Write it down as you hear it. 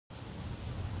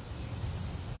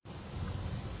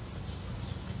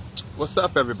What's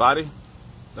up, everybody?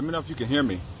 Let me know if you can hear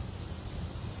me.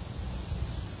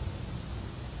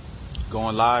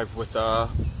 Going live with a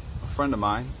friend of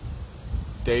mine,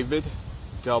 David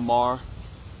Delmar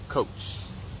Coats.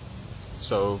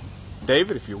 So,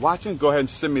 David, if you're watching, go ahead and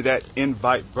send me that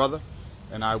invite, brother,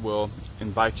 and I will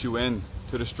invite you in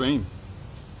to the stream.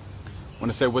 I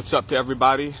want to say what's up to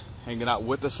everybody hanging out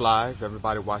with us live,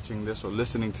 everybody watching this or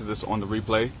listening to this on the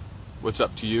replay. What's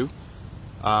up to you?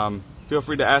 Feel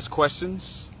free to ask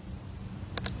questions.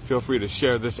 Feel free to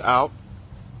share this out.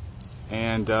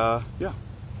 And yeah,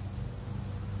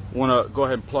 want to go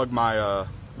ahead and plug my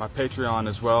my Patreon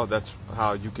as well. That's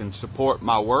how you can support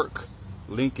my work.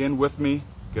 Link in with me,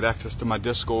 get access to my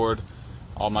Discord,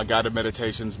 all my guided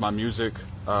meditations, my music,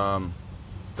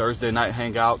 Thursday night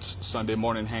hangouts, Sunday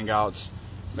morning hangouts,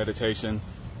 meditation,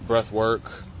 breath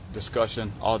work,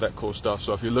 discussion, all that cool stuff.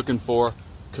 So if you're looking for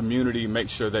community, make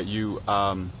sure that you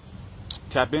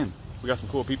tap in. We got some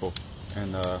cool people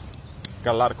and got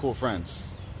a lot of cool friends.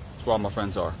 That's where all my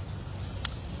friends are.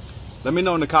 Let me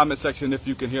know in the comment section if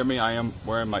you can hear me. I am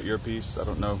wearing my earpiece. I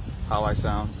don't know how I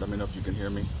sound. Let me know if you can hear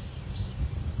me.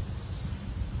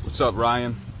 What's up,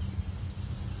 Ryan?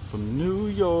 From New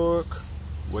York.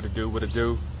 What it do, what it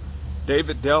do?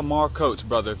 David Delmar Coats,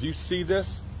 brother. If you see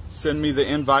this, send me the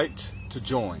invite to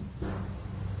join.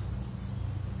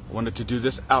 I wanted to do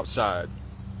this outside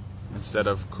instead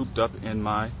of cooped up in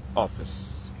my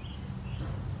office.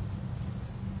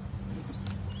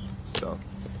 So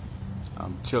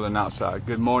I'm chilling outside.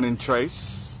 Good morning,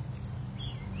 Trace.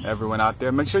 Everyone out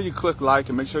there, make sure you click like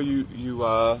and make sure you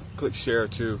click share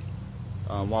too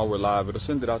while we're live. It'll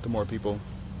send it out to more people.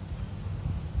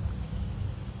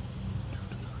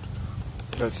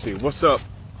 Let's see. What's up,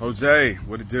 Jose?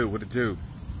 What it do? What it do?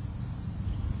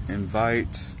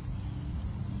 Invite.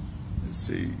 Let's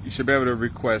see. You should be able to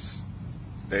request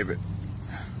David.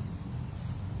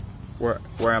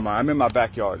 Where am I? I'm in my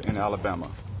backyard in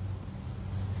Alabama.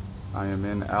 I am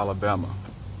in Alabama.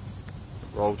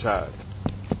 Roll Tide.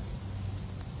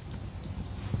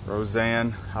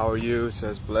 Roseanne, how are you? It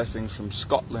says blessings from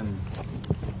Scotland.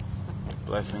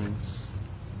 Blessings.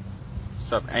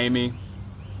 What's up, Amy?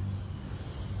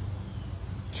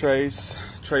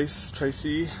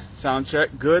 Tracy, sound check.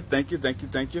 Good, thank you, thank you,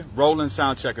 thank you. Rolling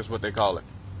sound check is what they call it.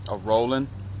 A rolling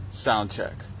sound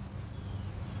check.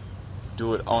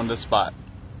 Do it on the spot.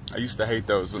 I used to hate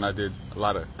those when I did a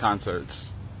lot of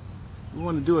concerts. We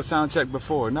want to do a sound check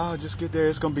before. No, just get there,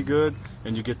 it's gonna be good.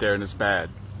 And you get there and it's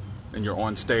bad. And you're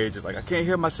on stage, it's like, I can't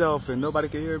hear myself and nobody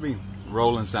can hear me.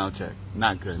 Rolling sound check.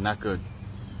 Not good, not good.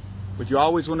 But you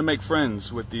always want to make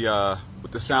friends with the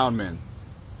sound men,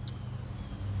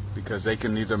 because they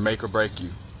can either make or break you.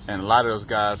 And a lot of those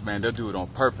guys, man, they'll do it on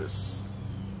purpose.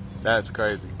 That's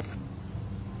crazy.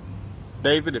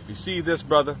 David, if you see this,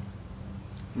 brother,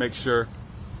 make sure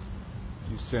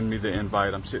you send me the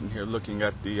invite. I'm sitting here looking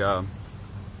at the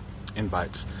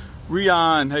invites.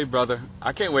 Rion, hey, brother.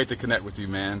 I can't wait to connect with you,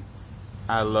 man.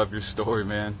 I love your story,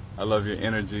 man. I love your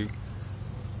energy.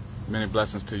 Many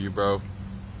blessings to you, bro.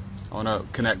 I want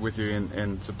to connect with you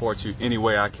and support you any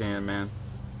way I can, man.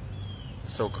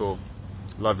 So cool.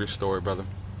 Love your story, brother.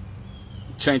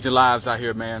 Changing lives out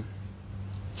here, man.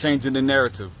 Changing the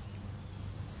narrative.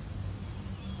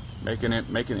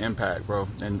 Making impact, bro.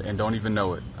 And don't even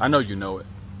know it. I know you know it.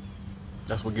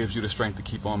 That's what gives you the strength to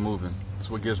keep on moving. That's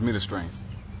what gives me the strength.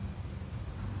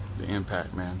 The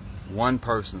impact, man. One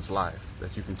person's life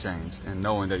that you can change, and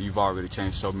knowing that you've already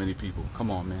changed so many people.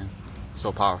 Come on, man.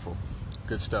 So powerful.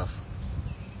 Good stuff.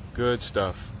 Good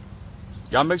stuff.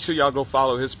 Y'all make sure y'all go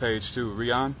follow his page too,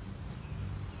 Rion.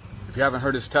 If you haven't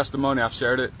heard his testimony, I've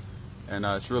shared it, and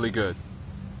it's really good.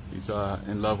 He's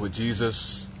in love with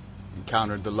Jesus,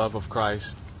 encountered the love of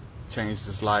Christ, changed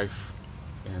his life,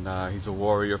 and he's a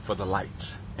warrior for the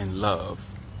light and love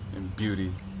and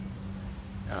beauty.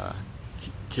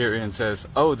 Kieran says,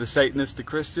 oh, the Satanist to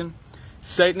Christian?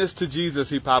 Satanist to Jesus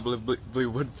he probably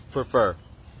would prefer,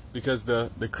 because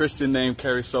the Christian name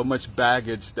carries so much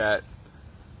baggage that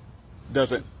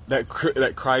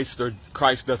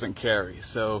Christ doesn't carry.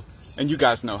 So, and you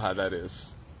guys know how that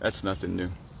is. That's nothing new.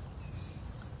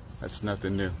 That's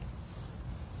nothing new.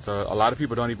 So a lot of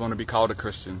people don't even want to be called a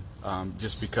Christian,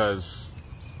 just because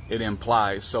it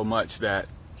implies so much that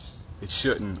it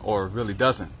shouldn't, or really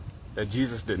doesn't, that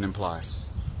Jesus didn't imply.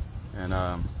 And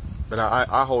but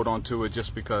I hold on to it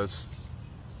just because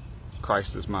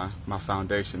Christ is my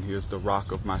foundation. He is the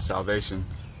rock of my salvation.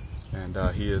 And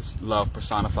he is love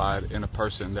personified in a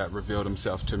person that revealed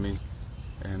himself to me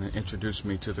and introduced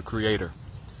me to the Creator.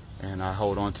 And I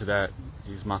hold on to that.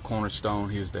 He's my cornerstone.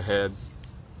 He is the head.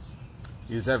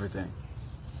 He is everything.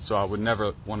 So I would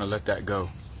never want to let that go.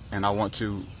 And I want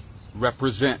to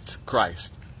represent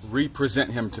Christ,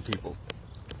 represent him to people,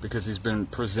 because he's been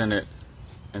presented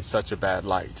in such a bad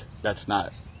light. That's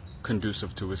not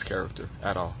conducive to his character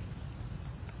at all.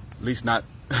 At least not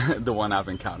the one I've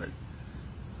encountered.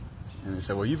 And they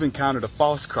said, well, you've encountered a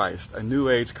false Christ, a new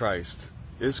age Christ.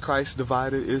 Is Christ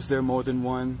divided? Is there more than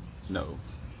one? No,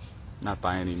 not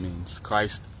by any means.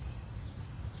 Christ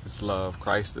is love.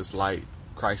 Christ is light.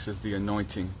 Christ is the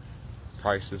anointing.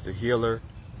 Christ is the healer.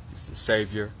 He's the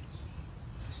Savior.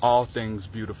 All things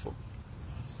beautiful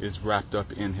is wrapped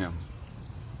up in him.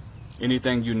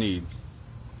 Anything you need,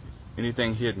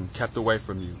 anything hidden, kept away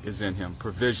from you, is in him.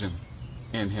 Provision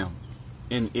in him,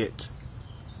 in it.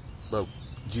 But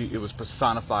it was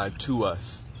personified to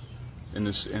us in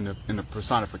the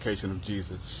personification of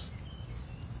Jesus.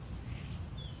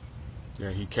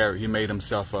 Yeah, he made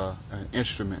himself an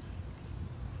instrument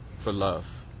for love.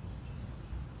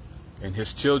 And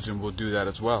his children will do that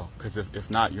as well. Because if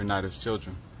not, you're not his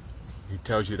children. He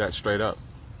tells you that straight up.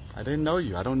 I didn't know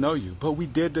you. I don't know you. But we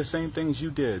did the same things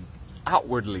you did.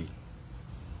 Outwardly. We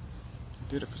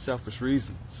did it for selfish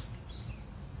reasons.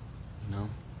 You know?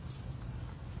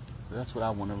 So that's what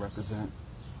I want to represent.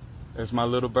 There's my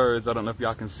little birds. I don't know if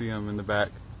y'all can see them in the back.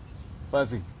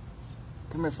 Fuzzy.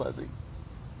 Come here, Fuzzy.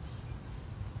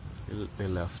 They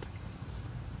left.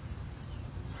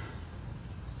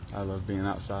 I love being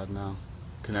outside now.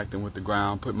 Connecting with the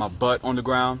ground. Putting my butt on the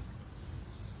ground.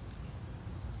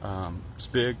 It's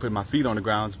big. Putting my feet on the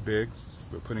ground is big.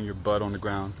 But putting your butt on the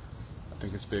ground, I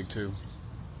think it's big too.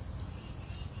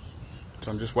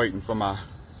 So I'm just waiting for my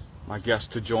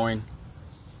guest to join.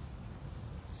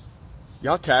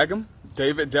 Y'all tag him,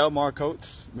 David Delmar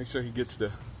Coats. Make sure he gets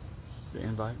the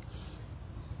invite.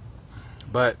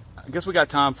 But I guess we got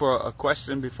time for a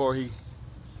question before he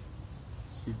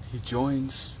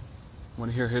joins. I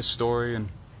want to hear his story and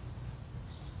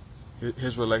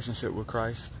his relationship with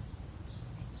Christ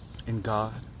and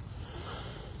God.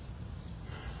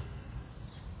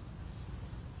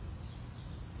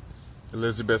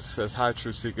 Elizabeth says, hi,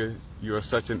 TruthSeekah. You are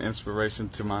such an inspiration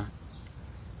to my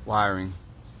wiring.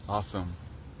 Awesome.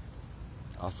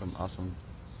 Awesome, awesome.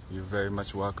 You're very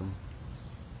much welcome.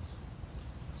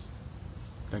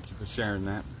 Thank you for sharing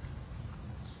that.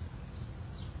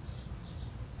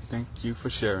 Thank you for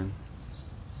sharing.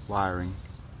 Wiring.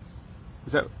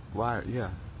 Is that wire? Yeah.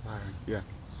 Wiring. Yeah.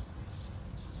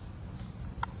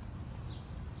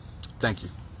 Thank you.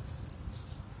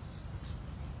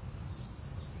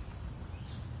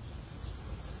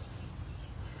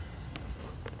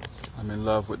 I'm in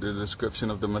love with the description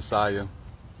of the Messiah.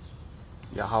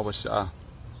 Yahweh Shah.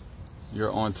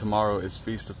 You're on tomorrow is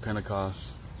Feast of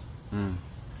Pentecost.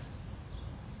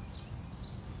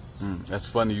 That's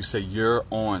funny. You say you're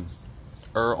on.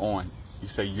 On. You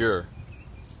say you're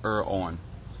on.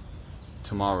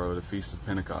 Tomorrow, the Feast of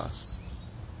Pentecost.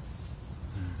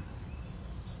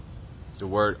 The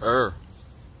word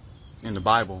in the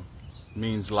Bible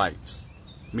means light,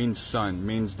 means sun,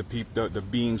 means the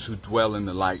beings who dwell in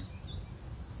the light.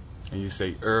 And you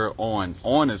say on.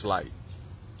 On is light.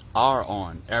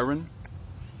 On. Aaron.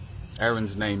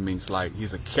 Aaron's name means light.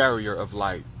 He's a carrier of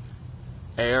light.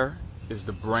 Air is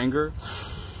the bringer.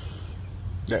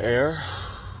 The air.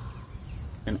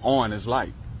 And on is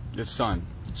light. The sun.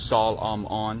 Sol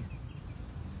on.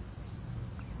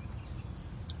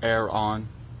 Air on.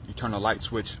 You turn a light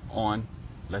switch on.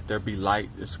 Let there be light.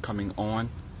 It's coming on.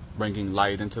 Bringing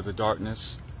light into the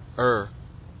darkness.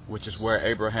 Which is where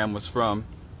Abraham was from.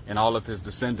 And all of his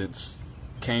descendants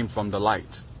came from the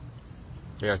light.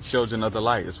 They are children of the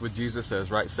light. That's what Jesus says,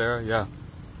 right, Sarah? Yeah.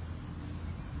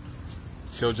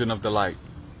 Children of the light.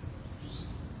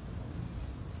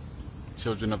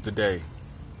 Children of the day.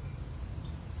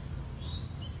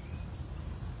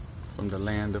 From the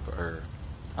land of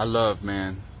I love,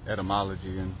 man,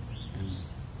 etymology and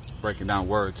breaking down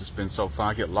words. It's been so fun.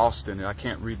 I get lost in it. I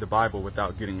can't read the Bible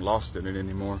without getting lost in it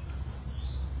anymore.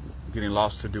 Getting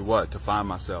lost to do what? To find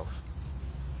myself.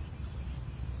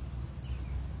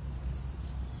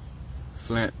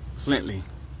 Flintley,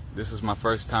 this is my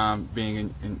first time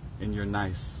being in your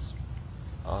nice.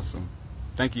 Awesome.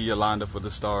 Thank you, Yolanda, for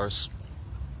the stars.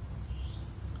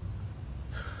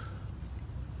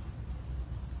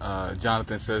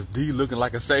 Jonathan says, D looking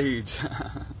like a sage.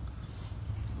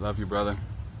 Love you, brother.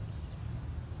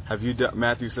 Have you done,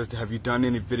 Matthew says, have you done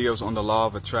any videos on the law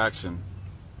of attraction?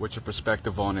 What's your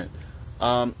perspective on it?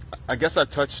 I guess I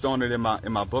touched on it in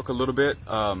my book a little bit,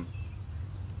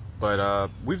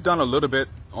 but we've done a little bit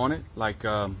on it, like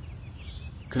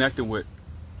connecting with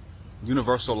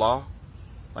universal law,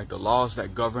 like the laws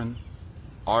that govern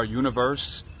our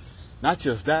universe, Not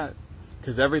just that,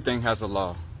 because everything has a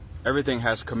law. Everything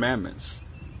has commandments.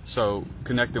 So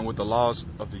connecting with the laws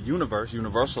of the universe,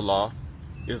 universal law,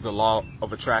 is the law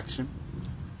of attraction.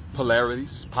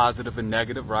 Polarities, positive and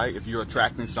negative, right? If you're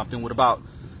attracting something, what about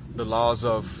the laws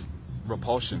of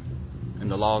repulsion and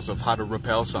the laws of how to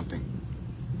repel something?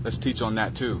 Let's teach on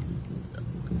that too.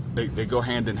 They go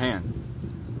hand in hand.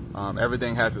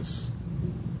 Everything has its,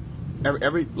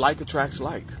 every like attracts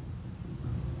like.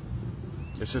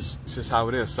 It's just how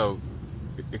it is. So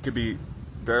it could be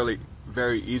very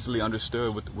easily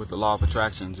understood with the law of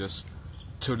attraction, just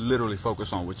to literally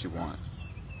focus on what you want.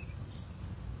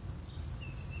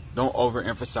 Don't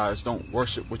overemphasize. Don't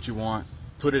worship what you want.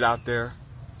 Put it out there.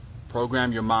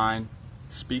 Program your mind.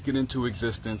 Speak it into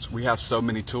existence. We have so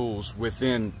many tools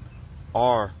within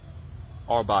our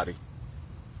body,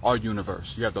 our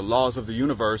universe. You have the laws of the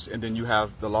universe, and then you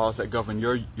have the laws that govern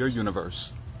your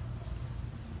universe.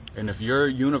 And if your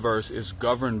universe is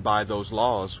governed by those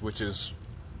laws, which is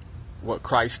what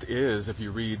Christ is, if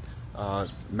you read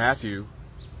Matthew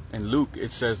and Luke,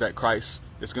 it says that Christ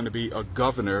is going to be a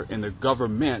governor, and the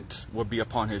government will be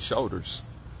upon his shoulders.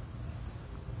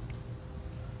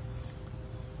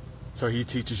 So he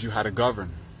teaches you how to govern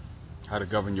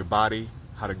your body,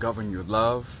 how to govern your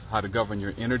love, how to govern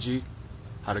your energy,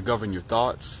 how to govern your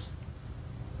thoughts.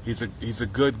 He's a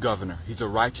good governor. He's a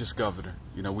righteous governor.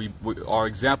 You know, our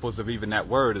examples of even that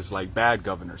word is like bad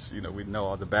governors. You know, we know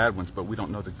all the bad ones, but we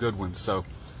don't know the good ones. So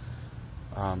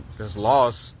there's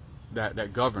laws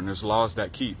that govern. There's laws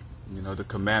that keep. You know, the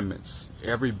commandments.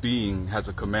 Every being has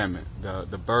a commandment.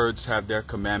 The birds have their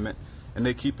commandment, and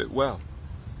they keep it well.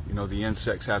 You know, the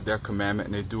insects have their commandment,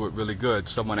 and they do it really good.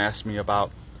 Someone asked me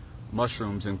about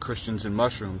mushrooms and Christians and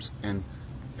mushrooms, and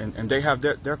they have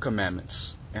their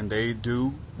commandments, and they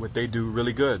do what they do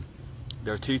really good.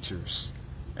 They're teachers,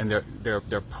 and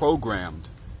they're programmed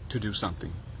to do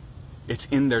something. It's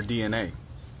in their DNA,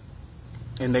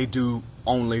 and they do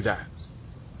only that.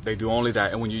 They do only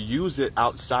that. And when you use it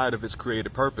outside of its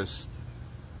created purpose,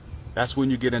 that's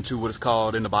when you get into what is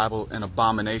called in the Bible an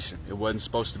abomination. It wasn't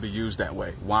supposed to be used that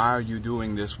way. Why are you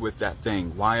doing this with that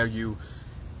thing? Why are you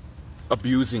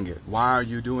abusing it? Why are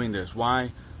you doing this?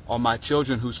 Why are my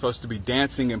children who's supposed to be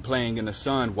dancing and playing in the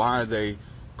sun, why are they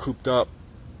cooped up,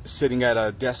 sitting at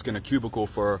a desk in a cubicle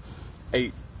for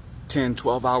 8, 10,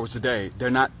 12 hours a day?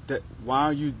 They're not. Why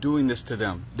are you doing this to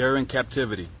them? They're in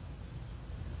captivity.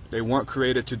 They weren't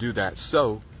created to do that.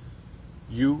 So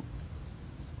you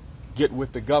get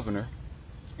with the governor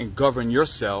and govern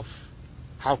yourself.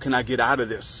 How can I get out of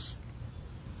this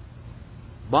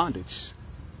bondage?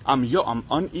 I'm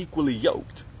unequally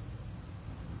yoked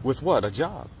with what? A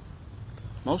job.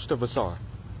 Most of us are.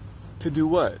 To do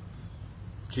what?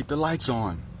 Keep the lights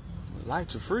on. The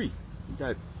lights are free. You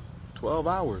got 12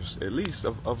 hours at least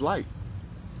of light.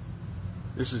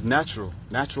 This is natural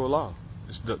law.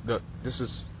 This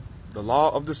is the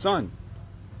law of the sun.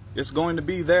 It's going to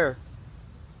be there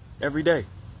every day.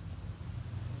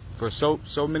 For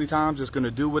so many times, it's going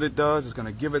to do what it does. It's going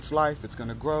to give its life. It's going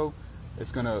to grow.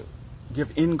 It's going to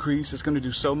give increase. It's going to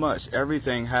do so much.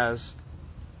 Everything has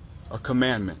a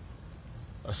commandment,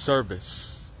 a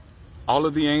service. All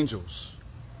of the angels,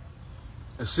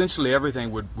 essentially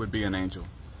everything would be an angel,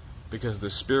 because the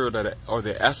spirit or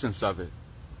the essence of it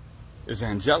is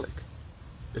angelic.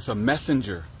 It's a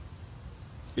messenger.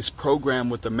 It's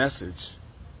programmed with a message.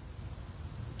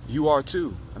 You are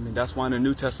too. I mean, that's why in the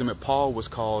New Testament Paul was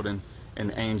called an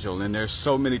angel. And there's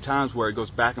so many times where it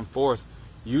goes back and forth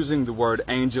using the word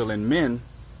angel and men.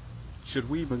 Should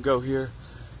we even go here?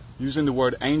 Using the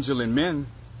word angel and men,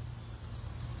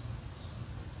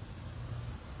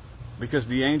 because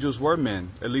the angels were men,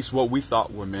 at least what we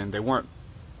thought were men. They weren't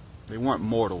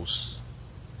mortals.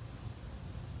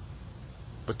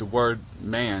 But the word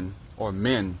man or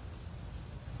men,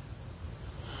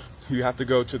 you have to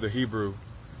go to the Hebrew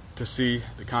to see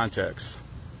the context,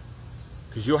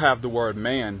 because you'll have the word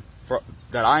man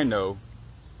that I know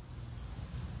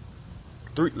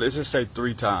let's just say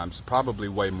 3 times, probably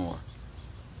way more,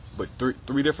 but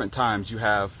three different times you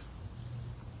have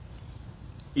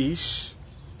Ish,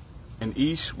 and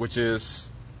Ish, which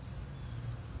is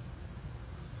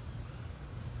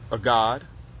a god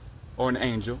or an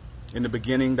angel. In the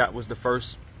beginning, that was the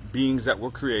first beings that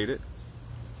were created.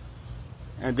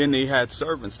 And then they had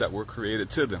servants that were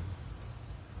created to them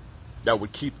that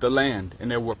would keep the land, and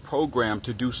they were programmed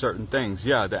to do certain things.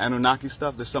 Yeah, the Anunnaki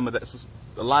stuff, there's some of that,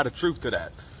 a lot of truth to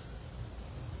that,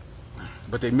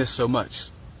 but they missed so much.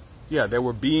 Yeah, there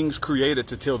were beings created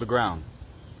to till the ground,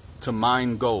 to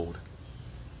mine gold.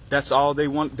 That's all they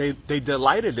want. They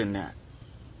delighted in that.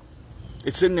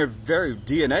 It's in their very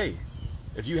DNA.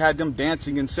 If you had them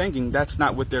dancing and singing, that's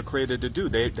not what they're created to do.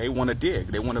 They want to dig.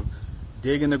 They want to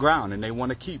dig in the ground, and they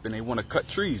want to keep, and they want to cut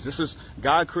trees. This is,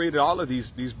 God created all of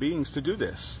these beings to do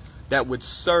this, that would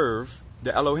serve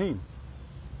the Elohim.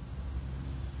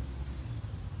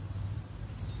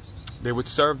 They would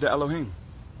serve the Elohim.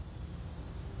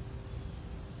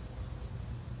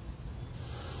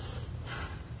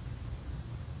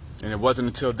 And it wasn't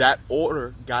until that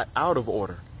order got out of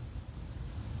order,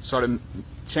 started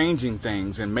changing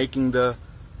things and mixing them.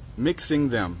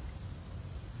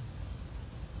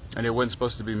 And it wasn't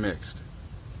supposed to be mixed.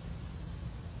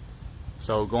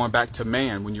 So going back to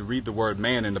man, when you read the word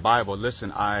man in the Bible,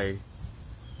 listen, I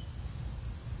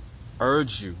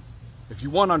urge you, if you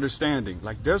want understanding,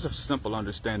 like there's a simple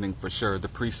understanding for sure. The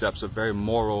precepts are very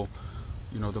moral,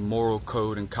 the moral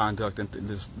code and conduct, and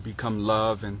this become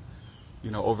love and,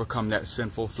 overcome that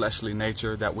sinful fleshly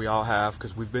nature that we all have,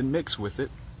 because we've been mixed with it.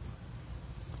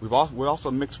 We're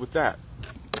also mixed with that.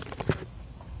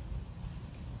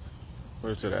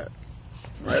 Where's it at?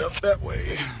 Right up that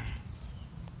way.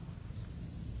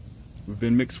 We've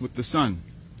been mixed with the sun.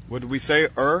 What did we say?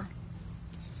 The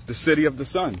city of the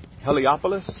sun.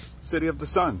 Heliopolis, city of the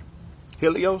sun.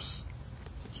 Helios,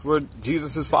 it's where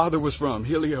Jesus' father was from.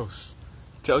 Helios.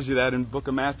 Tells you that in the book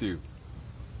of Matthew.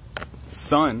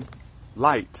 Sun,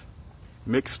 light,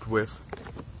 mixed with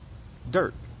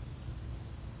dirt.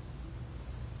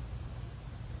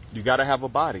 You got to have a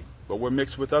body, but we're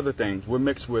mixed with other things. We're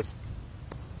mixed with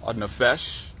a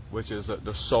nefesh, which is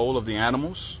the soul of the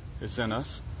animals. It's in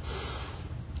us.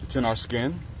 It's in our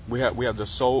skin. We have the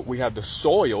soul. We have the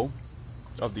soil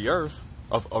of the earth,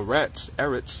 of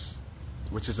eretz,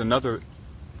 which is another.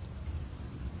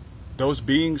 Those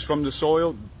beings from the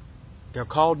soil, they're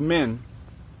called men.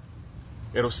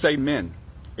 It'll say men.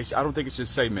 I don't think it should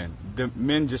say men. The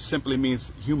men just simply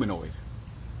means humanoid.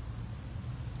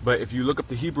 But if you look up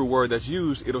the Hebrew word that's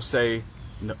used, it'll say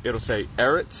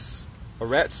eretz,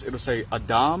 it'll say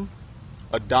Adam,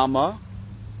 Adama,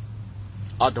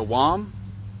 Adawam,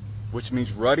 which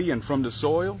means ruddy and from the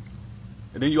soil.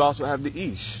 And then you also have the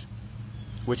Ish,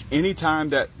 which any time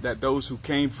that those who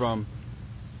came from,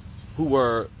 who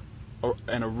were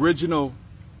an original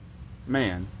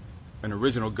man, an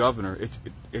original governor,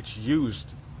 it's used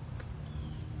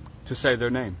to say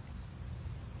their name.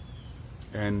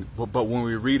 But when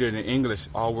we read it in English,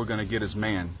 all we're going to get is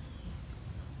man.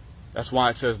 That's why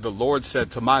it says, the Lord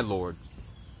said to my Lord.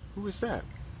 Who is that?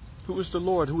 Who is the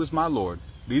Lord? Who is my Lord?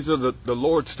 These are the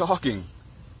Lords talking.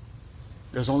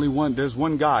 There's only one. There's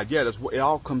one God. Yeah, it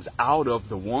all comes out of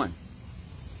the one.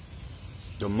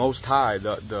 The Most High,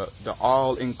 the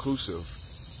all-inclusive.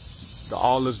 The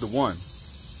all is the one.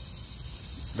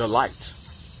 The light.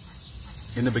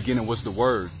 In the beginning was the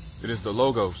Word. It is the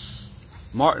Logos.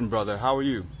 Martin, brother, how are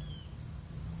you?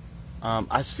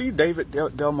 I see David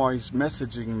Delmar, he's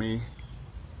messaging me.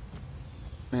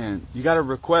 Man, you got a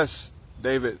request,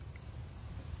 David.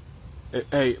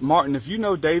 Hey, Martin, if you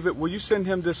know David, will you send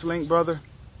him this link, brother?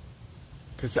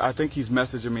 Because I think he's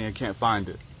messaging me and can't find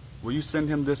it. Will you send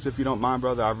him this if you don't mind,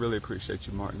 brother? I really appreciate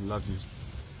you, Martin. Love you.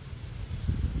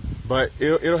 But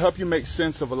it'll help you make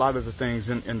sense of a lot of the things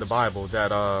in the Bible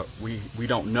that we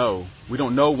don't know. We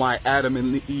don't know why Adam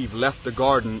and Eve left the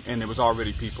garden and it was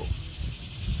already people.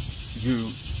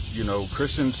 You know,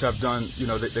 Christians have done,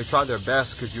 they try their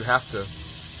best, because you have to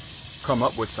come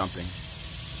up with something.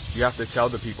 You have to tell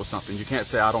the people something. You can't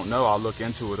say, I don't know, I'll look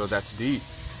into it, or that's deep.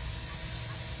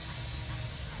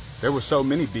 There were so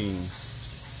many beings.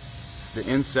 The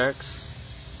insects,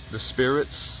 the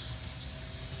spirits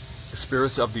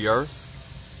of the earth,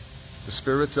 the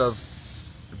spirits of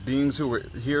the beings who were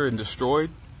here and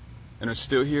destroyed and are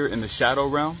still here in the shadow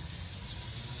realm.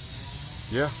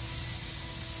 Yeah.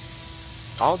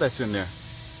 All that's in there.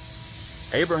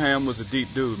 Abraham was a deep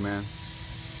dude, man.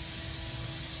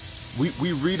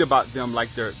 We read about them like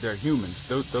they're humans.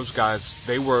 Those guys,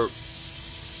 they were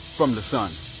from the sun,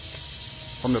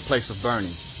 from the place of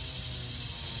burning.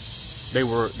 They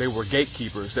were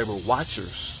gatekeepers. They were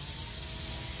watchers.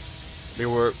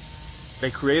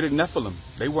 They created Nephilim.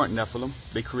 They weren't Nephilim.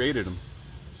 They created them.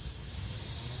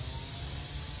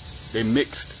 They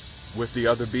mixed with the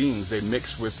other beings. They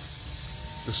mixed with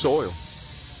the soil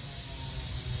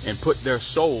and put their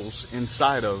souls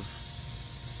inside of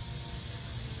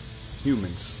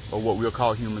humans, or what we'll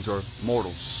call humans, or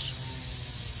mortals.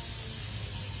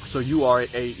 So you are a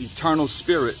eternal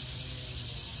spirit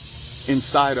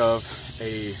inside of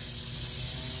a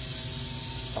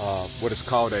what is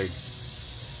called a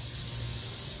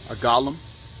golem.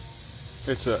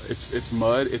 It's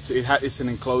mud. It's an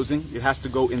enclosing. It has to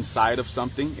go inside of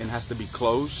something and has to be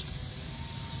closed.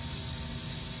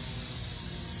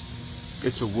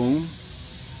 It's a womb.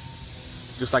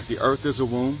 Just like the earth is a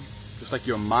womb. Just like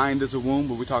your mind is a womb.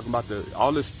 But we're talking about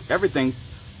everything.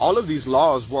 All of these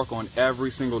laws work on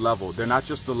every single level. They're not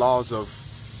just the laws of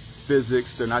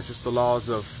physics. They're not just the laws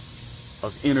of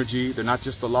energy. They're not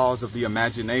just the laws of the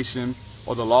imagination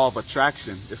or the law of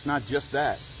attraction. It's not just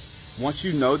that. Once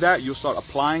you know that, you'll start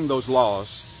applying those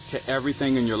laws to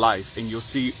everything in your life, and you'll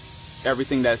see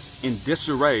everything that's in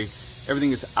disarray,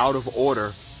 everything is out of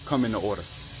order, come into order.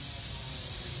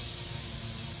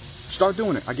 Start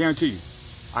doing it. I guarantee you.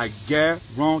 I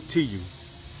guarantee you.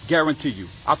 Guarantee you.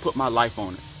 I put my life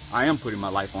on it. I am putting my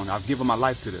life on it. I've given my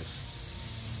life to this.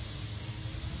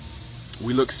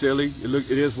 We look silly.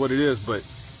 It is what it is, but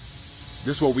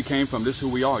this is where we came from. This is who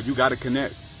we are. You got to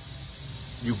connect.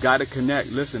 You got to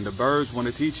connect. Listen, the birds want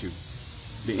to teach you.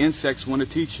 The insects want to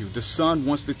teach you. The sun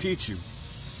wants to teach you.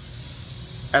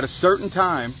 At a certain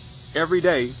time, every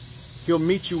day, he'll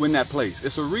meet you in that place.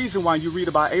 It's a reason why you read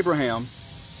about Abraham,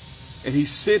 and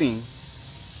he's sitting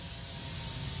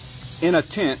in a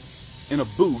tent, in a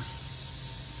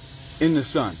booth, in the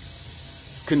sun,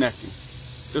 connecting.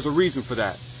 There's a reason for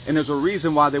that. And there's a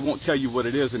reason why they won't tell you what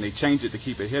it is, and they change it to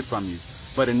keep it hid from you.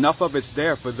 But enough of it's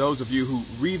there for those of you who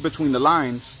read between the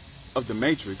lines of the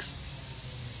matrix.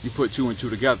 You put 2 and 2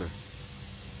 together.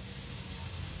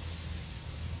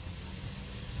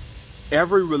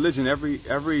 Every religion,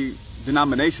 every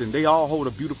denomination, they all hold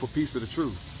a beautiful piece of the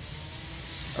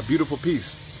truth. A beautiful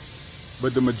piece.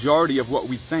 But the majority of what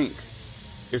we think,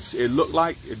 it looked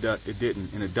like, it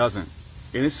didn't, and it doesn't.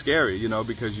 And it's scary, you know,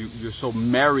 because you're so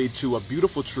married to a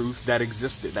beautiful truth that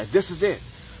existed. Like, this is it.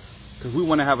 Because we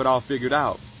want to have it all figured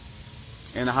out.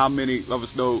 And how many of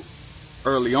us know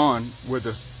early on we're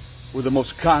the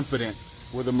most confident,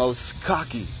 we're the most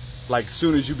cocky. Like, as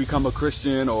soon as you become a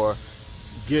Christian or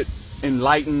get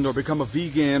enlightened or become a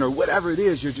vegan or whatever it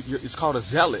is, it's called a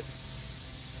zealot.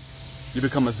 You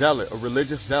become a zealot, a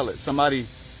religious zealot. Somebody,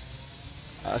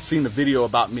 I seen the video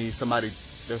about me.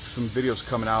 There's some videos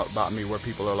coming out about me where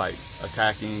people are like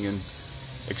attacking and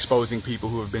exposing people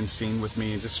who have been seen with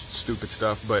me and just stupid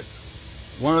stuff. But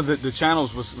one of the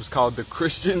channels was called the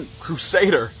Christian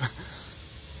Crusader.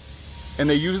 And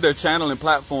they use their channel and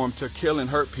platform to kill and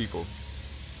hurt people.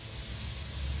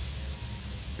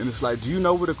 And it's like, do you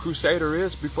know what a crusader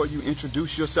is before you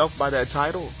introduce yourself by that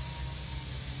title?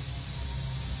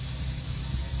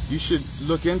 You should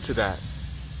look into that.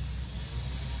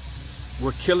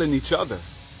 We're killing each other.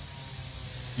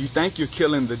 You think you're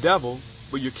killing the devil,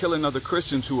 but you're killing other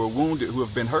Christians who are wounded, who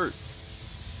have been hurt.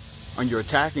 And you're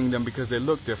attacking them because they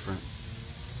look different.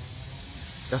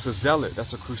 That's a zealot.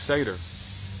 That's a crusader.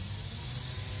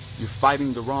 You're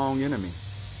fighting the wrong enemy.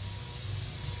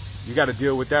 You got to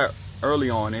deal with that early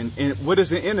on. And what is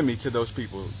the enemy to those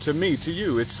people? To me, to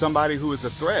you, it's somebody who is a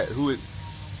threat, who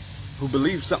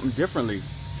believes something differently,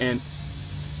 and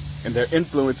they're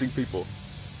influencing people.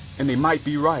 And they might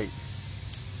be right.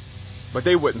 But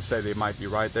they wouldn't say they might be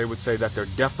right. They would say that they're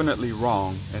definitely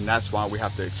wrong, and that's why we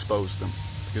have to expose them,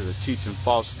 because they're teaching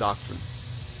false doctrine.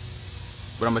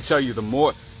 But I'm going to tell you, the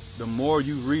more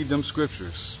you read them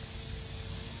scriptures,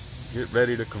 get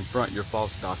ready to confront your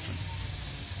false doctrine.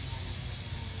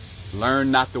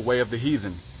 Learn not the way of the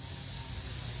heathen.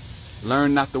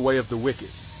 Learn not the way of the wicked.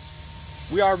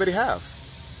 We already have.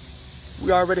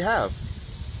 We already have.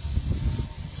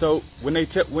 So when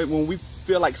we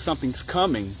feel like something's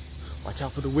coming, watch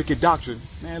out for the wicked doctrine.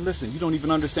 Man, listen, you don't even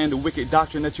understand the wicked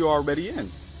doctrine that you're already in.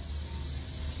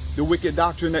 The wicked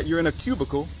doctrine that you're in a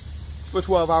cubicle for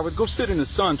 12 hours. Go sit in the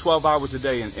sun 12 hours a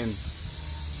day and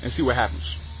see what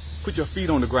happens. Put your feet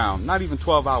on the ground. Not even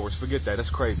 12 hours. Forget that. That's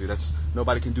crazy.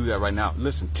 Nobody can do that right now.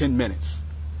 Listen, 10 minutes.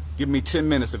 Give me 10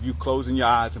 minutes of you closing your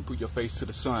eyes and put your face to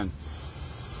the sun.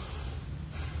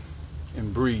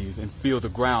 And breathe and feel the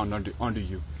ground under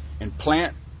you. And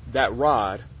plant that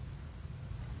rod,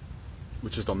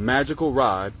 which is the magical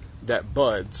rod that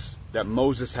buds that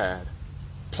Moses had.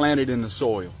 Plant it in the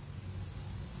soil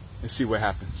and see what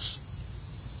happens.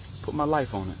 Put my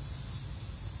life on it.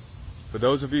 For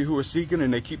those of you who are seeking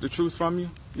and they keep the truth from you,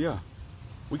 yeah,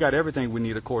 we got everything we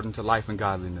need according to life and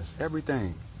godliness.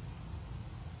 Everything.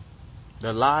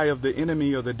 The lie of the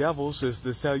enemy or the devils is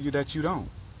to tell you that you don't.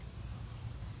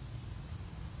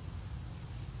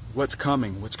 What's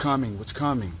coming? What's coming? What's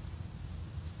coming?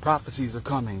 Prophecies are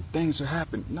coming. Things are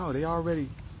happening. No, they already.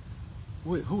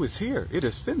 Who is here? It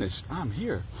is finished. I'm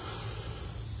here.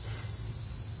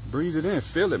 Breathe it in.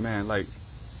 Feel it, man. Like,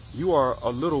 you are a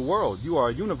little world. You are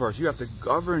a universe. You have to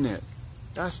govern it.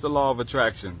 That's the law of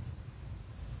attraction.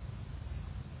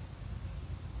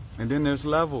 And then there's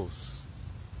levels.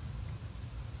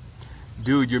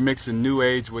 Dude, you're mixing New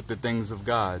Age with the things of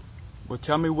God. Well,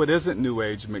 tell me what isn't New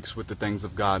Age mixed with the things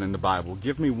of God in the Bible.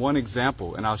 Give me one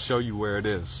example and I'll show you where it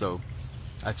is. So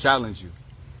I challenge you.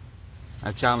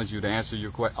 I challenge you to answer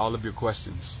all of your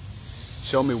questions.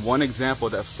 Show me one example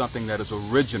of something that is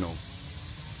original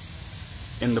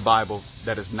in the Bible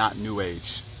that is not New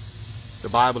Age. The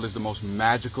Bible is the most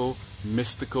magical,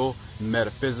 mystical,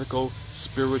 metaphysical,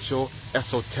 spiritual,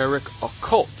 esoteric,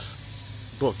 occult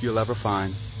book you'll ever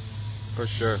find. For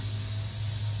sure.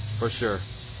 For sure.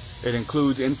 It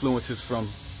includes influences from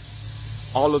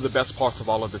all of the best parts of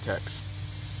all of the texts.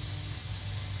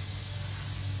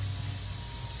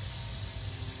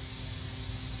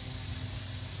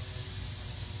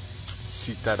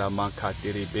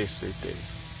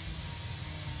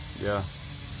 Yeah.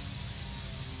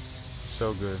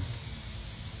 So good.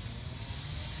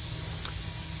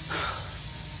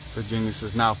 Virginia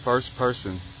says now first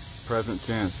person, present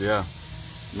tense. Yeah.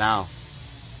 Now.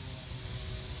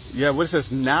 Yeah, what it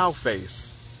says now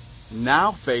faith.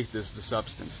 Now faith is the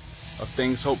substance of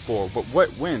things hoped for. But what,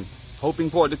 when? Hoping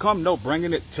for it to come? No,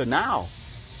 bringing it to now.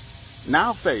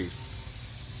 Now faith.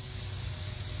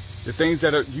 The things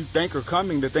that you think are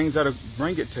coming, the things that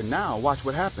bring it to now, watch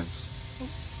what happens.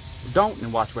 Don't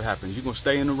and watch what happens. You're going to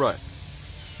stay in the rut.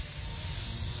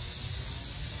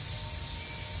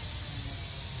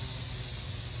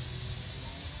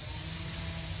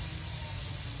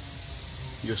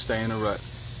 You'll stay in a rut,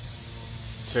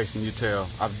 chasing your tail.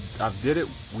 I've did it.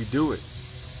 We do it,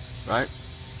 right?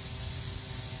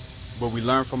 But we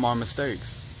learn from our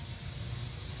mistakes.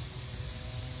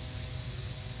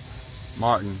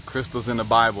 Martin, crystals in the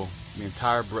Bible. The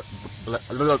entire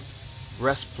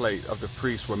breastplate of the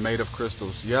priests were made of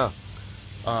crystals. Yeah.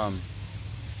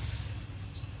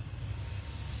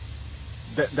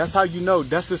 That's how you know.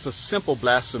 That's just a simple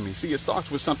blasphemy. See, it starts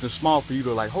with something small for you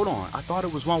to like, hold on, I thought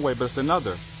it was one way, but it's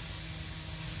another.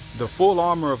 The full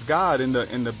armor of God in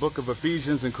the book of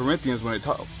Ephesians and Corinthians, when it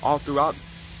all throughout,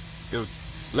 it'll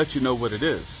let you know what it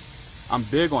is. I'm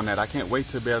big on that. I can't wait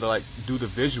to be able to like do the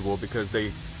visual, because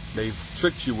they've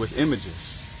tricked you with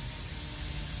images,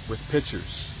 with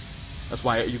pictures. That's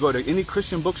why you go to any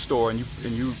Christian bookstore and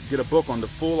you get a book on the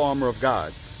full armor of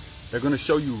God. They're going to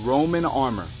show you Roman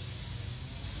armor.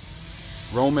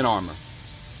 Roman armor,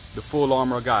 the full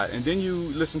armor of God. And then you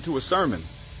listen to a sermon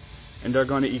and they're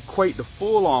going to equate the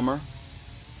full armor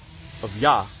of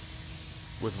Yah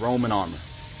with Roman armor,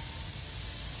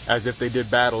 as if they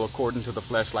did battle according to the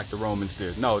flesh like the Romans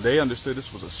did. No, they understood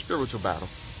this was a spiritual battle,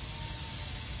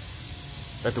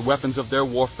 that the weapons of their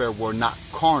warfare were not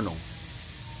carnal,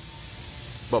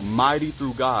 but mighty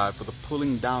through God for the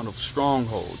pulling down of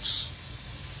strongholds.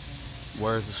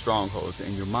 Where's the strongholds?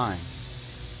 In your mind.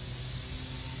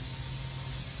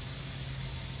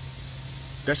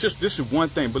 This is one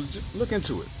thing, but just look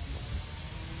into it.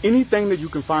 Anything that you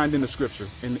can find in the scripture,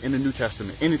 in the New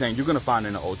Testament, anything you're going to find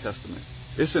in the Old Testament.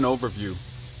 It's an overview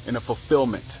and a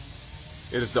fulfillment.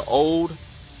 It is the Old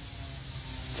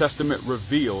Testament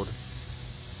revealed,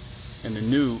 and the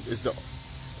New is the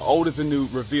old is the new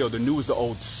revealed, the new is the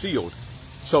old sealed.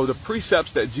 So the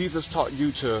precepts that Jesus taught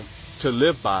you to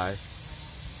live by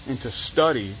and to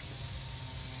study,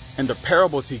 and the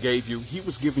parables he gave you, he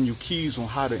was giving you keys on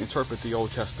how to interpret the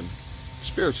Old Testament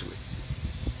spiritually.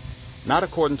 Not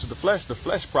according to the flesh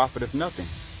profiteth nothing,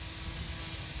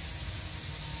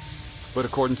 but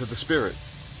according to the Spirit.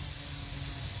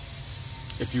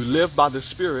 If you live by the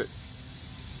Spirit,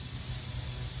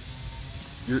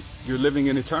 you're living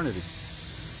in eternity.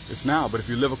 It's now, but if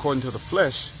you live according to the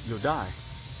flesh, you'll die.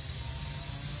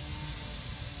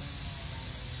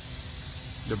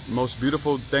 The most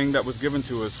beautiful thing that was given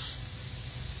to us,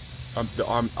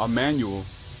 our manual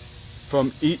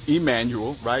from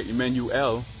Emmanuel, right?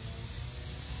 Emmanuel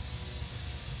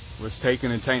was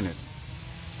taken and tainted.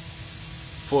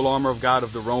 Full armor of God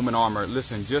of the Roman armor.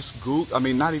 Listen, just Google,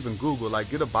 not even Google, like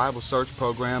get a Bible search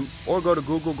program, or go to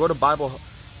Google, go to Bible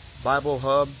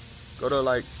Hub, go to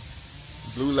like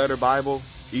Blue Letter Bible,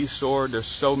 eSword. There's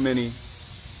so many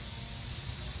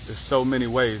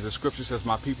ways. The scripture says,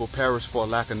 my people perish for a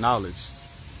lack of knowledge.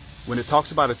 When it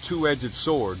talks about a two-edged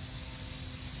sword,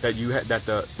 that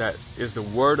is the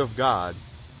word of God,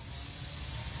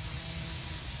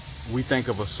 we think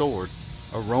of a sword,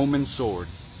 a Roman sword,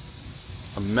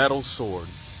 a metal sword.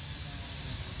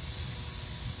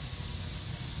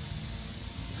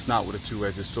 It's not what a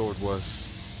two-edged sword was.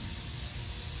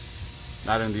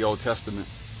 Not in the Old Testament.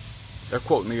 They're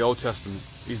quoting the Old Testament.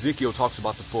 Ezekiel talks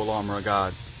about the full armor of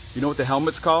God. You know what the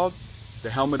helmet's called? The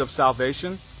helmet of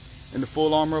salvation in the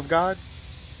full armor of God?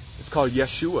 It's called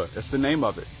Yeshua. That's the name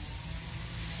of it.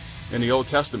 In the Old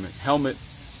Testament, helmet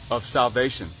of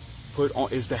salvation put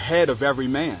on is the head of every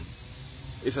man.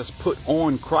 It says put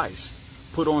on Christ,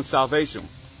 put on salvation.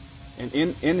 And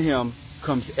in him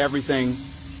comes everything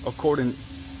according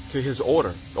to his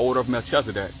order, the order of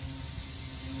Melchizedek.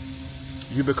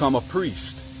 You become a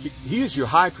priest. He is your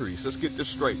high priest. Let's get this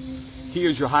straight. He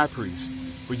is your high priest,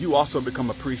 but you also become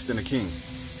a priest and a king.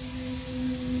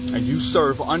 And you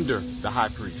serve under the high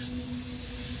priest.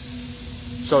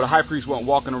 So the high priest wasn't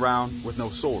walking around with no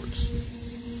swords.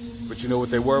 But you know what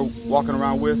they were walking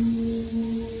around with?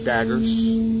 Daggers,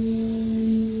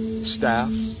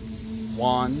 staffs,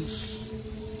 wands,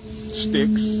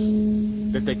 sticks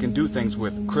that they can do things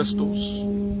with, crystals.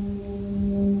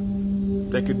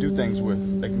 They can do things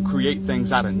with. They can create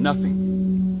things out of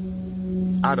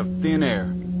nothing, out of thin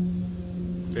air.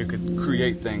 They could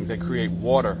create things. They create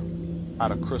water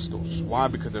out of crystals. Why?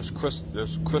 Because there's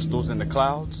crystals in the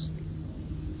clouds.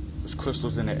 There's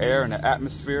crystals in the air, in the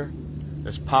atmosphere.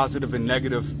 There's positive and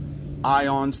negative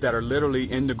ions that are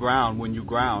literally in the ground when you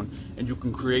ground, and you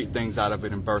can create things out of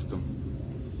it and birth them.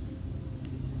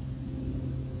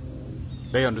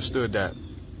 They understood that.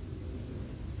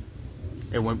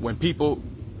 And when people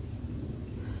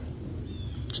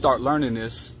start learning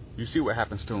this, you see what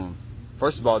happens to them.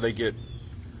 First of all, they get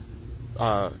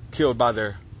killed by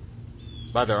their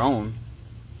own.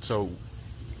 So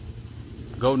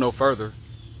go no further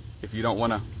if you don't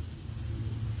want to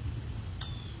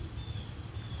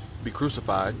be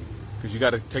crucified, because you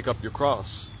got to take up your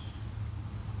cross.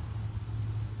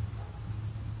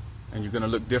 And you're going to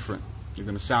look different. You're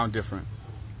going to sound different.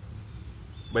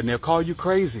 But they'll call you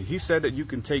crazy. He said that you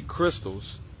can take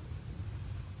crystals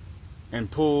and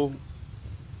pull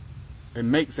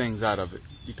and make things out of it.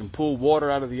 You can pull water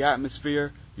out of the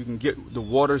atmosphere. You can get the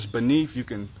waters beneath. You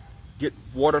can get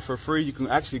water for free. You can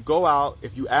actually go out.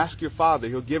 If you ask your Father,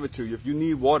 He'll give it to you. If you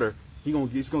need water, He's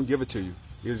going to give it to you.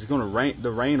 It's going to rain. The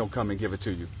rain will come and give it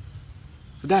to you.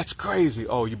 But that's crazy.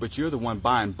 Oh, but you're the one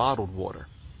buying bottled water.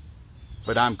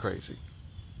 But I'm crazy.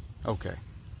 Okay.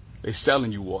 They're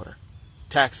selling you water,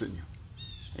 taxing you.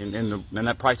 And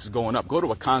that price is going up. Go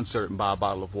to a concert and buy a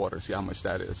bottle of water. See how much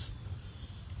that is.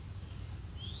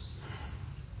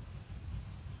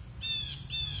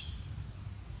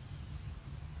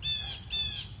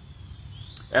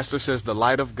 Esther says the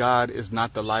light of God is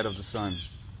not the light of the sun.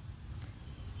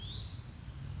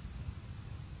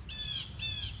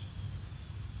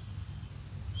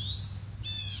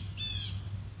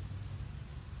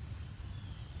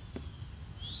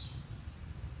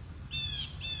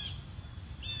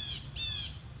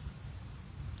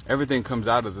 Everything comes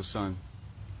out of the sun.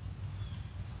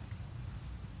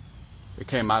 It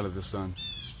came out of the sun.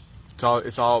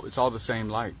 It's all the same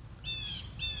light.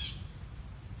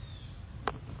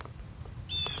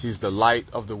 He's the light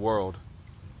of the world.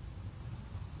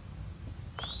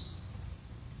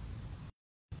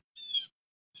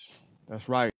 That's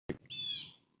right.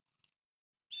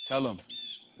 Tell him,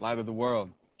 light of the world.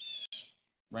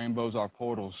 Rainbows are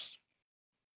portals.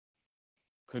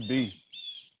 Could be.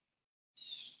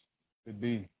 Could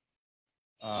be.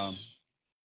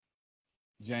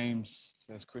 James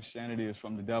says Christianity is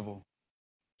from the devil.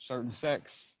 Certain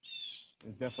sects,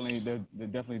 there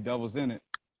definitely devils in it.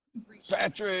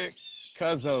 Patrick,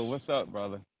 Cuzzo, what's up,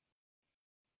 brother?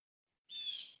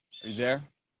 Are you there?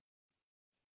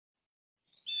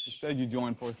 You said you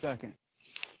joined for a second.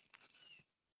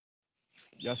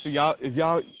 Y'all see, they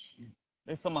talking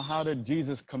about how did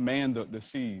Jesus command the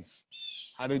seas?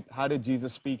 How did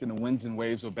Jesus speak and the winds and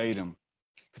waves obeyed him?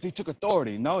 Because he took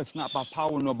authority. No, it's not by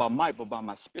power nor by might, but by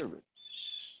my spirit.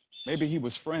 Maybe he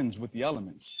was friends with the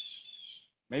elements.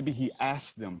 Maybe he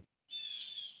asked them.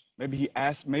 Maybe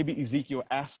Ezekiel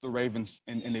asked the ravens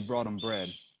and they brought him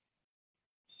bread.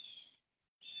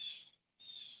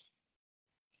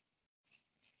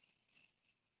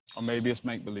 Or maybe it's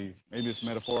make-believe. Maybe it's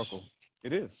metaphorical.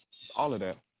 It is. It's all of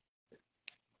that.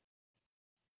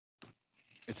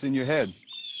 It's in your head.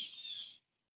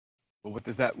 But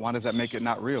why does that make it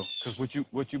not real? Because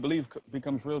what you believe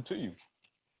becomes real to you.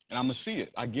 And I'm going to see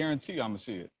it. I guarantee you I'm going to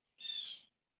see it.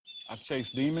 I've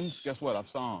chased demons. Guess what? I've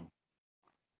saw them.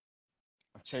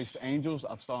 I've chased angels.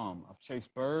 I've saw them. I've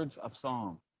chased birds. I've saw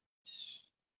them.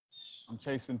 I'm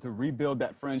chasing to rebuild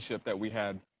that friendship that we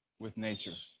had with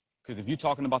nature. Because if you're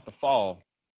talking about the fall,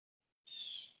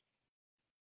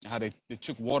 how they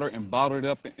took water and bottled it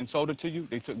up and sold it to you,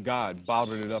 they took God,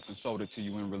 bottled it up and sold it to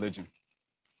you in religion.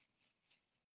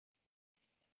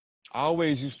 I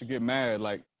always used to get mad,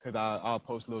 like, because I'll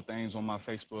post little things on my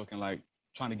Facebook and, like,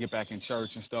 trying to get back in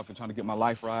church and stuff and trying to get my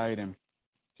life right and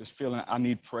just feeling I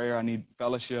need prayer, I need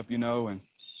fellowship, and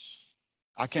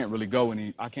I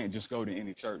can't just go to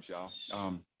any church, y'all.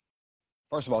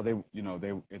 First of all,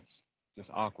 it's just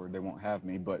awkward. They won't have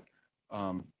me. But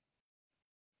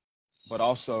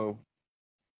also,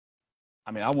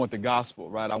 I mean, I want the gospel,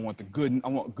 right? I want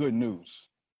good news.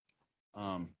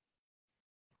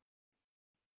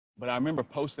 But I remember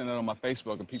posting it on my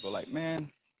Facebook, and people were like,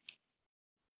 man,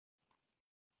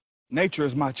 nature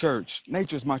is my church.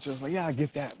 Nature is my church. Like, yeah, I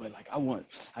get that, but like,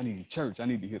 I need church. I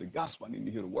need to hear the gospel. I need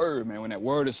to hear the word, man. When that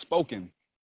word is spoken,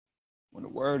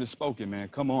 man,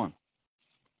 come on.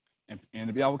 And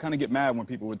I would kind of get mad when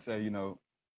people would say,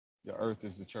 the earth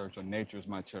is the church or nature is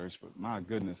my church. But my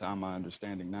goodness, how am I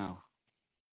understanding now?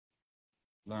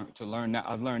 Learn now.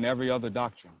 I've learned every other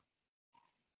doctrine.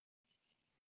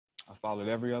 I followed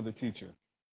every other teacher,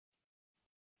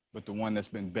 but the one that's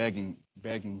been begging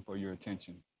for your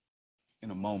attention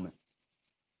in a moment,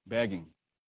 begging.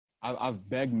 I've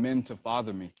begged men to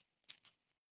father me,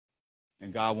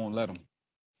 and God won't let them.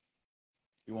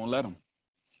 He won't let them.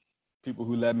 People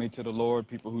who led me to the Lord,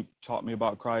 people who taught me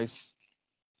about Christ,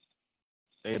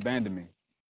 they abandoned me.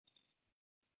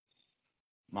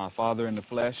 My father in the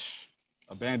flesh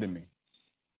abandoned me.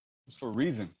 It's for a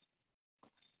reason.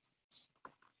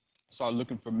 I started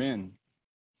looking for men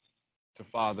to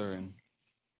father and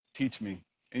teach me.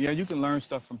 And yeah, you can learn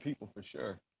stuff from people for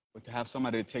sure, but to have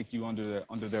somebody to take you under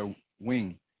their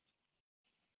wing,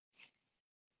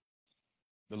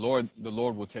 the Lord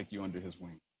will take you under his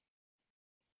wing.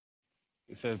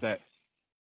 It says that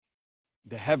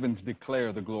the heavens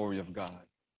declare the glory of God.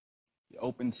 The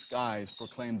open skies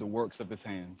proclaim the works of his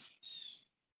hands.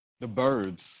 The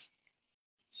birds.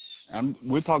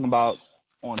 We're talking about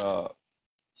on a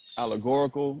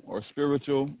allegorical or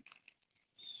spiritual,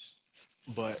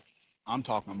 but I'm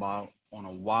talking about on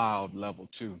a wild level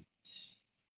too.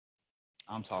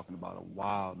 I'm talking about a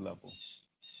wild level.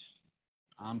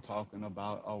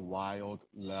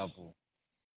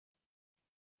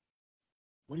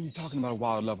 What are you talking about, a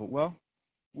wild level? Well,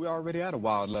 we're already at a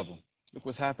wild level. Look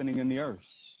what's happening in the earth.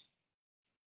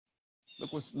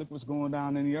 Look what's going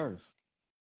down in the earth.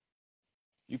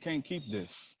 You can't keep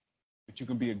this, but you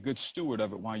can be a good steward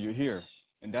of it while you're here.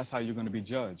 And that's how you're going to be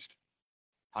judged.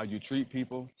 How you treat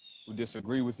people who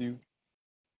disagree with you,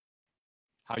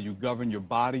 how you govern your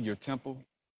body, your temple.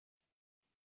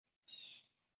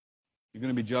 You're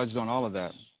going to be judged on all of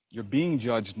that. You're being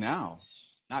judged now,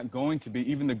 not going to be.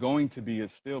 Even the going to be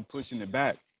is still pushing it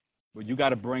back. But you got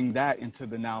to bring that into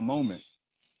the now moment.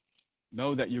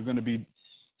 Know that you're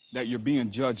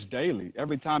being judged daily.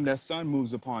 Every time that sun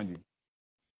moves upon you,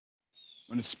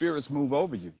 when the spirits move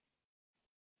over you,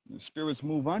 when the spirits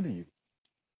move under you,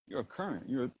 you're a current,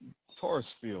 you're a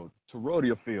Taurus field,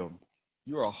 toroidal field.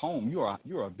 You're a home,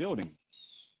 you're a building,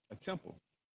 a temple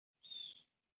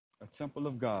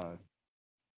of God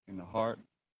in the heart,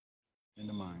 in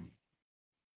the mind.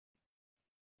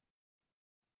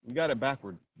 We got it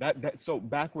backward. So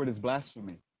backward is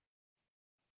blasphemy.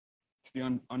 It's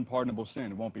the unpardonable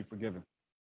sin. It won't be forgiven.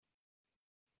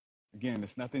 Again,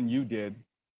 it's nothing you did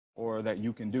or that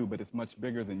you can do, but it's much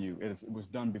bigger than you. It was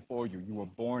done before you. You were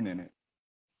born in it.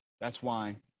 That's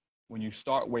why when you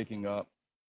start waking up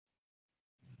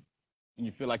and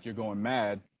you feel like you're going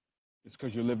mad, it's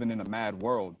because you're living in a mad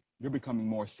world. You're becoming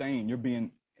more sane. You're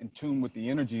being in tune with the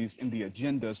energies and the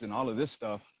agendas and all of this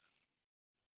stuff,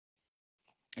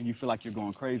 and you feel like you're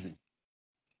going crazy.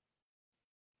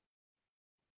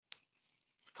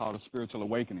 It's called a spiritual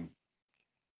awakening.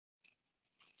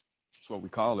 That's what we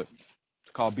call it.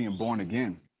 It's called being born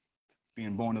again,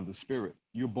 being born of the spirit.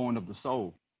 You're born of the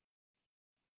soul.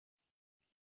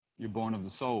 You're born of the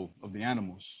soul, of the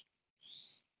animals.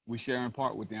 We share in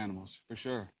part with the animals, for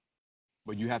sure.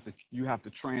 But you have to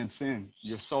transcend.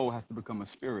 Your soul has to become a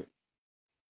spirit.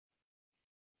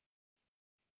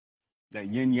 That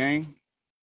yin yang,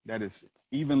 that is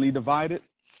evenly divided,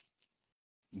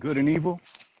 good and evil.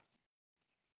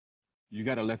 You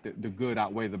got to let the good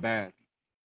outweigh the bad.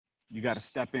 You got to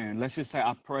step in. Let's just say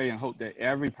I pray and hope that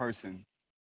every person,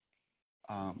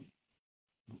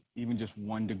 even just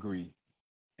 1 degree,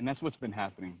 and that's what's been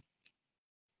happening.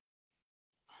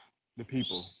 The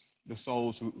people, the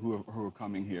souls who are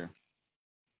coming here,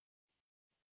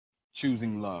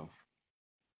 choosing love.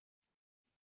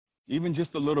 Even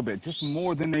just a little bit, just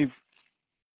more than they've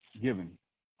given,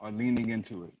 are leaning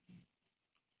into it.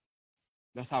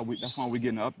 That's why we're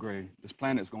getting an upgrade. This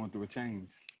planet's going through a change.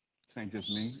 This ain't just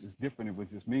me. It's different if it was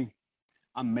just me.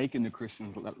 I'm making the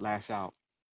Christians lash out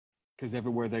because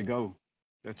everywhere they go,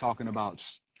 they're talking about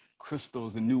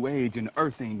crystals and new age and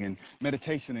earthing and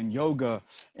meditation and yoga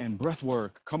and breath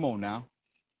work. Come on now.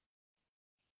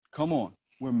 Come on.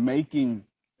 We're making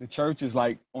the church is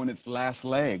like on its last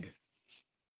leg.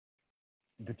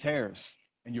 The tears.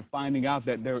 And you're finding out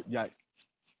that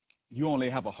You only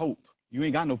have a hope. You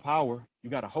ain't got no power. You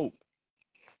got a hope.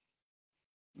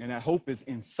 And that hope is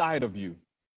inside of you.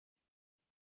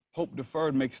 Hope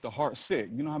deferred makes the heart sick.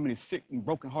 You know how many sick and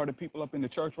broken-hearted people up in the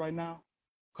church right now?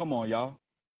 Come on, y'all.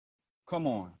 Come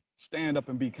on. Stand up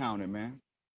and be counted, man.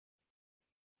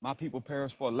 My people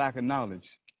perish for a lack of knowledge.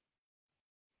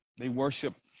 They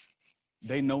worship,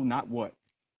 they know not what.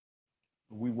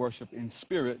 We worship in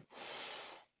spirit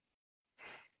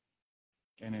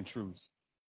and in truth.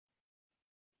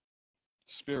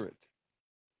 Spirit,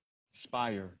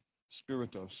 spire,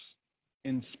 spiritus,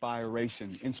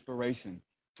 inspiration, inspiration.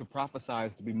 To prophesy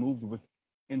is to be moved with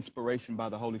inspiration by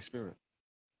the Holy Spirit.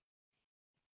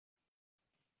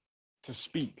 To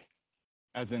speak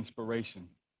as inspiration.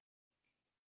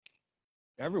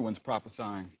 Everyone's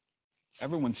prophesying.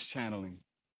 Everyone's channeling.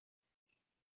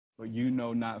 But you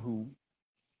know not who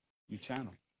you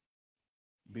channel.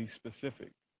 Be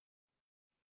specific.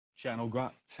 Channel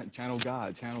God,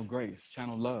 channel grace,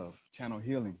 channel love, channel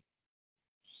healing.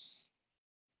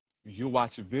 You'll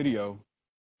watch a video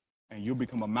and you'll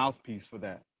become a mouthpiece for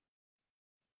that.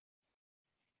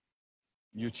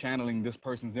 You're channeling this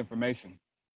person's information.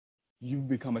 You've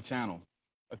become a channel,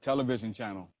 a television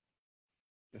channel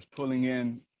that's pulling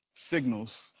in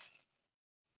signals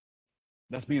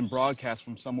that's being broadcast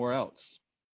from somewhere else.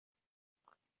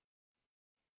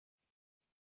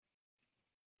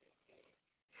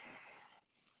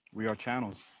 We are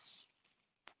channels.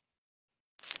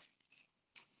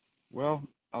 Well,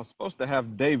 I was supposed to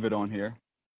have David on here,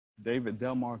 David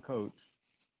Delmar Coats.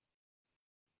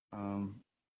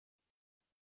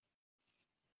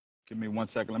 Give me 1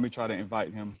 second. Let me try to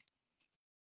invite him.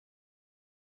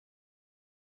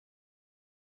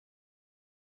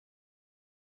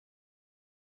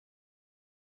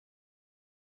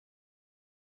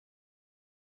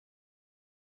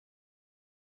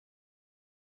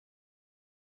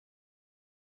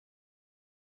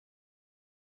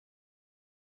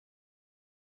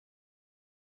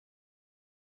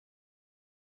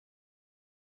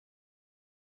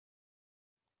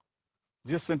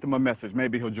 Just sent him a message.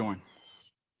 Maybe he'll join.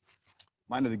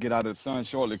 Might need to get out of the sun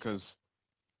shortly because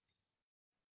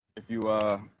if you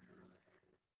the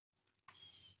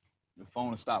phone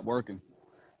will stop working.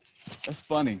 That's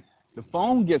funny. The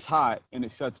phone gets hot and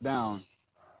it shuts down,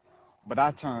 but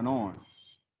I turn on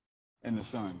in the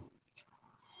sun.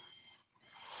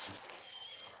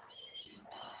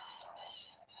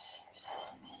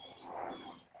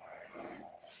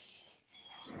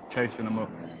 Chasing them up,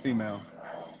 female.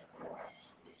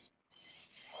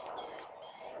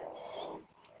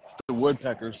 It's the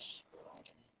woodpeckers.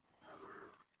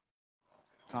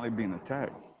 It's not like being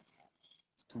attacked.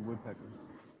 It's two woodpeckers.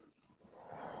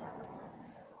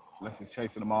 Unless he's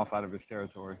chasing them off out of his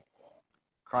territory.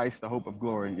 Christ, the hope of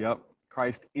glory. Yep.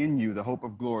 Christ in you, the hope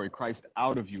of glory. Christ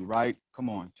out of you, right? Come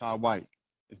on. Child White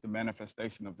is the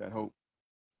manifestation of that hope.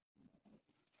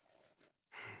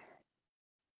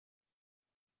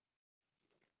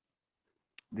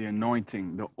 The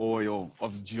anointing, the oil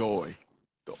of joy,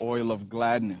 the oil of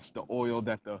gladness, the oil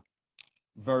that the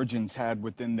virgins had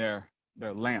within their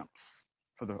lamps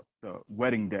for the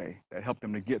wedding day that helped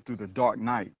them to get through the dark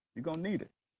night. You're going to need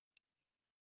it.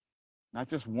 Not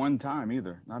just one time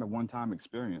either, not a one-time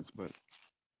experience, but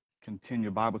continue.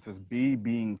 The Bible says, be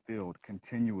being filled,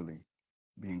 continually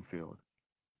being filled.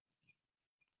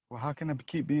 Well, how can I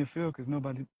keep being filled? Because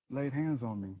nobody laid hands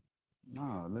on me.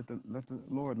 No, let the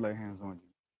Lord lay hands on you.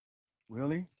 Will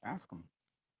he? Ask him.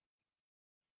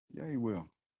 Yeah, he will.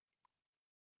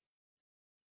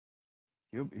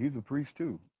 He's a priest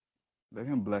too. Let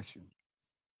him bless you.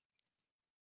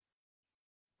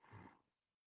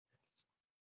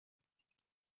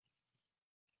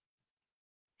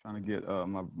 Trying to get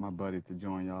my buddy to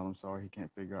join y'all. I'm sorry he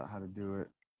can't figure out how to do it.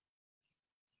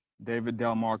 David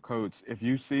Delmar Coats. If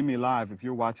you see me live, if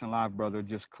you're watching live, brother,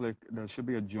 just click. There should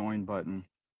be a join button.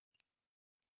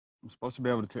 I'm supposed to be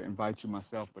able to invite you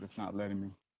myself, but it's not letting me.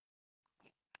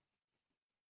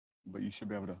 But you should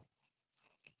be able to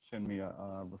send me a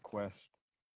request.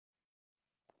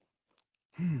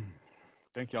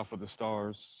 Thank y'all for the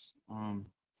stars.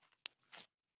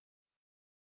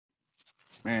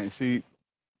 Man, see,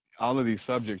 all of these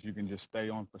subjects you can just stay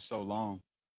on for so long.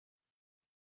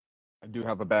 I do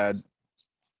have a bad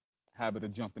habit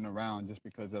of jumping around just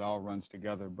because it all runs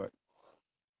together, but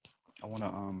I want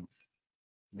to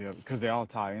yeah, because they all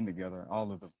tie in together. All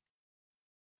of them.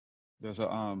 There's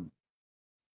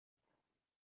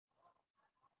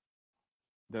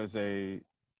a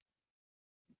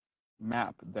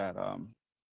map that what's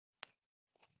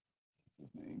his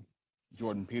name,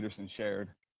 Jordan Peterson shared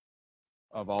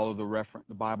of all of the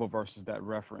Bible verses that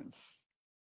reference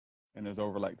and there's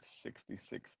over like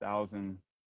 66,000,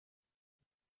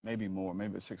 maybe more,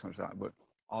 maybe it's 600,000, but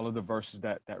all of the verses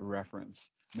that reference,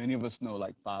 many of us know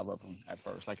like five of them at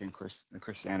first. Like in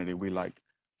Christianity, we like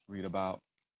read about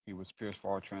he was pierced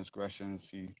for our transgressions,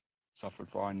 he suffered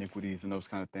for our iniquities, and those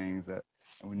kind of things.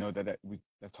 And we know they're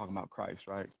talking about Christ,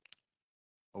 right?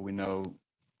 But we know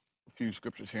a few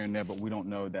scriptures here and there, but we don't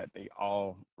know that they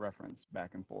all reference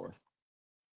back and forth.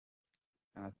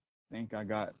 And I think I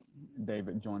got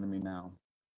David joining me now,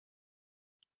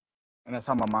 and that's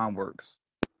how my mind works,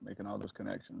 making all those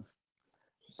connections,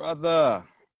 brother.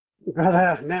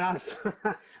 Brother, man,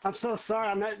 I'm so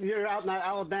sorry. You're out in that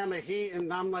Alabama heat,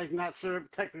 and I'm like not sure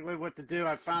technically what to do.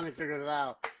 I finally figured it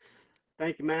out.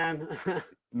 Thank you, man.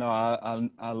 No,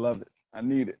 I love it. I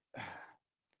need it.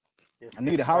 It's I good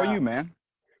need it. How are stuff. you, man?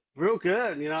 Real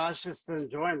good. I was just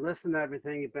enjoying listening to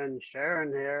everything you've been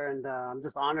sharing here, and I'm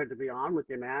just honored to be on with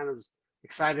you, man. I was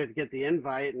excited to get the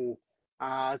invite, and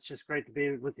it's just great to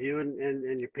be with you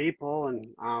and your people. And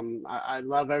I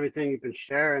love everything you've been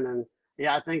sharing, and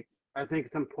yeah, I think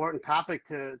it's an important topic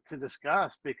to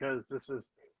discuss because this is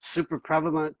super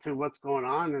prevalent to what's going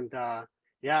on, and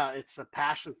yeah, it's a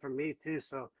passion for me too.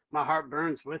 So my heart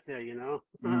burns with you.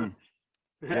 Mm,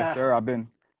 yes, Yeah. sir. I've been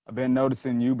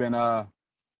noticing you've been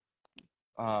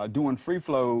doing free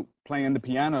flow, playing the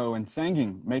piano and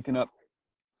singing, making up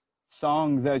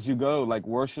songs as you go, like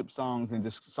worship songs and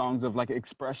just songs of like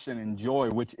expression and joy,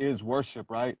 which is worship,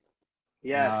 right?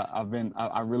 And Yes.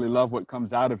 I really love what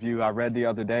comes out of you. I read the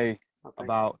other day Oh,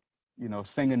 thank you. about,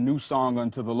 sing a new song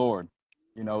unto the Lord.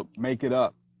 Make it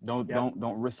up. Don't Yep. don't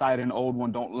don't recite an old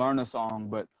one. Don't learn a song,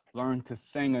 but learn to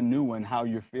sing a new one. How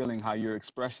you're feeling, how you're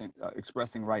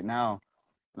expressing right now.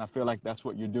 And I feel like that's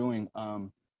what you're doing.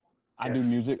 I do Yes.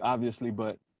 music, obviously,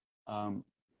 but um,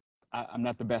 I'm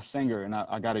not the best singer, and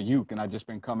I got a uke, and I've just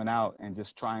been coming out and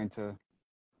just trying to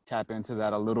tap into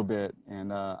that a little bit.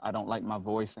 And I don't like my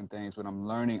voice and things, but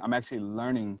I'm actually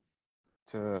learning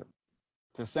to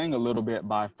sing a little bit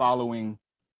by following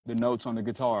the notes on the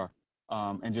guitar,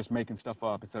 and just making stuff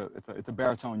up. It's a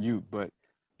baritone uke, but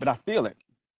I feel it.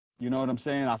 You know what I'm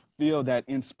saying? I feel that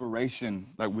inspiration,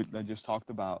 like I just talked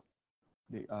about,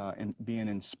 and being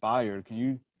inspired. Can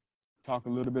you talk a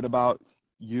little bit about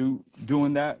you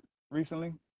doing that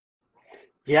recently?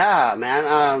 Yeah, man.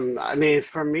 I mean,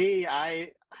 for me, I've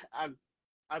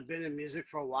I've been in music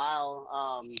for a while.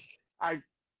 I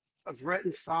I've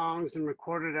written songs and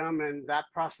recorded them, and that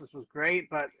process was great.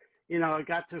 But it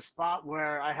got to a spot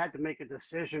where I had to make a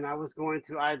decision. I was going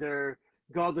to either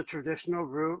go the traditional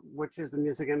route, which is the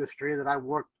music industry that I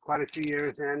worked quite a few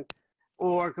years in,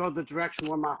 or go the direction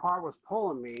where my heart was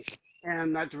pulling me.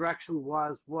 And that direction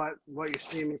was what you're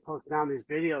seeing me post down these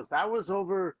videos. That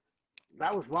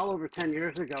was well over 10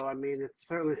 years ago. I mean, it's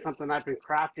certainly something I've been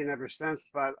crafting ever since,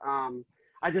 but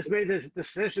I just made this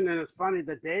decision. And it's funny,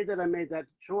 the day that I made that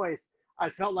choice, I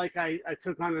felt like I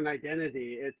took on an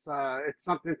identity. It's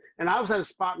something, and I was at a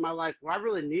spot in my life where I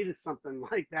really needed something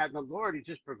like that. And the Lord, He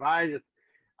just provided.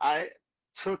 I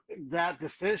took that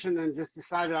decision and just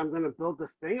decided I'm going to build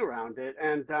this thing around it.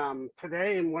 And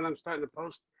today, and what I'm starting to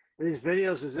post in these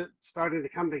videos is it starting to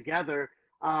come together,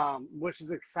 which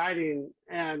is exciting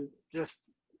and just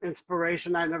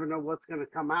inspiration. I never know what's going to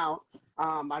come out.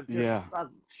 Yeah, I've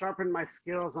sharpened my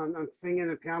skills on singing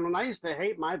and piano, and I used to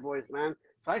hate my voice, man.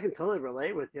 So I can totally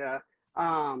relate with you.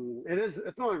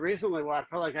 It's only recently where I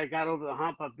feel like I got over the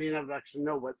hump of being able to actually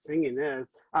know what singing is.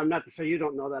 Not to say you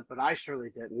don't know that, but I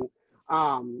surely didn't.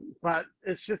 But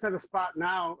it's just at a spot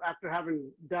now after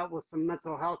having dealt with some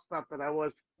mental health stuff that I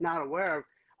was not aware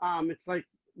of. It's like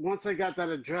once I got that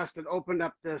addressed, it opened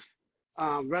up this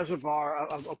reservoir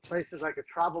of places I could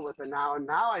travel with it now. And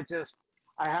now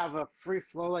I have a free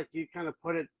flow, like you kind of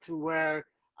put it, to where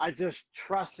I just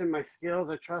trust in my skills.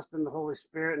 I trust in the Holy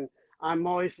Spirit, and I'm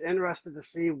always interested to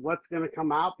see what's going to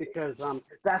come out because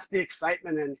that's the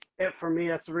excitement and it for me.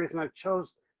 That's the reason I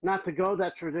chose not to go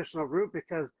that traditional route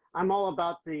because I'm all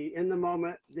about the in the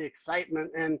moment, the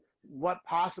excitement, and what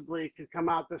possibly could come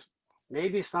out. This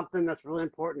maybe something that's really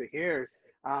important to hear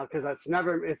because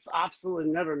it's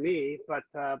absolutely never me, but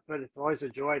it's always a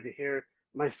joy to hear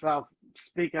myself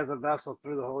speak as a vessel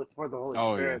through the Holy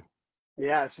oh yeah, Spirit.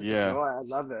 Yeah, it's just a yeah, joy. I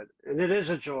love it, and it is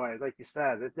a joy, like you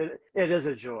said. It is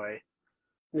a joy.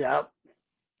 Yep.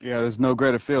 yeah. There's no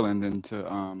greater feeling than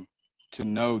to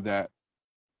know that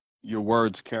your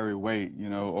words carry weight,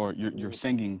 or your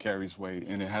singing carries weight,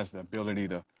 and it has the ability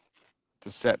to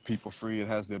set people free. It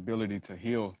has the ability to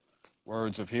heal,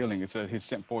 words of healing. It said He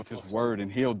sent forth His Awesome. word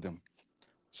and healed them.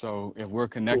 So if we're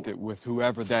connected with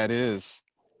whoever that is,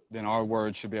 then our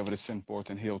word should be able to send forth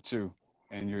and heal too.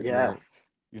 And Yes.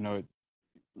 you know,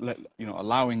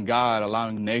 allowing God,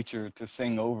 allowing nature to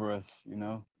sing over us.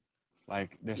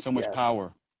 Like there's so much Yes.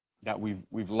 power that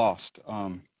we've lost.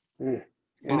 Mm.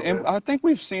 Come And on, man. I think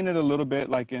we've seen it a little bit,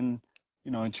 like in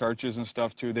churches and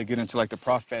stuff too. They get into like the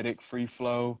prophetic free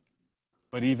flow,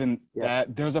 but even Yes.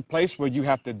 that, there's a place where you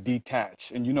have to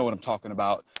detach, and you know what I'm talking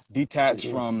about. Detach Hmm.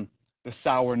 from the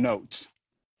sour notes,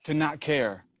 to not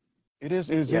care. It is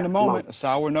in the Yes. Come on. moment. A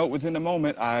sour note was in the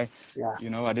moment. Yeah.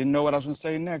 I didn't know what I was going to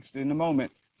say next in the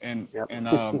moment. And Yep. and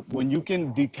when you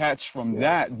can detach from Yeah.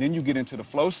 that, then you get into the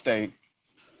flow state,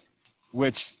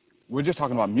 which we're just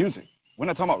talking about music. We're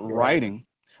not talking about Yeah. writing.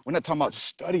 We're not talking about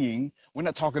studying. We're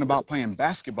not talking about playing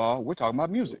basketball. We're talking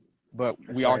about music. But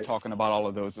we That's are right. talking about all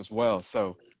of those as well.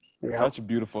 So Yep. such a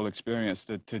beautiful experience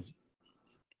to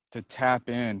tap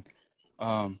in.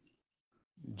 Um,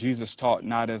 Jesus taught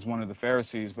not as one of the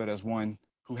Pharisees, but as one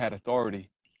who had authority,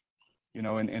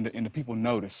 and the people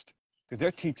noticed because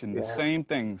they're teaching the Yeah. same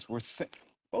things.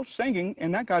 Both singing,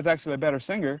 and that guy's actually a better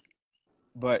singer,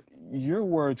 but your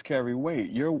words carry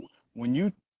weight. When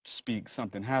you speak,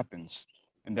 something happens,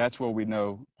 and that's where we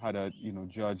know how to,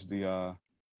 judge the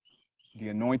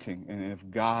anointing, and if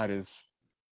God is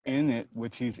in it,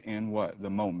 which He's in what the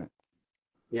moment.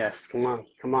 Yes. Come on.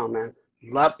 Come on, man.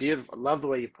 Love, beautiful. Love the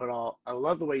way you I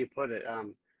love the way you put it.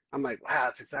 I'm like, wow,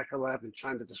 that's exactly what I've been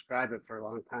trying to describe it for a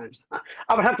long time. So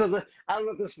I would have to. I don't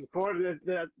know if this is recorded.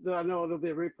 I know it'll be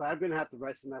a replay. I'm gonna have to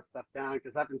write some of that stuff down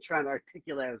because I've been trying to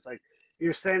articulate. It's like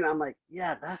you're saying. I'm like,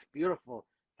 yeah, that's beautiful.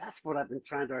 That's what I've been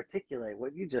trying to articulate.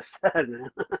 What you just said, man.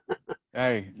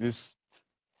 Hey,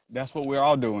 that's what we're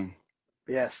all doing.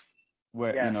 Yes.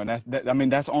 Where Yes. I mean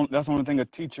that's the only thing a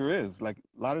teacher is. Like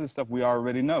a lot of the stuff we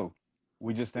already know.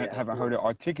 We just Yeah. haven't Come heard on. it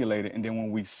articulated, and then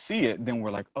when we see it, then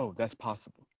we're like, oh, that's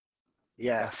possible.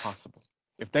 That's Yes. possible.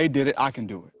 If they did it, I can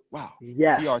do it. Wow.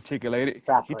 He Yes. articulated.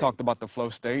 He Exactly. talked about the flow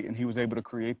state, and he was able to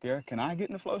create there. Can I get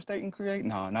in the flow state and create?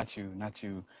 No, not you, not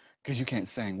you, because you can't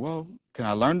sing. Well, can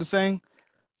I learn to sing?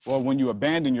 Well, when you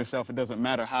abandon yourself, it doesn't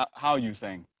matter how you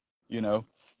sing, you know,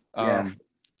 um, Yes.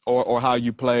 or how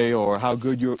you play, or how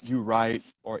good you write,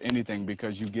 or anything,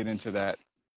 because you get into that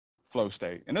flow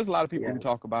state. And there's a lot of people who Yeah.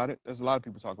 talk about it. There's a lot of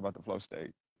people talk about the flow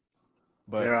state,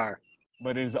 but There are.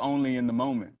 but it is only in the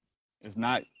moment. It's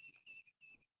not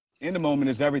in the moment.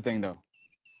 Is everything though.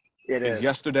 It Is is.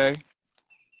 yesterday.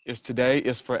 Is today.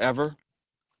 Is forever.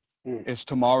 Mm. Is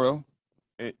tomorrow.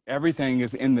 Everything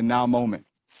is in the now moment,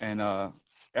 and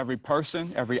every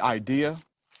person, every idea,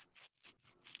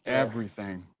 Yes.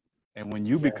 everything. And when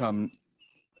you Yes. become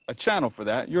a channel for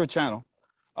that, you're a channel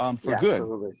for Yeah. good,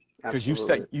 Absolutely. because you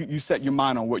set Absolutely. you set your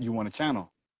mind on what you want to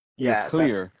channel. You're Yeah.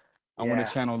 That's. clear. I want to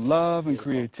Yeah. channel love and Beautiful.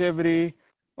 creativity.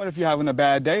 What if you're having a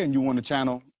bad day and you want to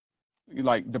channel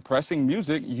like depressing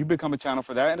music? You become a channel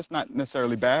for that, and it's not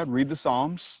necessarily bad. Read the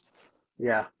Psalms.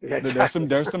 Yeah. Yeah. There's some Exactly.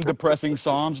 there's some depressing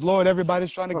Psalms. Lord,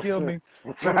 everybody's trying to For kill sure. me.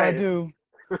 That's What do I right. do?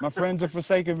 My friends are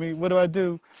forsaking me. What do I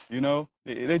do?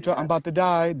 They try. I'm Yes. about to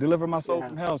die. Deliver my soul Yeah.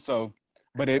 from hell. So,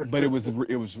 but it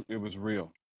was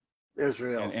real,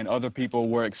 and Israel. other people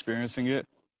were experiencing it,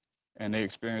 and they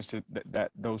experienced it,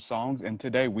 those songs. And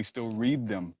today we still read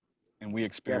them, and we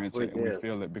Yes, experience we it, and we do.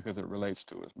 feel it because it relates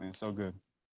to us. Man, so good.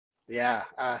 Yeah.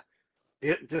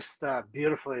 Just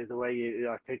beautifully the way you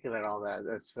articulate all that.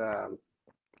 That's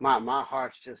my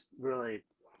heart's just really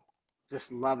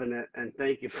just loving it, and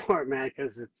thank you for it, man,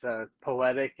 because it's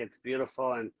poetic, it's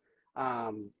beautiful, and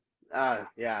um,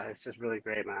 yeah, it's just really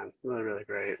great, man. Really, really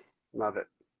great. Love it.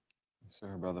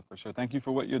 Sure, brother, for sure. Thank you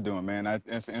for what you're doing, man.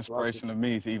 It's an Love you. inspiration to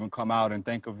me to even come out and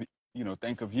think of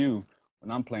you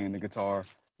when I'm playing the guitar.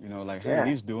 Like, hey, Yeah.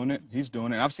 he's doing it. He's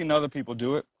doing it. I've seen other people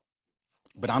do it,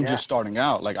 but I'm Yeah. just starting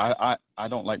out. Like, I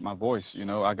don't like my voice.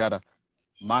 I gotta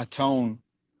my tone.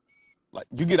 Like,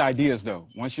 you get ideas though.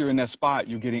 Once you're in that spot,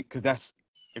 you're getting because that's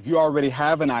if you already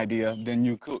have an idea, then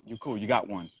you cool. You got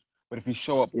one. But if you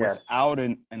show up Yes. without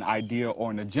an idea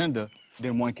or an agenda,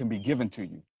 then one can be given to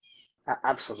you.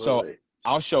 So Absolutely.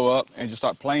 I'll show up and just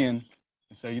start playing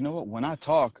and say, you know what? When I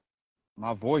talk,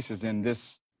 my voice is in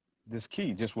this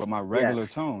key, just with my regular Yes.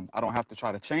 tone. I don't have to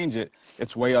try to change it.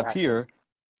 It's way up Exactly. here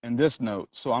in this note.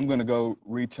 So I'm gonna go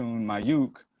retune my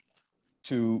uke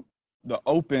to the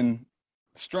open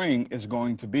string is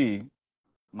going to be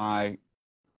my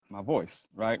my voice,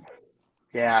 right?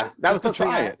 Yeah. That was Just to the thing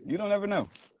try I. it. You don't ever know.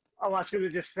 Oh, I was going to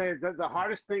just say that the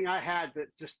hardest thing I had that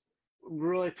just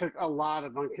really took a lot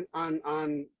of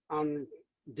on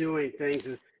doing things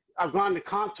is I've gone to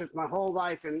concerts my whole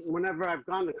life, and whenever I've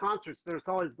gone to concerts, there's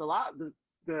always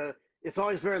the it's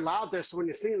always very loud there. So when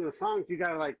you're singing the songs, you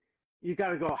gotta like you got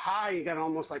to go high. You got to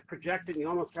almost like project it. And you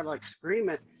almost got to like scream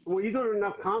it. And when you go to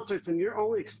enough concerts and your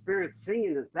only experience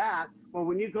singing is that, well,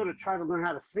 when you go to try to learn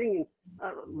how to sing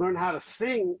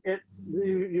it,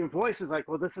 your voice is like,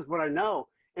 well, this is what I know.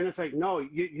 And it's like, no,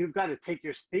 you've got to take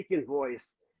your speaking voice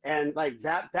and like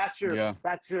Yeah.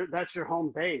 that's your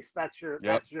home base.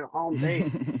 Yep. That's your home base.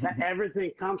 That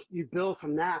everything comes, you build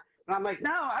from that. And I'm like,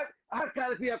 no, I've got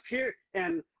to be up here.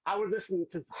 And I would listen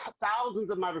to thousands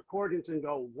of my recordings and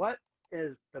go, what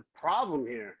is the problem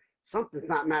here? Something's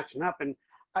not matching up. And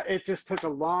it just took a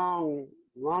long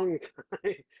time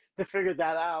to figure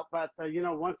that out. But,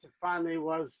 once it finally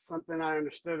was something I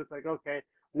understood, it's like, okay,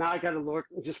 now I got to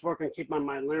just work and keep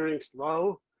my larynx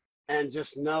low and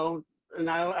just know. And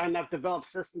I've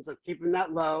developed systems of keeping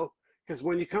that low because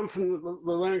when you come from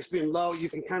the larynx being low, you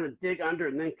can kind of dig under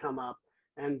and then come up.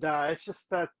 And it's just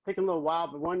taking a little while,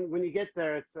 but when you get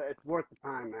there, it's worth the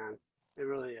time, man. It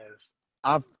really is.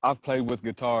 I've played with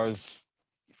guitars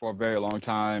for a very long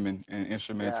time and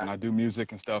instruments, Yeah, and I do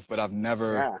music and stuff, but I've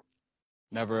yeah,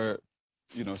 never,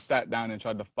 sat down and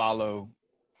tried to follow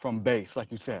from bass,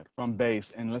 like you said, from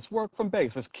bass, and let's work from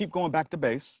bass. Let's keep going back to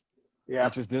bass,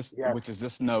 yep, yes, which is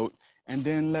this note, and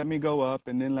then let me go up,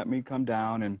 and then let me come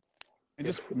down, and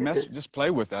just play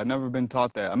with it. I've never been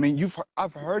taught that. I mean,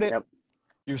 I've heard it. yep,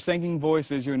 Your singing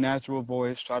voice is your natural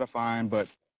voice. Try to find, but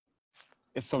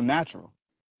it's so natural.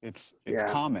 It's yeah,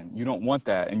 common. You don't want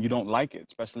that, and you don't like it.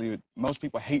 Especially most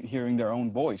people hate hearing their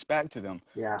own voice back to them,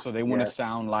 yeah, so they want to yes,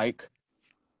 sound like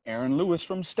Aaron Lewis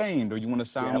from Stained, or you want to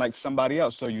sound yep, like somebody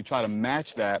else. So you try to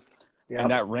match that, and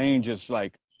yep, that range is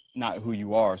like not who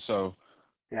you are. So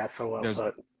yeah. So well there's,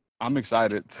 put. I'm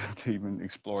excited to even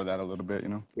explore that a little bit.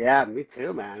 Yeah, me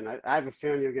too, man. I have a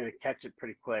feeling you're gonna catch it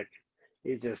pretty quick.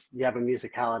 You have a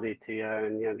musicality to you,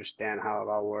 and you understand how it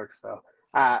all works. So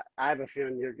I have a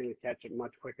feeling you're gonna catch it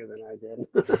much quicker than I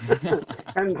did.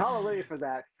 And hallelujah for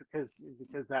that, because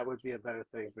that would be a better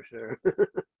thing for sure.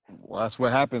 Well, that's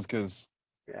what happens because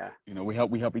Yeah, we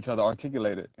help each other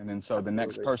articulate it, and then so the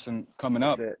next absolutely. person coming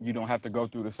That's up, it. you don't have to go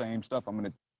through the same stuff. I'm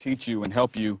going to teach you and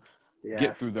help you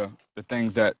get Yes. through the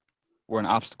things that were an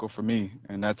obstacle for me,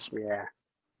 and Yeah.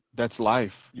 that's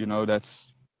life.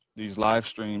 That's these live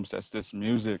streams. That's this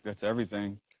music. That's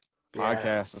everything. Yeah.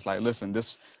 Podcasts. It's like, listen,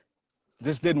 this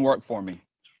didn't work for me.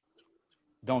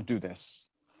 Don't do this.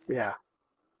 Yeah.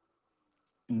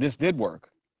 And this did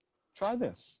work. Try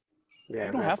this. You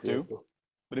Yeah. don't That's have to, beautiful.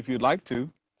 but if you'd like to,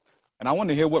 and I want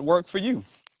to hear what worked for you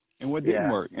and what didn't Yeah.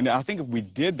 work. And I think if we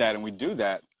did that and we do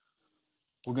that,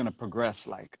 we're gonna progress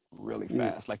like really Mm.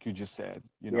 fast, like you just said.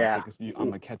 I Yeah. think I'm Mm.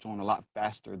 gonna catch on a lot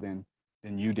faster than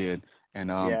you did, and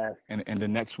Yes. and the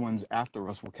next ones after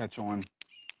us will catch on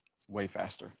way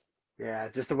faster. Yeah.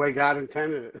 Just the way God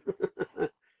intended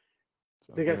it.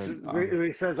 So Because good. when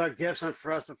he says our gifts aren't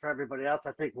for us but for everybody else,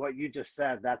 I think what you just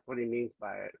said, that's what he means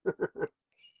by it.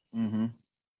 hmm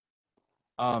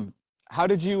um, how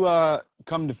did you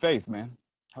come to faith, man?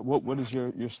 What is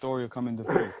your story of coming to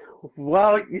faith?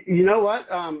 Well, you know what?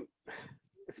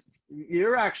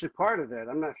 You're actually part of it.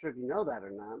 I'm not sure if you know that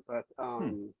or not, but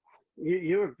Hmm.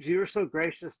 you were so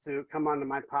gracious to come onto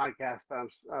my podcast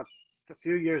a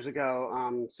few years ago,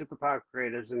 Superpower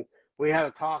Creatives, and we had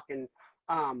a talk, and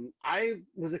I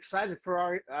was excited for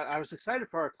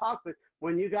our talk, but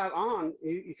when you got on,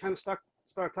 you kind of started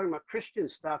talking about Christian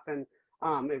stuff, and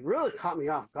it really caught me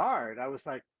off guard. I was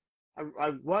like, I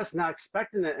was not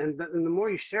expecting it, and the more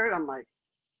you shared, I'm like,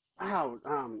 wow,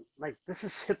 like this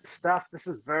is hip stuff. This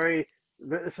is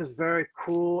very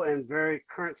cool and very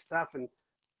current stuff. And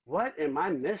what am I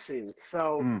missing?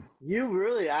 So Mm. you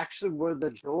really actually were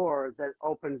the door that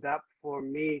opened up for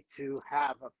me to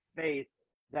have a faith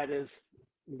that is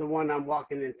the one I'm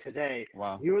walking in today.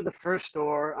 Wow. You were the first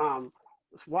door.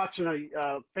 Watching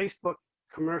a Facebook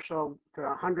commercial to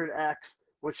 100X,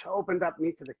 which opened up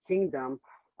me to the kingdom,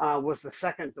 was the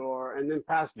second door, and then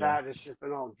past Yeah. that, it's just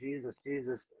been all Jesus,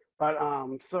 Jesus. But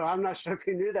so I'm not sure if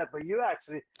you knew that, but you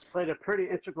actually played a pretty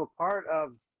integral part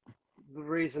of the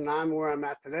reason I'm where I'm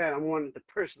at today. And I wanted to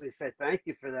personally say thank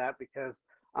you for that because,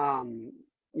 um,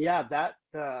 yeah,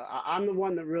 I'm the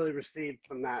one that really received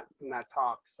from that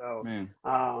talk. So, Man.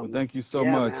 Well, um, thank you so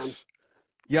yeah, much. man.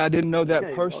 Yeah, I didn't know that Yeah,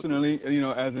 you're welcome. personally,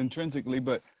 as intrinsically,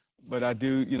 but I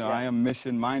do, Yeah, I am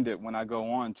mission minded when I go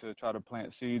on to try to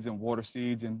plant seeds and water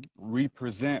seeds and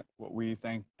represent what we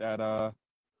think that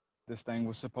this thing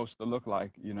was supposed to look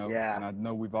like, yeah, and I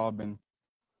know we've all been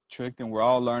tricked and we're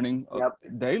all learning yep.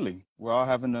 daily. We're all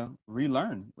having to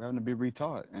relearn. We're having to be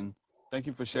retaught. And thank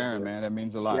you for This is sharing, it. man. That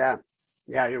means a lot. Yeah,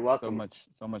 yeah, you're So welcome. much,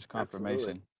 so much Absolutely.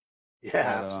 confirmation Yeah,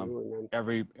 that absolutely, man.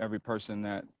 every person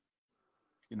that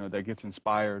that gets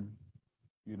inspired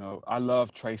You know, I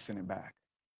love tracing it back,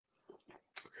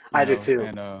 you I do know, too.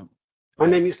 and My like,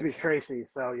 name used to be Tracy,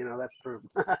 so that's proof.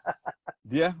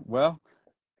 yeah, well,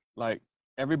 like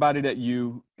everybody that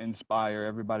you inspire,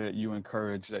 everybody that you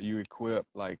encourage, that you equip,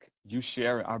 like you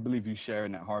share it. I believe you share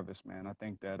in that harvest, man. I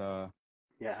think that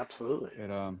Yeah, absolutely.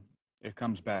 it it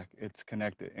comes back. It's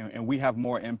connected, and we have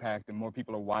more impact, and more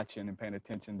people are watching and paying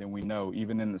attention than we know,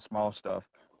 even in the small stuff,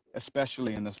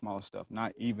 especially in the small stuff.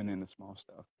 Not even in the small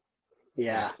stuff,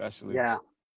 but Yeah, especially. yeah.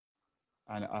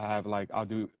 I have like I'll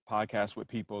do podcasts with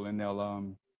people, and they'll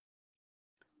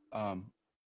um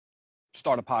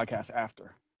start a podcast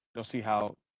after. They'll see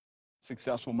how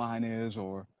successful mine is,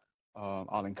 or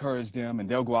I'll encourage them, and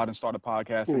they'll go out and start a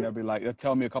podcast, and Mm, they'll be like, they'll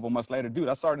tell me a couple months later, dude,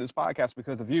 I started this podcast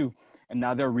because of you, and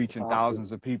now they're that's reaching awesome.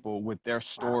 thousands of people with their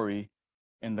Wow. story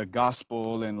and the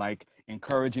gospel, and like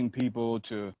encouraging people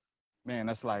to, man,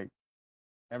 that's like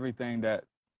everything that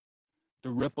the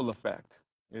ripple effect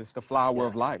is the flower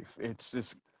of Yes. life. It's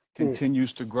just Mm,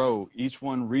 continues to grow. Each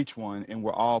one reach one, and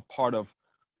we're all part of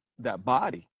that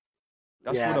body.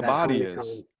 That's what yeah, a that body is.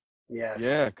 honeycomb. Yes.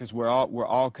 Yeah, because we're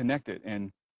all connected,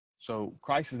 and so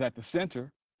Christ is at the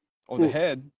center or the Mm,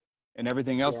 head, and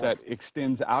everything else that yes.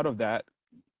 extends out of that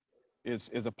is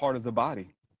a part of the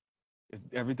body.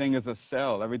 Everything is a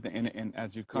cell. Everything, and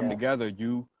as you come Yes. together,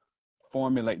 you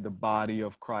formulate the body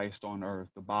of Christ on earth,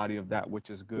 the body of that which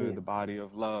is good, Mm, the body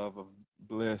of love, of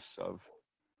bliss, of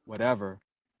whatever.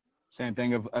 Same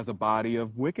thing as a body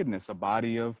of wickedness, a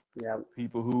body of yep.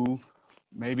 people who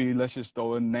maybe, let's just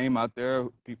throw a name out there,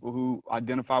 people who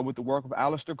identify with the work of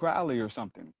Aleister Crowley or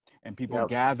something, and people Yep.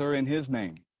 gather in his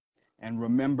name and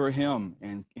remember him,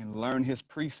 and learn his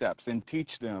precepts and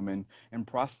teach them, and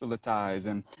proselytize,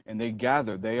 and they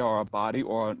gather. They are a body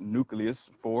or a nucleus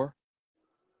for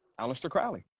Aleister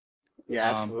Crowley. Yeah,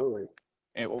 Um, absolutely.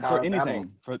 and for Tower of Babel.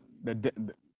 anything, for the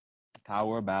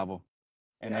Tower of Babel,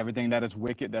 and Yep. everything that is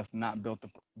wicked, that's not built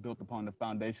upon the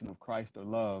foundation of Christ or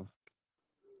love,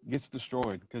 gets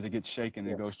destroyed because it gets shaken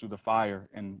and goes Yes. through the fire.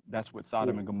 And that's what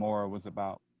Sodom Mm, and Gomorrah was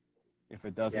about.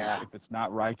 yeah. If it's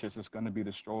not righteous, it's going to be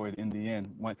destroyed in the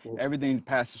end. When Mm, everything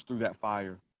passes through that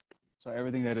fire, so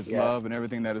everything that is love yes. and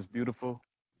everything that is beautiful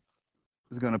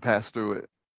is going to pass through it,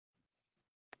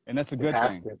 and that's a It good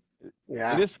has thing. to.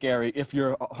 It Yeah. is scary if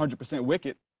you're 100%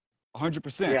 wicked,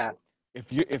 100%. Yeah.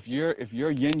 If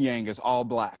your yin yang is all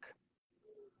black,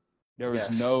 there is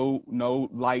Yes. no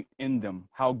light in them.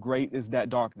 How great is that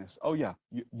darkness? Oh yeah,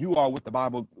 you are what the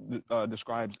Bible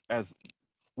describes as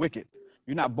wicked.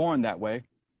 You're not born that way.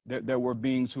 There were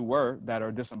beings who were, that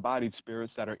are disembodied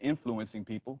spirits that are influencing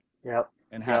people Yep.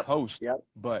 and have Yep. host. Yep.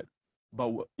 But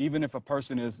even if a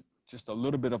person is just a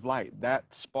little bit of light, that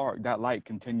spark, that light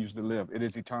continues to live. It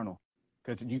is eternal,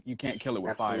 because you can't kill it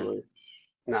with fire. Absolutely.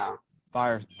 No.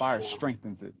 Fire No.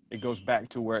 strengthens it. It goes back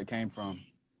to where it came from.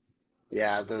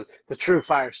 Yeah. The true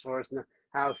fire source.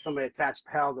 How somebody attached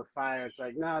hell to fire. It's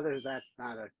like no. That's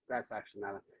not a. That's actually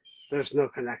not a. There's no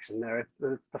connection there. It's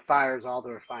the fire is all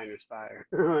the refiner's fire.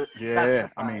 That's the Yeah,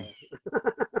 I fire. mean,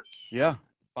 yeah.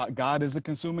 But God is a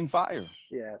consuming fire.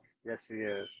 Yes. Yes, he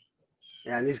is.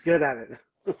 Yeah, and he's good at it.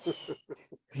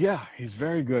 Yeah, he's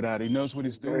very good at it. He knows what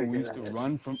he's He's very doing. We good used at to it.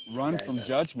 run Yeah, he from does.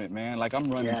 judgment, man. Like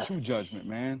I'm running to Yes. judgment,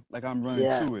 man. Like I'm running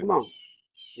Yes. to it. Come on.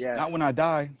 Not Yes. when I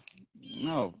die.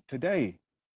 No, today.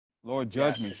 Lord,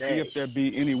 Yeah. judge me. See if Today. there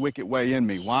be any wicked way in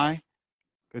me. Why?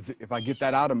 Because if I get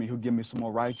that out of me, he'll give me some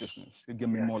more righteousness. He'll give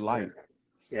me Yes, more light. sir.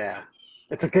 Yeah.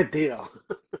 It's a good deal.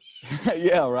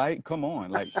 Yeah, right? Come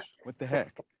on. Like, what the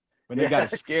heck? When they got Yeah.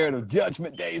 us scared of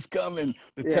judgment days coming,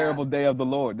 the Yeah. terrible day of the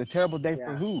Lord. The terrible day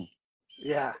for Yeah. who?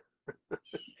 Yeah.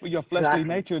 For your fleshly Exactly.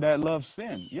 nature that loves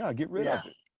sin. Yeah, get rid Yeah. of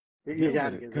it. You Deal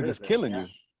got with to it. get Because rid it's of it. killing Yeah. you.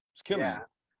 It's killing Yeah. you.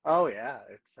 Oh yeah.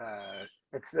 It's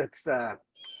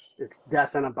it's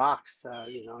death in a box.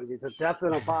 The death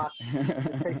in a box.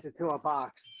 It takes you to a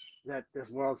box that this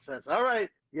world says, all right,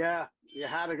 yeah, you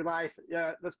had a good life.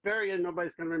 Yeah, let's bury you.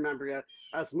 Nobody's gonna remember you.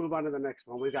 Let's move on to the next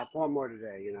one. We got four more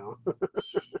today.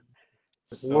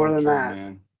 There's more So than true, that.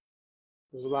 man.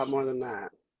 There's a lot more than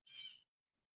that.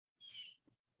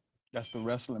 That's the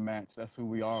wrestling match. That's who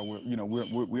we are.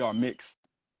 We are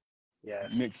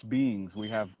Yes. mixed beings. We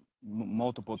have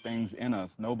multiple things in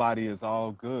us. Nobody is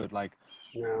all good. Like,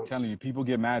 I'm No. telling you, people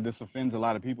get mad. This offends a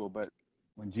lot of people. But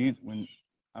when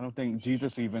I don't think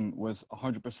Jesus even was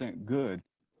 100% good.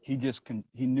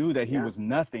 He knew that he Yeah. was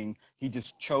nothing. He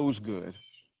just chose good.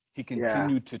 He Yeah.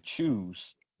 continued to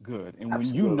choose good. And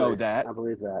when you know Absolutely. I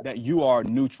believe that. that you are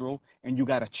neutral and you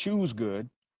got to choose good,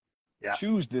 Yeah.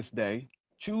 choose this day,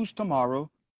 choose tomorrow,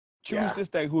 choose Yeah. this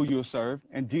day who you'll serve.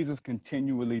 And Jesus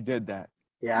continually did that.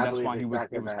 Yeah. And I that's believe why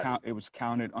exactly that. it was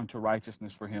counted unto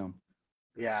righteousness for him.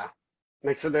 Yeah.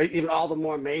 Makes it even all the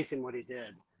more amazing what he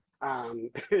did.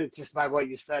 Just by what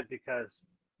you said, because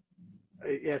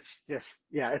it's just,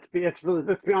 yeah, it's really,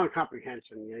 it's beyond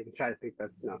comprehension. You can try to think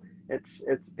that's no,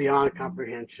 it's beyond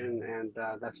comprehension, and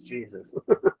that's Jesus.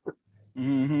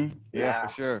 Yeah, for Yeah.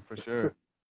 sure, for sure.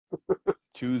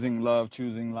 Choosing love,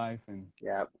 choosing life, and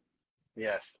Yeah.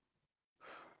 Yes.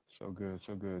 so good,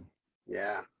 so good.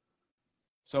 Yeah.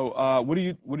 So, what are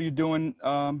you doing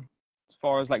as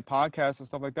far as like podcasts and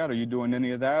stuff like that? Are you doing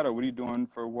any of that, or what are you doing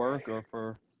for work or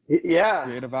for Yeah.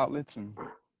 creative outlets? And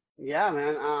Yeah,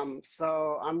 man.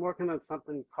 So I'm working on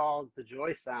something called the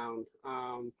Joy Sound.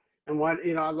 And what,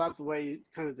 I love the way you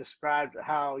kind of described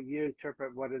how you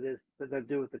interpret what it is that they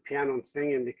do with the piano and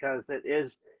singing, because it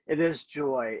is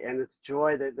joy, and it's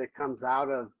joy that comes out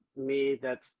of me.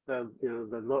 That's the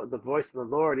voice of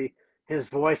the Lord. His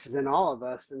voice is in all of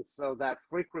us, and so that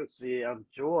frequency of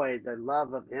joy, the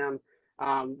love of Him,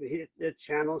 it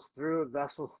channels through,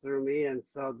 vessels through me, and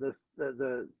so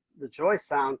the Joy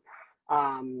Sound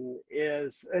and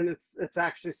it's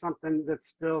actually something that's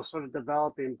still sort of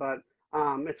developing, but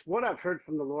it's what I've heard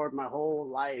from the Lord my whole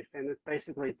life, and it's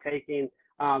basically taking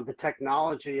the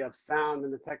technology of sound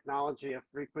and the technology of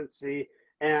frequency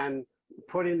and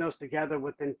putting those together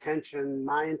with intention,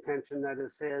 my intention that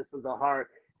is His of the heart,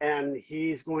 and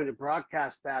He's going to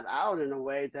broadcast that out in a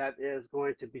way that is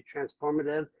going to be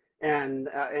transformative, and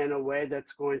in a way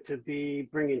that's going to be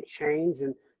bringing change.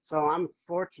 And so I'm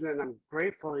fortunate and I'm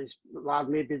grateful He's allowed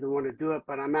me to be the one to do it.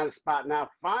 But I'm at a spot now,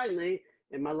 finally,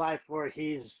 in my life where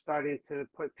He's starting to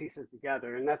put pieces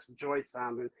together, and that's Joy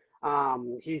Sound.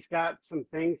 And He's got some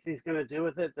things He's going to do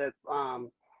with it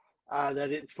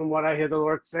from what I hear the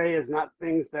Lord say, is not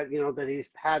things that that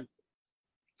He's had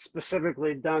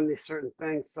specifically done these certain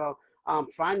things. So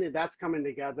finally, that's coming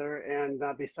together. And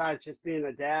besides just being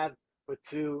a dad with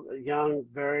two young,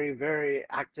 very, very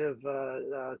active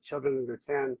children under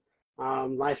 10,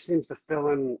 life seems to fill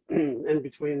in in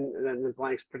between the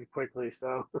blanks pretty quickly.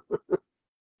 So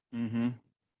mm-hmm.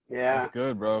 That's yeah,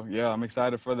 good, bro. Yeah, I'm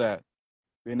excited for that.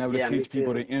 Being able to yeah, me teach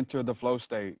people too. to enter the flow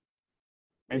state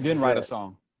and This then is write a it.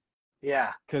 song.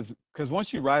 Yeah. Because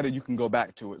once you write it, you can go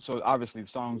back to it. So obviously,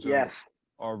 songs Yes.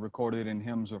 are recorded in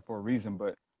hymns or for a reason,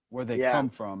 but where they Yeah. come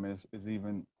from is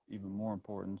even more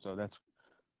important. So that's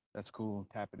cool.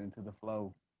 Tap it into the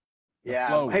flow. The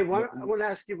Yeah. Hey, flow. I want to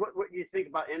ask you what you think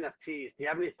about NFTs. Do you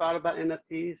have any thought about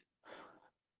NFTs?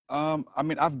 I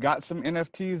mean, I've got some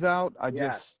NFTs out.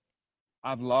 Yes.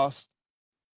 I've lost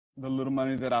the little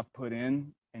money that I've put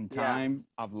in Yeah. time.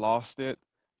 I've lost it.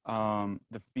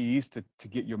 The fees to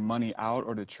get your money out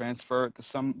or to transfer it to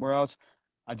somewhere else.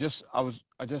 I just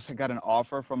got an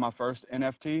offer for my first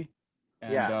NFT,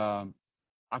 and Yeah.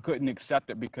 I couldn't accept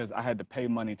it because I had to pay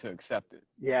money to accept it.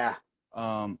 Yeah.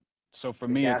 Um, so for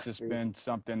The me, it's gas just fees. been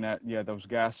something that, yeah, those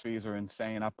gas fees are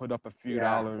insane. I put up a few Yeah,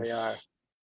 dollars they are.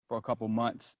 for a couple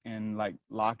months in like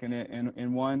locking it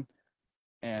in one,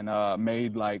 and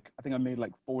made like, I think I made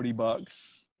like $40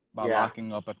 by Yeah.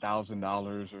 locking up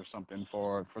 $1,000 or something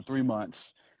for 3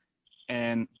 months,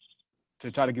 and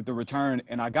to try to get the return.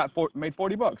 And I made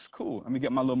 $40. Cool. Let me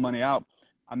get my little money out.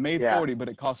 I made Yeah. 40, but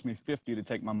it cost me 50 to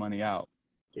take my money out.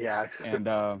 Yeah.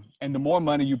 And the more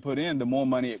money you put in, the more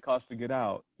money it costs to get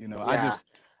out. Yeah.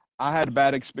 I had a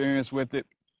bad experience with it.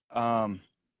 Um,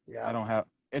 I Yeah. don't have.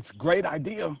 It's great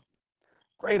idea,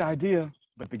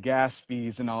 but the gas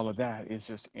fees and all of that is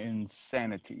just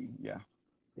insanity. Yeah.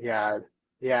 Yeah.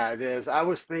 Yeah, it is. I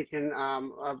was thinking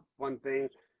of one thing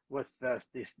with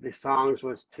these songs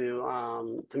was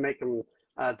to make them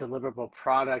a deliverable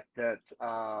product that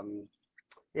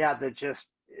yeah, that just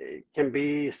can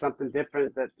be something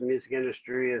different, that the music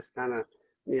industry is kind of,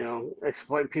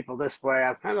 exploiting people this way.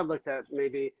 I've kind of looked at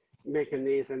maybe making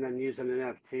these and then using an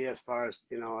NFT as far as,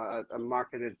 a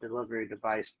marketed delivery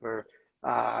device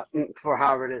uh, for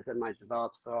however it is that might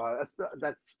develop. So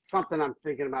that's something I'm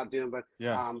thinking about doing.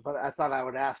 Yeah. But I thought I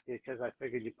would ask you because I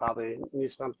figured you probably knew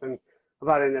something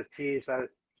about NFTs. I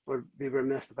would be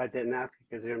remiss if I didn't ask you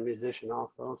because you're a musician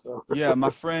also. So Yeah, my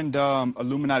friend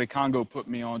Illuminati Congo put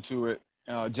me onto it.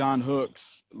 John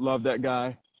Hooks, love that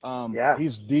guy. yeah.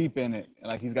 He's deep in it.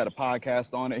 Like he's got a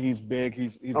podcast on it. He's big.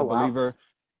 He's Oh a wow. believer,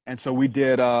 and so we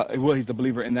did. Well, he's a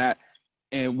believer in that,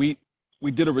 and we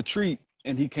did a retreat,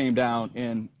 and he came down,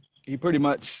 and he pretty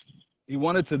much he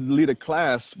wanted to lead a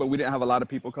class, but we didn't have a lot of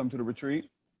people come to the retreat,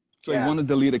 so he Yeah. wanted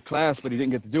to lead a class, but he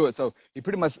didn't get to do it. So he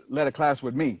pretty much led a class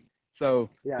with me. So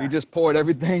he Yeah. just poured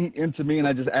everything into me, and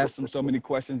I just asked him so many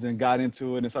questions and got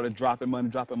into it and started dropping money,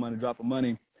 dropping money, dropping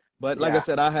money. But like I Yeah.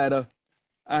 said, I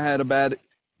had a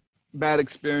bad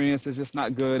experience. It's just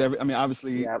not good. I mean,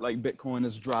 obviously, Yeah. like Bitcoin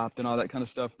has dropped and all that kind of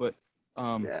stuff, but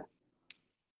Um, Yeah.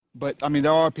 but I mean,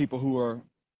 there are people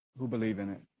who believe in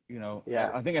it. You know,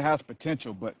 Yeah. I think it has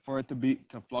potential, but for it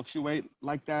to fluctuate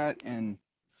like that, and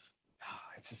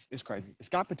it's crazy. It's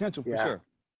got potential for Yeah. sure,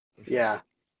 for sure. Yeah.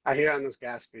 I hear on those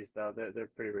gas fees though, they're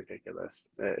pretty ridiculous.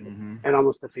 Hmm. It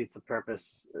almost defeats the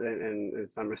purpose in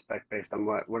some respect based on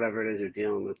whatever it is you're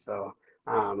dealing with. So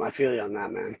I feel you on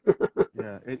that, man.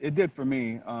 Yeah, it did for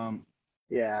me.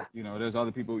 Yeah. You know, there's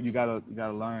other people you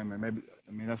gotta learn, and maybe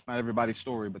I mean that's not everybody's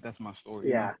story, but that's my story.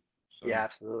 You know, Yeah. Yeah, so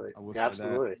absolutely. I will say that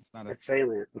Absolutely. it's not a It's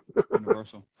salient.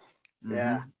 universal. Hmm.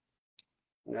 Yeah.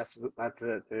 That's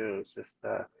it too. It's just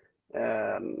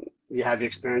you have your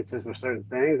experiences with certain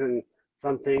things, and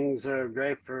some things are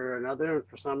great for another, and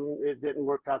for some it didn't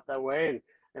work out that way. And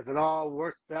if it all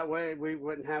worked that way, we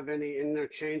wouldn't have any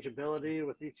interchangeability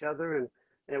with each other, and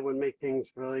it would make things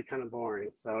really kind of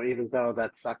boring. So even though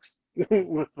that sucks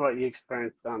with what you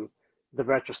experienced, the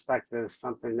retrospect is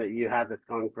something that you have that's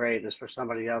going great is for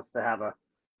somebody else to have a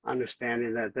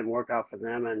understanding that it didn't work out for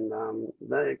them, and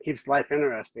it keeps life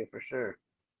interesting for sure.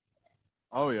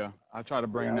 Oh yeah, I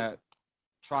Yeah.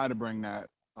 try to bring that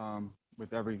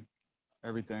with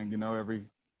everything. You know,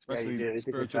 Yeah, you especially do. You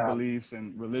do a good spiritual job. beliefs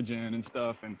and religion and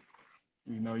stuff, and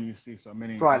you know, you see so That's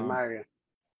many why I admire you.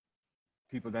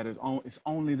 people that it's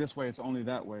only this way, it's only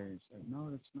that way. It's like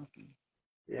no, it's nothing.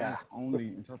 It's not Yeah. its only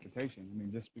interpretation. I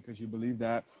mean, just because you believe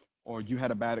that, or you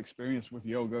had a bad experience with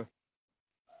yoga,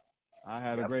 I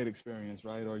had a Yep. great experience,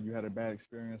 right? Or you had a bad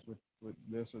experience with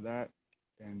this or that,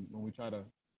 and when we try to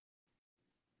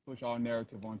push our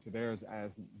narrative onto theirs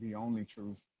as the only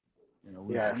truth, you know,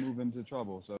 we Yes. move into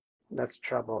trouble. So That's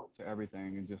trouble. to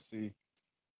everything and just see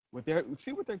what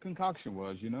their concoction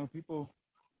was. You know, people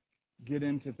get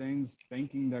into things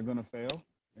thinking they're gonna fail.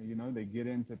 And, you know, they get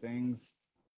into things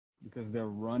because they're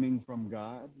running from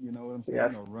God. You know what I'm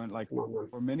saying? Or Yes. run like Come on, man.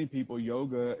 for many people,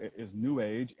 yoga is new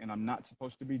age, and I'm not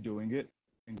supposed to be doing it,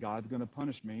 and God's gonna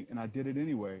punish me, and I did it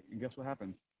anyway. And guess what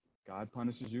happens? God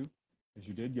punishes you because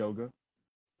you did yoga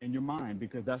in your mind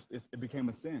because it became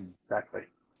a sin Exactly.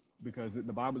 because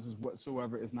the Bible says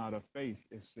whatsoever is not of faith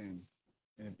is sin.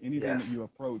 And if anything that Yes. you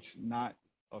approach not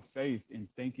of faith in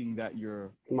thinking that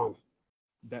Come on.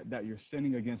 that you're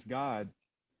sinning against God,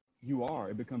 you are.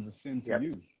 It becomes a sin to Yep.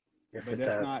 you. Yes, But it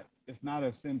does. it's not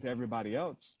a sin to everybody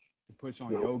else to push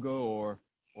on No. yoga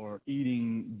or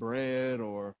eating bread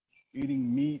or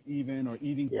eating meat even or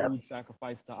eating Yep. food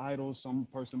sacrificed to idols. Some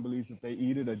person believes if they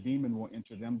eat it, a demon will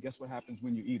enter them. Guess what happens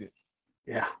when you eat it?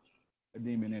 Yeah. A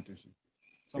demon enters you.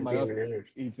 The Somebody else demon enters.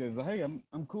 eats it. Hey,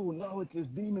 I'm cool. No, it's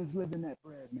just demons live in that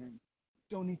bread, man.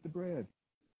 Don't eat the bread.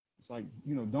 It's like,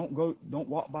 you know, don't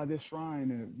walk by this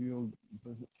shrine and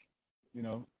you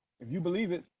know, if you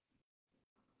believe it,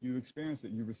 you experience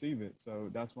it, you receive it. So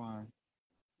that's why,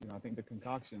 you know, I think the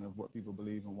concoction of what people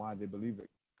believe and why they believe it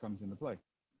comes into play.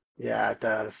 Yeah, it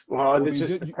does. Well, and I it mean,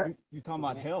 just you talking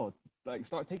about hell? Like,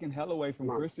 start taking hell away from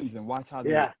come on. Christians and watch how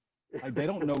Yeah. they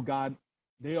don't know God.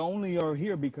 They only are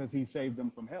here because He saved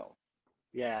them from hell.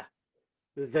 Yeah.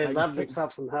 They Like, love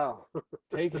themselves some hell.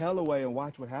 take hell away and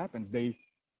watch what happens. They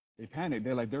panic.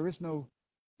 They're like, there is no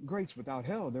grace without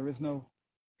hell. There is no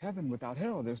heaven without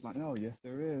hell. There's like, no, yes,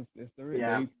 there is. Yes, there is.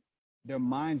 Yeah. Their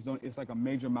minds don't. It's like a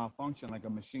major malfunction, like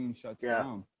a machine shuts Yeah.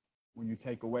 down when you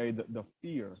take away the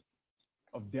fear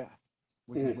of death,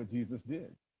 which is Mm. what Jesus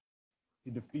did.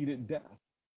 He defeated death.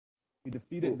 He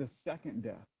defeated Mm. the second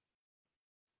death.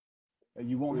 That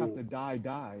you won't have Mm. to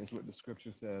die is what the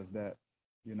scripture says. That,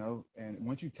 you know, and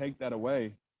once you take that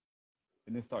away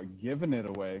and then start giving it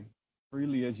away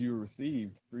freely as you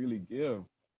receive, freely give,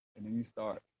 and then you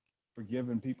start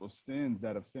forgiving people's sins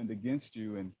that have sinned against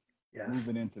you and Yes.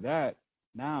 moving into that.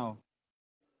 Now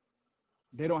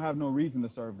they don't have no reason to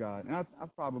serve God. And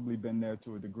I've probably been there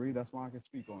to a degree. That's why I can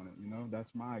speak on it. You know,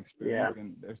 that's my Yeah. experience.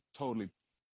 And there's totally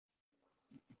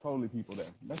people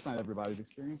there. That's not everybody's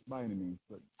experience by any means,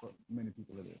 but for many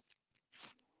people it is.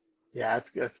 Yeah.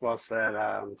 That's well said.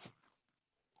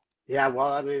 Yeah,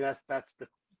 well, I mean, that's the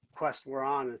quest we're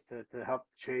on is to help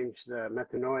change the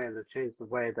metanoia, to change the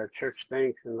way the church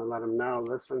thinks, and to let them know,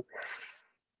 listen,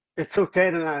 it's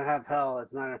okay to not have hell.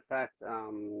 As a matter of fact,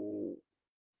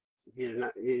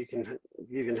 you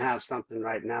can have something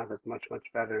right now that's much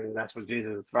better, and that's what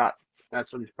Jesus brought.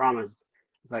 That's what He's promised.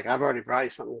 It's like I've already brought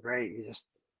you something great. You just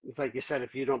it's like you said,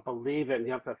 if you don't believe it and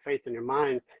you have to have faith in your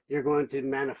mind, you're going to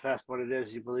manifest what it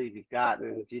is you believe you've got.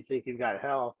 And if you think you've got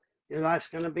hell, your life's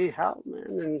going to be hell, man,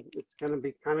 and it's going to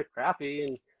be kind of crappy.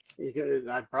 And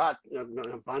I brought an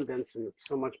abundance and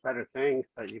so much better things,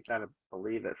 but you've got to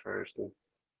believe it first and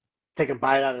take a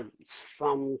bite out of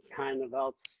some kind of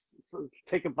else.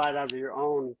 Take a bite out of your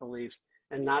own beliefs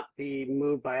and not be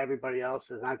moved by everybody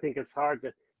else's. And I think it's hard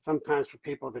to sometimes for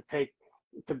people to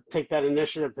take that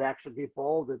initiative to actually be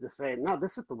bold and to say, no,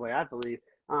 this is the way I believe.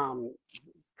 Um,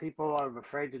 People are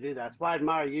afraid to do that. That's why I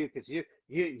admire you, because you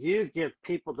give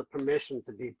people the permission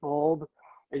to be bold,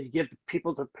 and you give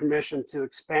people the permission to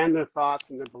expand their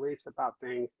thoughts and their beliefs about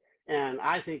things. And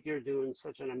I think you're doing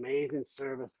such an amazing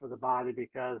service for the body,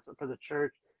 because for the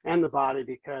church and the body,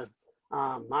 because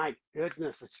my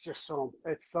goodness,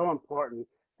 it's so important.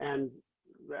 And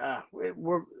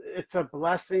it's a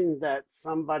blessing that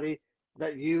somebody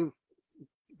that you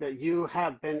that you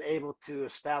have been able to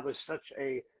establish such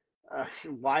a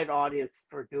wide audience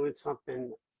for doing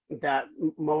something that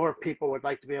more people would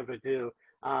like to be able to do.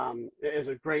 Is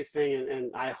a great thing,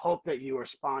 and I hope that you are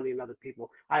spawning other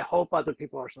people. I hope other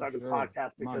people are For starting sure.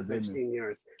 podcasts My because they've goodness. seen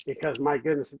yours. Because my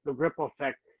goodness, the ripple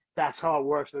effect, that's how it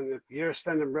works. And if you're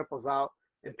sending ripples out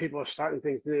and people are starting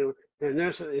things new, then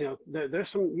there's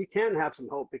some, you can have some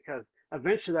hope, because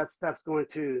eventually that stuff's going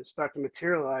to start to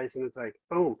materialize, and it's like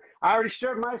boom, I already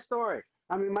shared my story.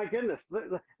 I mean, my goodness,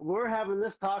 we're having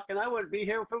this talk, and I wouldn't be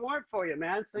here if it weren't for you,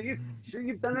 man. So you've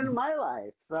done it in my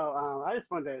life. So I just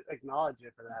wanted to acknowledge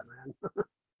you for that, man.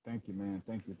 Thank you, man.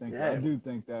 Thank you. Thank you. I Yeah, do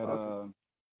think that welcome.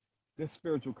 this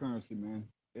spiritual currency, man,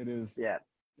 it is Yeah,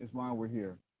 it's why we're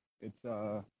here.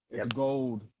 It's yep,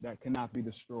 gold that cannot be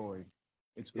destroyed.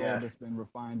 It's gold yes, that's been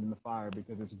refined in the fire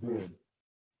because it's mm, good.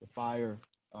 The fire,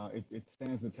 it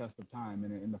stands the test of time,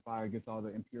 and the fire gets all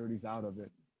the impurities out of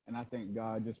it. And I thank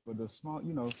God just for the small,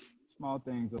 small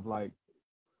things of like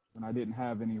when I didn't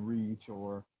have any reach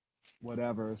or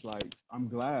whatever. It's like I'm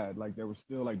glad like there was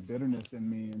still like bitterness in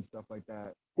me and stuff like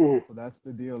that. mm, So that's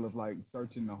the deal of like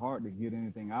searching the heart to get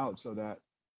anything out so that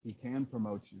he can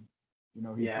promote you.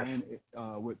 He can yes,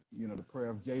 with the prayer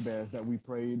of Jabez that we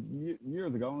prayed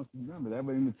years ago. I don't know if you remember that,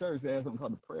 but in the church they had something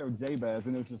called the prayer of Jabez,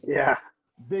 and it was just yeah,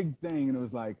 big thing, and it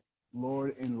was like,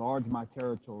 Lord, enlarge my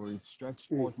territories, stretch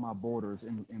mm, forth my borders,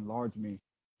 and enlarge me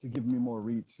to give me more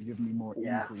reach, to give me more yeah,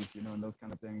 increase, and those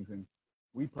kind of things. And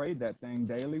we prayed that thing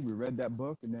daily. We read that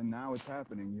book, and then now it's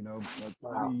happening. Like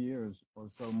 20 wow, years or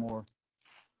so more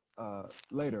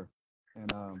later,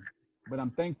 and but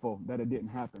I'm thankful that it didn't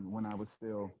happen when I was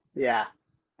still yeah,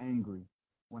 angry,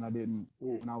 when I didn't,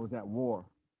 mm, when I was at war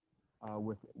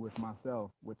with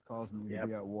myself, which caused me to yep,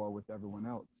 be at war with everyone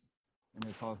else. And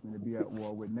it caused me to be at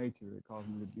war with nature. It caused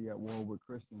me to be at war with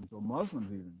Christians or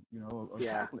Muslims even, or yeah,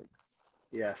 Catholics.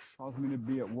 yes, It caused me to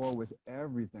be at war with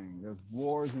everything. There's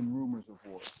wars and rumors of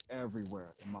wars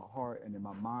everywhere in my heart and in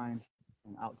my mind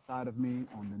and outside of me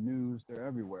on the news. They're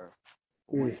everywhere.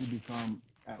 But once mm, you become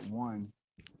at one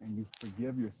and you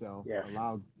forgive yourself, yes,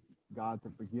 allow God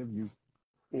to forgive you,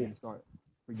 mm, and start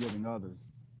forgiving others.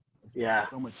 There's yeah,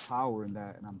 so much power in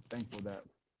that, and I'm thankful that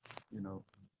you know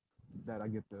that I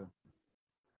get to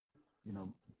you know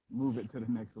move it to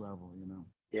the next level.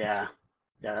 yeah,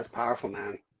 yeah. That's powerful,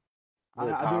 man.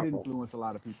 Really I did powerful. influence a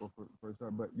lot of people for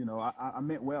sure, but I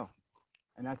meant well,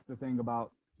 and that's the thing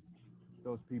about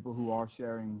those people who are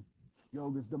sharing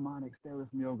yoga's demonic, stay away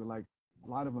from yoga. Like a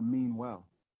lot of them mean well,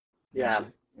 Yeah,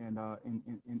 and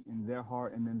in their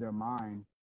heart and in their mind,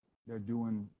 they're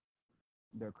doing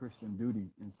their Christian duty,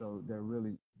 and so they're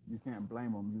really you can't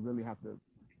blame them. You really have to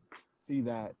see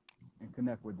that and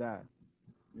connect with that.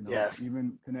 yes.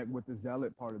 Even connect with the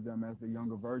zealot part of them as the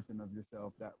younger version of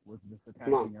yourself that was just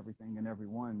Come on, attacking everything and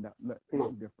everyone that come on.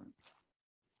 looked different.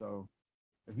 So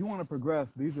if you want to progress,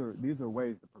 these are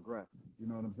ways to progress. You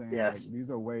know what I'm saying? Like Yes, these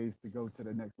are ways to go to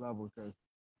the next level because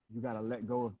you got to let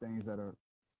go of things that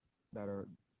are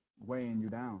weighing you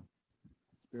down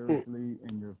mm, spiritually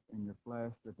in your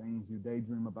flesh, the things you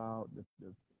daydream about,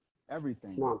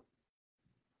 everything. come on.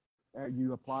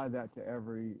 You apply that to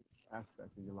every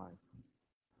aspect of your life.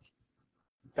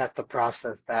 That's the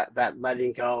process. That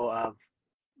letting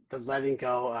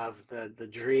go of the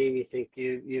dream you think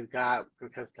you've got,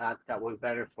 because God's got one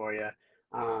better for you.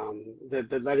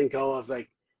 The letting go of, like,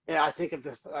 yeah, I think of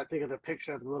the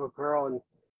picture of the little girl, and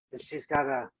she's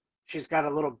got a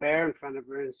little bear in front of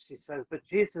her, and she says, but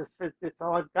Jesus, it's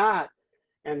all I've got.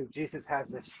 And Jesus has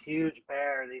this huge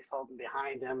bear that he's holding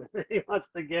behind him that he wants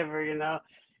to give her,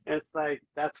 And it's like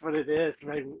that's what it is.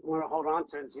 Like, we want to hold on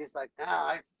to it. And she's like, no,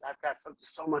 I've got something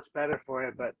so much better for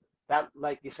you. But that,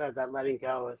 like you said, that letting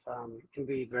go is can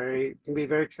be very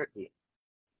tricky.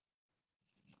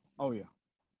 Oh yeah.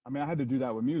 I mean, I had to do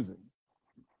that with music.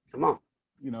 Come on.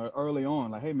 Early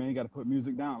on, like, hey man, you got to put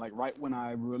music down. Like right when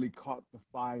I really caught the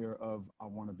fire of I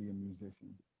want to be a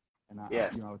musician, and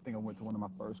Yes. I think I went to one of my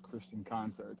first Christian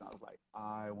concerts. I was like,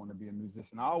 I want to be a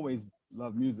musician. I always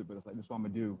loved music, but it's like this is what I'm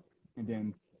gonna do. And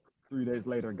then 3 days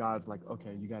later, God's like,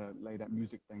 okay, you gotta lay that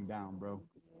music thing down, bro.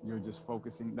 You're just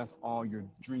focusing. That's all you're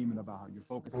dreaming about. You're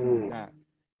focusing on Mm. that.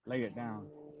 Lay it down.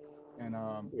 And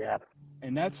Yeah.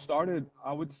 and that started,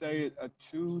 I would say, a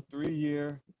 2 3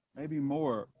 year, maybe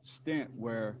more stint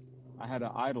where I had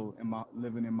an idol in my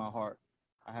living in my heart.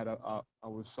 I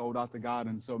was sold out to God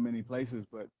in so many places,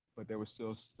 but there was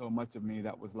still so much of me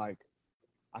that was like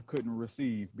I couldn't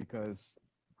receive because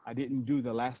I didn't do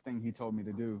the last thing He told me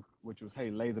to do, which was,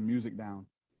 hey, lay the music down.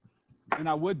 And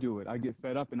I would do it. I'd get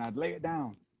fed up and I'd lay it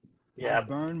down. Yeah. I'd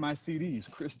burn my CDs,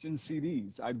 Christian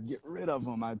CDs. I'd get rid of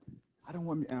them. I don't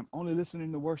want. I'm only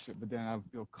listening to worship, but then I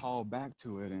feel called back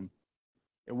to it. And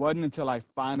it wasn't until I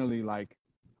finally like.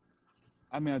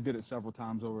 I mean, I did it several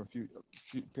times over a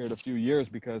few years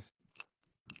because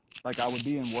like I would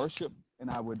be in worship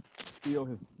and I would feel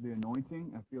the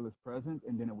anointing and feel His presence,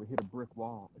 and then it would hit a brick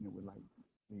wall and it would like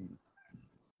leave.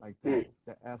 Like Mm.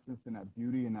 that essence and that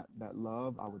beauty and that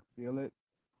love, I would feel it.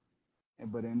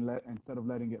 But instead of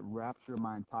letting it rapture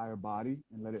my entire body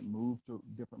and let it move to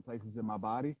different places in my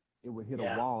body, it would hit a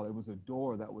Yeah. wall. It was a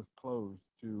door that was closed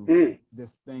to Mm. this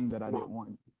thing that I Come didn't on.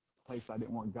 want, place I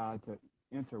didn't want God to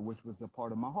enter, which was a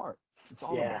part of my heart. It's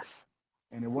all of Yeah. us.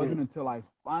 And it Mm. wasn't until I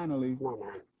finally Come on,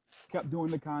 man. kept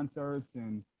doing the concerts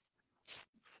and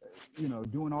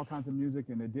doing all kinds of music,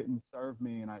 and it didn't serve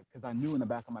me, and because I knew in the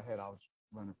back of my head I was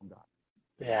running from God.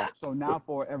 Yeah. So now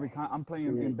for every time I'm playing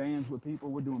in Mm. bands with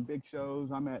people, we're doing big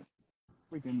shows. I'm at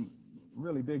freaking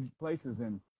really big places,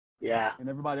 and Yeah.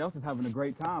 everybody else is having a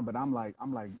great time, but I'm like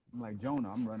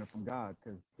Jonah. I'm running from God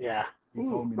because Yeah. He Ooh,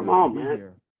 told me come not to on, be man.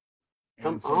 here.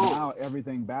 Come And so on. now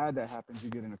everything bad that happens, you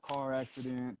get in a car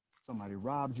accident, somebody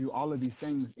robs you, all of these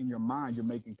things in your mind, you're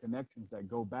making connections that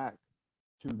go back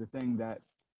to the thing that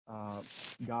uh,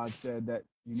 God said that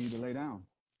you need to lay down.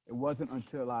 It wasn't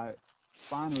until I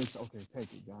finally said, okay,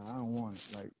 take it, God. I don't want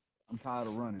it. Like, I'm tired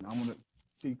of running. I want to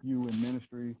seek you in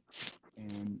ministry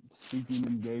and speaking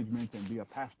engagements and be a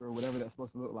pastor or whatever that's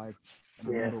supposed to look like. And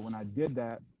I Yes. remember when I did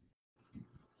that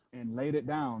and laid it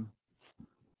down,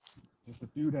 just a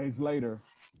few days later,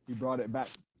 He brought it back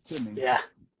to me, Yeah.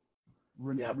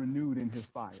 Yep. renewed in His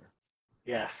fire.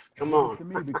 Yes. He Come gave it on. to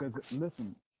me because,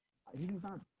 listen, He's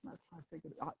not trying to take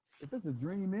it. If it's a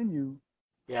dream in you,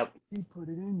 Yep. He put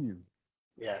it in you.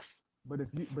 Yes. But if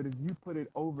you put it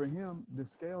over Him, the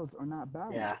scales are not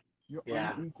balanced. Yeah. You're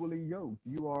Yeah. unequally yoked.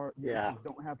 You Yeah. just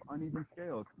don't have uneven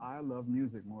scales. I love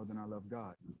music more than I love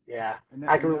God. Yeah. And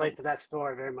that I can and that relate to that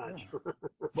story very much. yeah.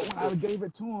 But when I gave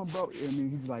it to him, bro, I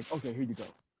mean, he's like, okay, here you go.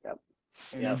 Yep.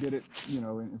 And Yep. he did it,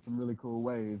 in some really cool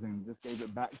ways, and just gave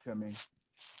it back to me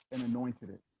and anointed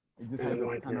it. It just And had to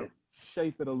anointed kind of it.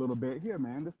 shape it a little bit. Here,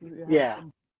 man, it has Yeah.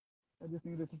 some. I just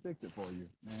needed to fix it for you,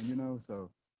 man. So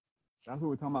that's what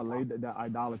we're talking about. That's Lay awesome. that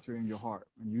idolatry in your heart.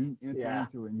 When you enter Yeah.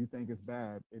 into it and you think it's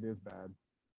bad, it is bad.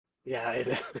 Yeah. It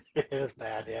is. It is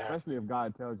bad. Yeah. Especially if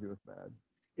God tells you it's bad.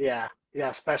 Yeah. Yeah.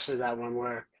 Especially that one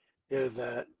where you're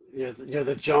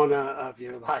the Jonah of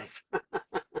your life.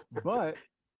 But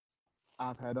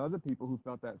I've had other people who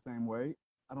felt that same way.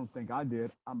 I don't think I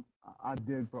did. I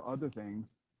did for other things.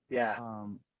 Yeah.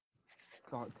 Um,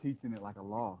 Start teaching it like a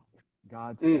law.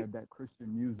 God Mm. said that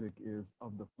Christian music is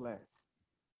of the flesh.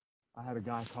 I had a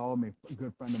guy call me, a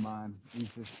good friend of mine, he's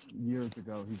just years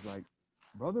ago. He's like,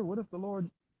 brother, what if the Lord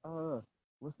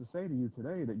was to say to you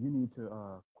today that you need to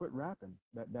quit rapping?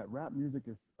 That rap music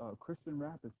is Christian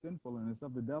rap is sinful and it's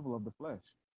of the devil, of the flesh.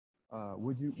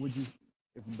 Would you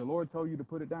if the Lord told you to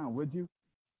put it down, would you?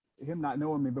 Him not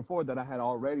knowing me before that I had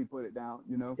already put it down.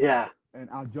 Yeah. And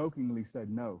I jokingly said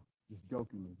no, just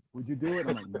jokingly. Would you do it?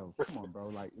 I'm like, no, come on, bro.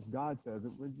 Like, if God says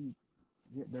it, would you?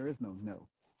 Yeah, there is no,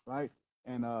 right?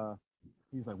 And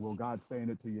he's like, well, God's saying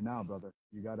it to you now, brother.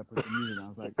 You got to put the music down. I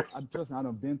was like, trust me,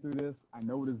 I've been through this. I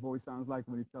know what His voice sounds like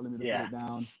when He's telling me to put Yeah. it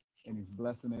down, and He's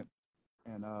blessing it.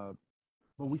 And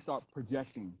but we start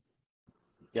projecting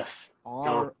Yes.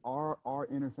 Come on. our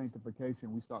inner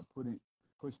sanctification. We start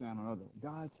pushing down on others.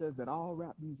 God says that all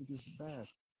rap music is bad.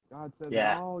 God says that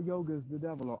Yeah. all yoga is the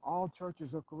devil, or all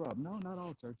churches are corrupt. No, not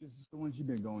all churches. It's the ones you've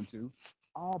been going to.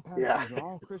 All Yeah. pastors are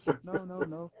all Christians.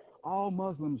 No. All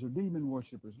Muslims are demon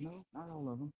worshippers. No, not all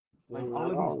of them. No, Like all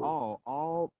not of these, all of them.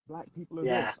 all black people are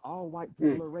Yeah. this. All white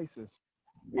Mm. people are racist.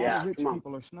 All Yeah. rich Come on.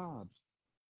 people are snobs.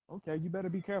 Okay, you better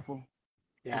be careful.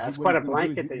 Yeah. Because That's what quite He's a going to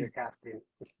do is, blanket that you're casting.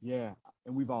 yeah,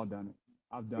 and we've all done it.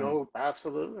 I've done it. No,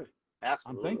 absolutely. I'm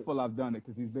Absolutely. thankful I've done it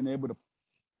because He's been able to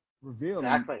reveal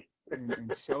Exactly.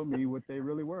 and show me what they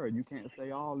really were. You can't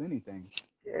say all anything.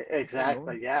 Okay, Lord.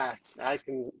 Exactly. Yeah.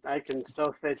 I can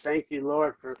still say thank you,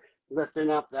 Lord, for lifting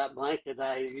up that blanket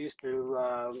I used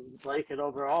to blanket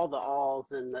over all the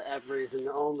alls and the everys and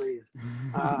the onlys,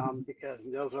 because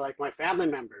those are like my family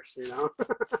members, you know.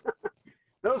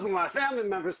 Those were my family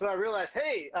members. So I realized,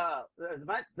 hey,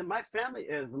 my family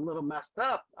is a little messed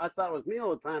up. I thought it was me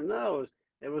all the time. No,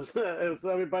 it was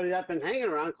everybody I've been hanging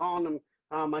around, calling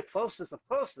them my closest of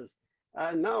closest.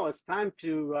 No, it's time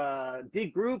to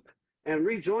degroup and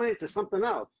rejoin it to something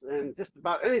else, and just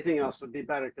about anything else would be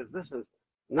better, because this is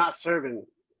not serving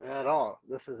at all.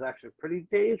 This is actually pretty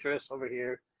dangerous over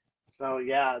here. So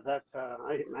yeah, that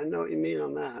I know what you mean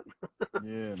on that.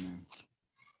 Yeah, man.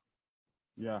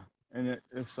 Yeah, and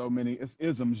it's so many. It's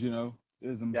isms,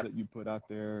 isms Yep. that you put out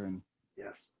there,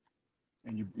 Yes.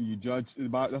 and you judge.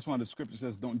 That's why the scripture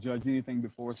says, "Don't judge anything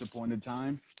before its appointed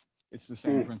time." It's the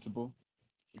same Mm. principle,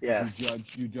 because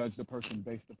Yes. you judge the person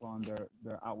based upon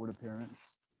their outward appearance.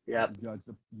 Yep.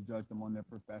 You judge them on their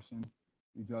profession.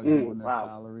 You judge them Mm. on their Wow.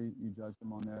 salary. You judge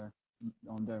them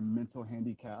on their mental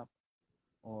handicap,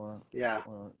 or Yeah.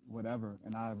 or whatever.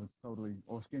 And I was totally,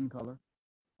 or skin color.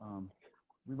 Um,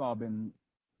 we've all been,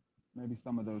 maybe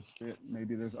some of those fit.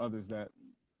 Maybe there's others that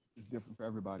is different for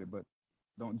everybody. But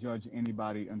don't judge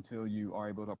anybody until you are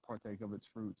able to partake of its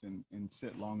fruits and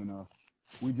sit long enough.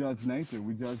 We judge nature.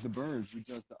 We judge the birds. We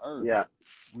judge the earth. Yeah.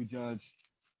 We judge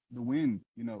the wind.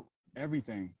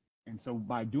 Everything. And so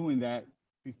by doing that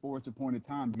before its appointed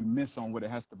time, you miss on what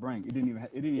it has to bring. It didn't even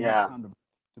have Yeah. time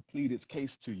to plead its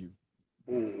case to you.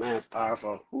 Man, it's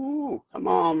powerful. Ooh, come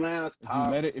on, man, it's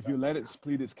powerful If stuff you let right it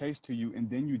plead its case to you, and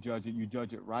then you judge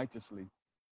it righteously.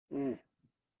 now.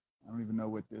 I don't even know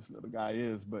what this little guy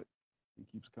is, but he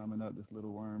keeps coming up, this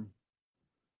little worm.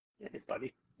 Hey,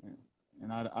 buddy.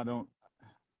 And I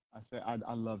say,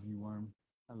 I love you, worm.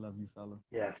 I love you, fella.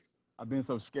 Yes. I've been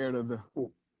so scared of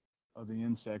Ooh. the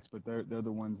insects, but they're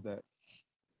the ones that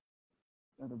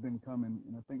have been coming,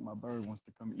 and I think my bird wants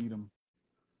to come eat them.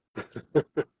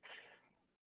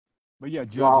 But yeah,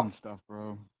 judging Well. stuff,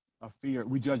 bro. A fear.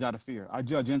 We judge out of fear. I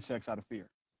judge insects out of fear.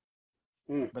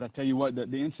 Mm. But I tell you what,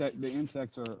 the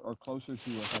insects are closer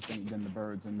to us, I think, than the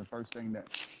birds. And the first thing that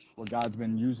what God's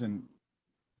been using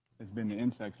has been the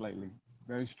insects lately.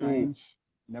 Very Mm. strange.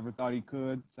 Never thought he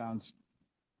could. Sounds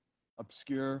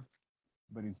obscure,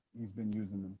 but he's been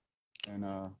using them. And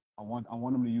I want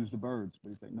him to use the birds, but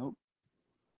he's like, nope.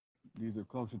 These are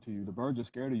closer to you. The birds are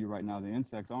scared of you right now. The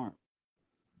insects aren't.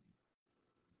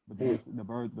 But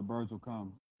the birds will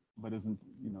come. But isn't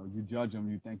you judge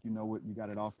them. You think you know what you got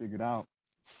it all figured out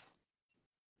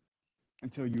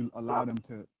until you allow Wow. them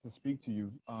to speak to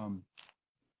you.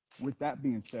 With that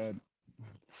being said,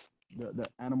 the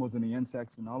animals and the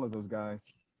insects and all of those guys,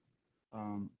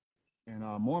 in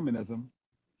Mormonism,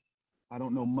 I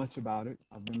don't know much about it.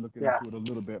 I've been looking Yeah. into it a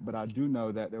little bit, but I do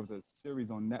know that there was a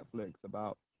series on Netflix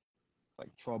about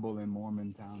like trouble in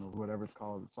Mormontown or whatever it's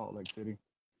called, Salt Lake City.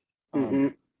 Mm-hmm.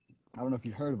 I don't know if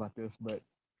you heard about this, but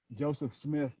Joseph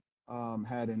Smith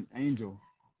had an angel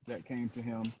that came to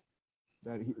him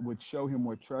that he would show him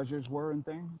where treasures were and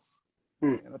things.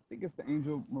 Mm. And I think it's the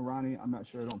angel Morani. I'm not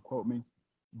sure. Don't quote me.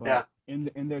 Yeah. But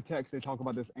in their text, they talk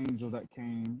about this angel that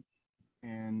came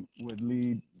and would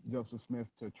lead Joseph Smith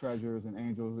to treasures and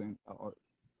angels and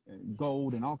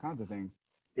gold and all kinds of things.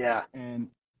 Yeah. And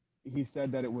he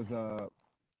said that it was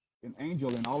an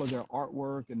angel in all of their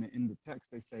artwork, and in the text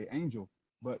they say angel.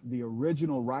 But the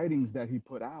original writings that he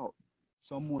put out,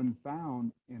 someone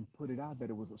found and put it out that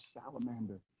it was a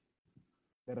salamander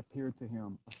that appeared to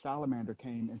him. A salamander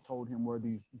came and told him where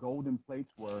these golden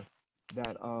plates were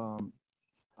that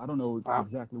I don't know Wow.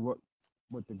 exactly what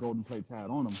the golden plates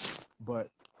had on them, but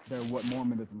they're what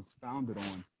Mormonism is founded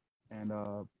on.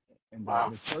 And Wow.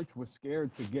 the church was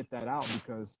scared to get that out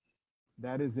because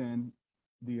that is in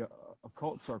the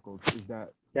occult circles, is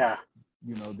that Yeah.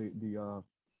 the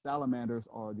salamanders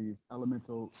are these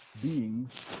elemental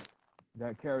beings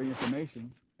that carry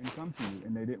information and come to you,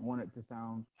 and they didn't want it to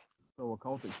sound so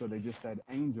occultic, so they just said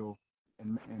angel,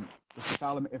 and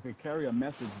if they carry a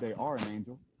message, they are an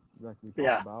angel, like we talked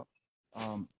Yeah. about.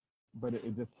 But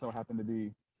it just so happened to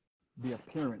be the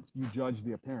appearance. You judge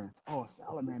the appearance. Oh, a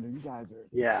salamander, you guys are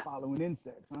Yeah. following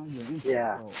insects, huh? You're insect.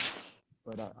 Yeah. Oh.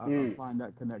 But I find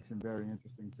that connection very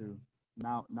interesting too.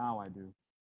 Now I do.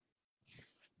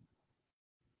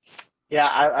 Yeah.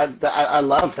 I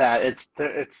love that.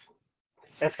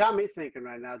 It's got me thinking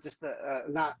right now. Just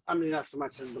not. I mean, not so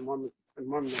much in the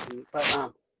Mormonism,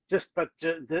 but just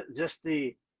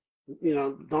the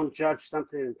don't judge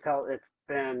something until it's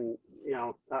been,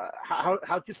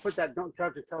 how'd you put that? Don't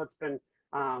judge until it's been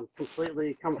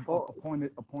completely come full.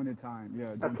 Appointed time.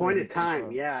 Yeah. Appointed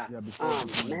time. Yeah. Yeah. Before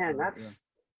Man, time,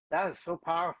 that is so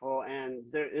powerful, and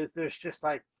there's just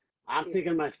like, I'm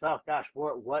thinking to myself, gosh,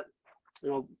 you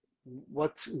know,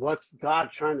 what's God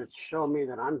trying to show me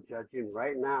that I'm judging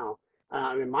right now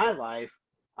in my life,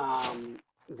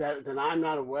 that I'm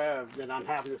not aware of, that I'm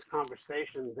having this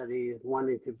conversation that He is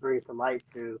wanting to bring to light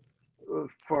to,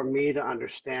 for me to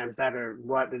understand better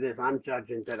what it is I'm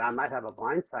judging that I might have a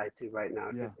blind side to right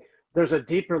now. Yeah. Because there's a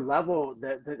deeper level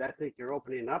that I think you're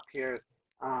opening up here,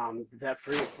 that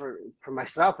for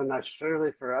myself, and not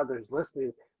surely for others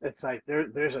listening. It's like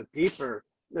there's a deeper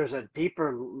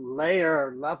layer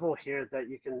or level here that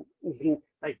you can,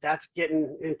 like, that's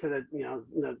getting into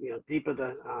the, deep of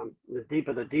the deep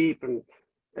of the deep. And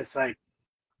it's like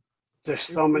there's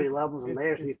It's so many it's levels and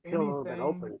layers, and it's you feel a little bit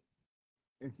open.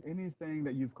 anything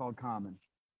that you've called common.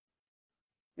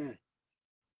 Mm,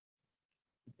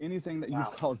 Anything that you've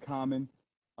wow. called common.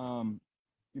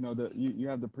 You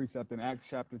have the precept in Acts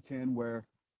chapter 10 where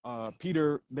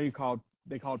Peter they called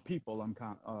people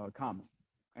common,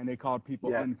 and they called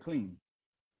people Yes. unclean,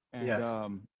 and Yes.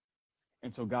 um,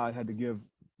 and so God had to give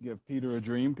Peter a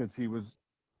dream because he was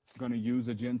going to use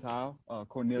a Gentile,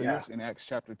 Yeah. Cornelius, in Acts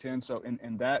chapter 10. So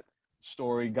in that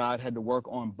story, God had to work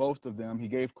on both of them. He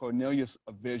gave Cornelius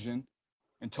a vision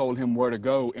and told him where to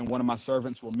go, and one of my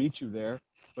servants will meet you there.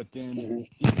 But then Hmm.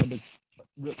 he had to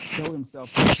show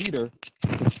himself to Peter,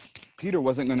 because Peter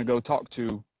wasn't going to go talk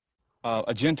to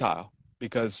a Gentile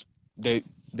because they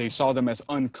saw them as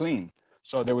unclean.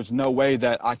 So there was no way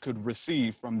that I could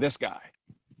receive from this guy.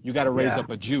 You got to raise Yeah. up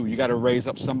a Jew. You got to raise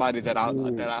up somebody that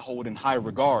Mm, I hold in high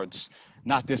regards,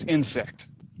 not this insect.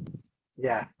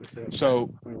 yeah. It's insect.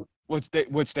 So Mm,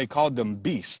 which they called them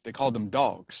beasts. They called them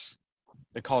dogs.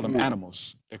 They called them mm,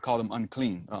 animals. They called them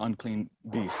unclean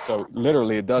beasts. So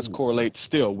literally, it does mm, correlate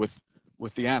still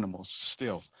with the animals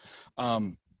still.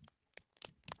 Um,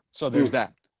 so there's mm.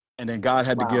 that. And then God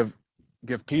had to Wow.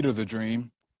 give Peter the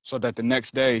dream so that the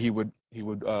next day he would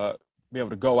be able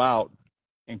to go out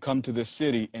and come to this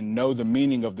city and know the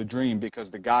meaning of the dream, because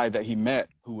the guy that he met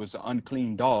who was an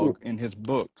unclean Mm, dog in his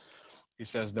book, he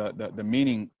says the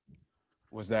meaning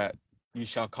was that you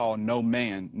shall call no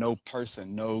man, no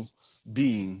person, no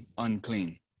being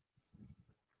unclean,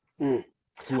 mm.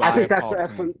 who I I think have that's the called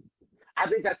clean. essence. I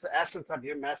think that's the essence of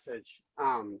your message.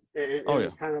 Oh yeah.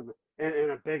 In kind of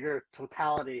in a bigger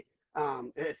totality.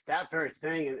 It's that very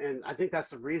thing, and I think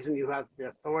that's the reason you have the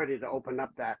authority to open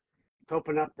up that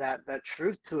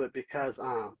truth to it, because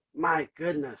my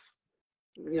goodness,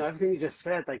 everything you just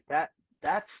said, like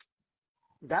that's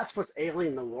that's what's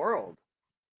ailing the world.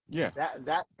 Yeah.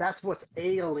 That's what's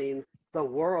ailing the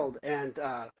world. And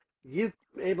you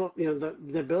able,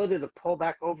 the ability to pull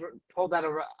that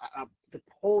around, to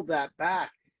pull that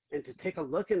back, and to take a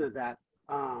look into that.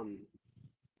 um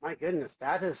my goodness,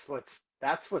 that's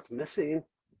what's missing.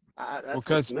 That's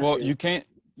what's Because well, missing. you can't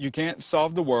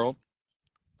solve the world,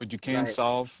 but you can Right.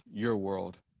 solve your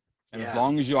world. And as Yeah.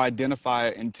 long as you identify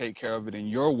it and take care of it in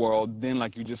your world, then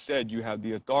like you just said, you have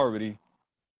the authority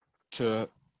to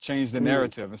change the Mm,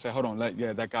 narrative and say, hold on,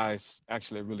 that guy is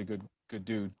actually a really good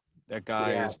dude. That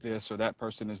guy is yes. this, or that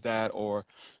person is that, or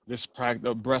this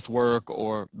breath work,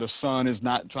 or the sun is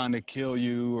not trying to kill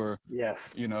you, or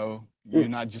Yes. you're Mm,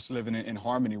 not just living in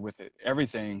harmony with it.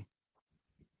 Everything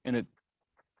in it,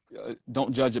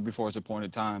 don't judge it before it's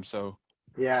appointed time. So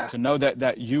yeah. to know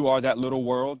that you are that little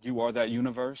world, you are that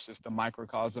universe. It's the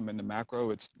microcosm and the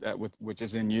macro. It's that which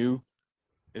is in you,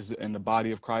 is in the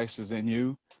body of Christ is in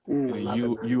you, and I then love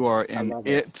it, man. you are I in love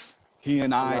it. it. He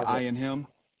and I love I it. and him.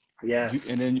 Yes.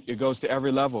 And then it goes to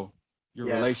every level. Your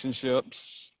Yes.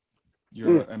 relationships,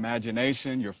 Mm, your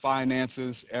imagination, your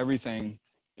finances, everything.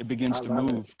 It I begins to love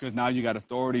it. move because now you got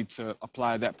authority to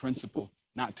apply that principle,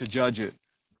 not to judge it.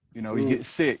 You Mm, get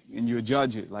sick and you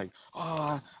judge it like,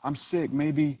 oh, I'm sick.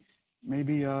 Maybe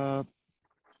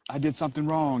I did something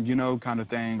wrong, kind of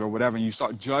thing or whatever. And you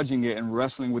start judging it and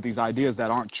wrestling with these ideas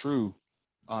that aren't true,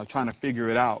 trying to figure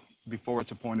it out before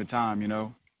it's appointed time,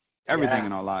 everything yeah.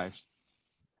 in our lives.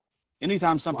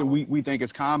 Anytime something Wow. we think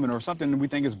is common or something we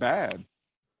think is bad,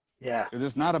 Yeah. if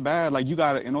it's not a bad, like you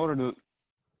got to, in order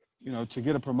to, to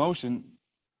get a promotion,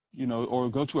 or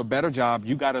go to a better job,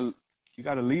 you got to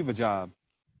leave a job,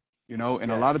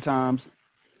 and a lot of Yes. times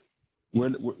we're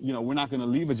not going to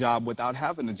leave a job without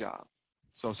having a job.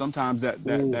 So sometimes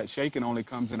Mm, that shaking only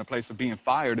comes in a place of being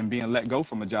fired and being let go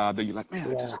from a job that you're like, man,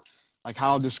 I yeah. just like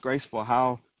how disgraceful,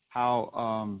 how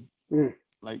Mm,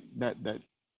 like that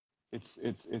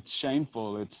it's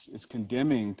shameful, it's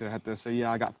condemning to have to say,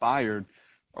 yeah, I got fired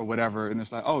or whatever. And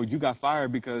it's like, oh, you got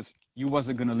fired because you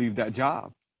wasn't going to leave that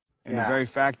job. And the yeah. very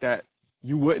fact that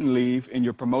you wouldn't leave and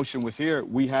your promotion was here,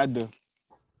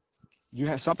 you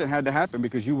had something had to happen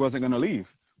because you wasn't going to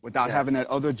leave. without Yes. having that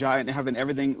other giant and having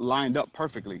everything lined up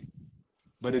perfectly.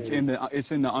 But it's in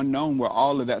the unknown where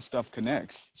all of that stuff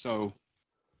connects. So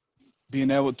being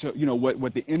able to,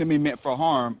 what the enemy meant for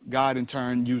harm, God in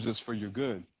turn uses for your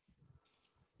good.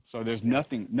 So there's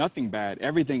Yes. nothing bad.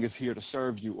 Everything is here to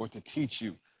serve you or to teach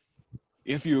you.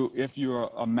 If you're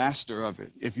a master of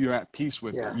it, if you're at peace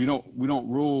with it, Yes. we don't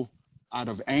rule out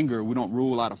of anger. We don't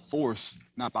rule out of force,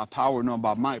 not by power, nor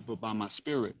by might, but by my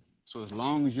spirit. So as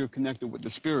long as you're connected with the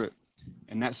spirit,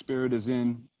 and that spirit is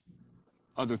in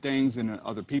other things and in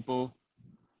other people,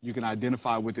 you can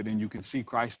identify with it and you can see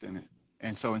Christ in it.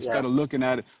 And so instead of Yes. looking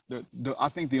at it, I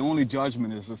think the only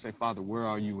judgment is to say, Father, where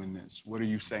are you in this? What are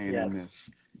you saying in Yes. this?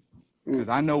 Because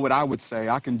I know what I would say.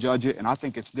 I can judge it, and I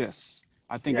think it's this.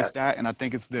 I think it's Yes. that, and I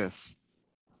think it's this.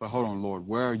 But hold on, Lord,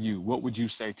 where are you? What would you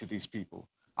say to these people?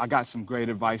 I got some great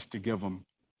advice to give them,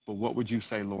 but what would you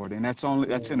say, Lord? And that's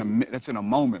in a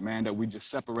moment, man, that we just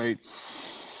separate.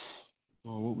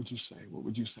 Lord, what would you say? What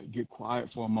would you say? Get quiet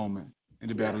for a moment and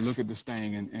to be able to look Yes. at this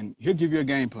thing, and he'll give you a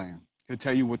game plan. He'll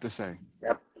tell you what to say.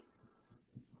 Yep.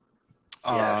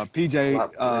 Yes. PJ,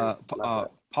 Love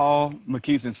that. Paul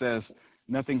McKeithen says,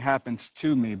 nothing happens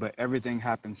to me, but everything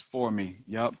happens for me.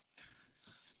 Yep.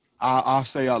 I'll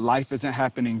say life isn't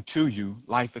happening to you.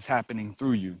 Life is happening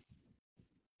through you.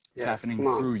 It's Yes. happening Come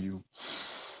on. through you.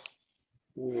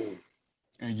 Mm.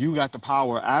 And you got the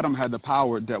power. Adam had the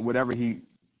power that whatever he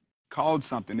called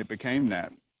something, it became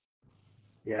that.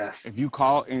 Yes. If you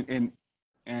call and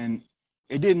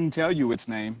it didn't tell you its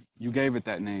name, you gave it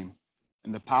that name.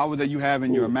 And the power that you have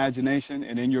in your Mm. imagination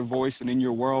and in your voice and in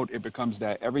your world, it becomes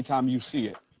that. Every time you see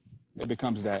it, it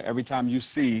becomes that. Every time you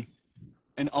see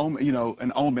an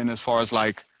omen as far as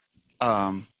like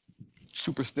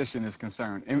superstition is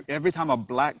concerned. And every time a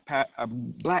black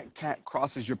cat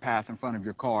crosses your path in front of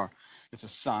your car, it's a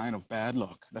sign of bad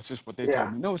luck. That's just what they told Yeah.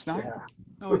 me. No, it's not. Yeah.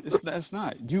 No, that's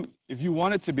not. If you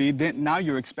want it to be, then now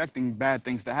you're expecting bad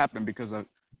things to happen because a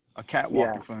cat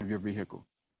walked Yeah. in front of your vehicle.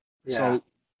 Yeah. So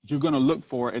you're going to look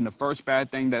for it, and the first bad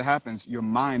thing that happens, your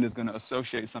mind is going to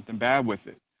associate something bad with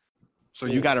it. So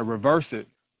you Mm. got to reverse it.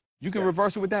 You can Yes.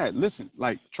 reverse it with that. Listen,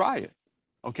 like try it.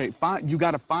 Okay, you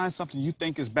got to find something you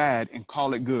think is bad and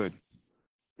call it good.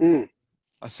 Mm. A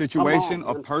Come situation, on,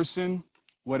 a man. person,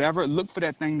 whatever. Look for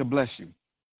that thing to bless you.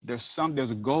 There's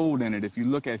a gold in it. If you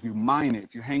mine it,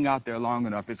 if you hang out there long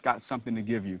enough, it's got something to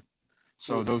give you.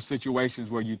 So Mm. those situations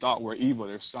where you thought were evil,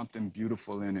 there's something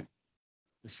beautiful in it.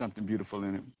 There's something beautiful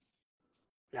in it.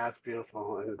 That's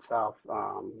beautiful in itself.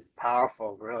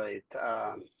 Powerful, really.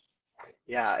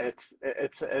 Yeah, it's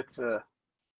a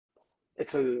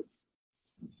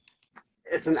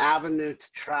it's an avenue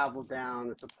to travel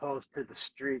down as opposed to the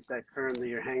street that currently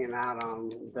you're hanging out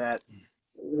on, that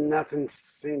nothing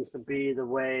seems to be the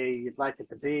way you'd like it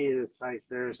to be. And it's like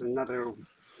there's another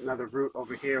route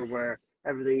over here where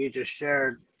everything you just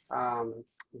shared,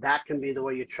 that can be the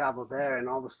way you travel there. And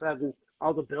all of a sudden,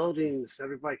 all the buildings,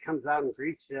 everybody comes out and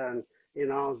greets you. And,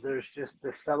 there's just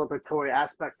this celebratory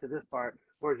aspect to this part,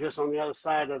 where just on the other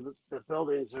side of the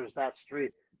buildings, there's that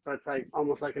street. But it's like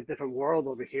almost like a different world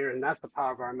over here. And that's the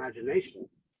power of our imagination.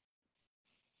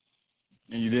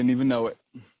 And you didn't even know it.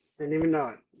 Didn't even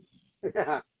know it.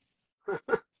 Yeah.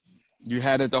 You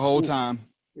had it the whole time.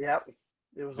 Yep.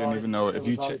 It was Didn't always even know it. it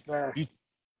was always there.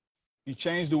 You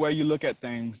change the way you look at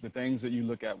things, the things that you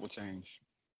look at will change.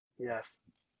 Yes.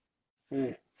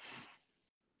 Mm.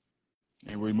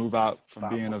 And we move out from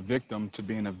being Powerful. a victim to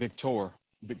being a victorious.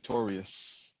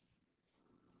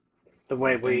 The And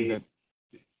way the things we that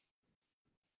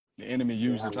the enemy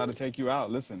used yeah, to try to man. take you out.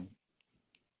 Listen,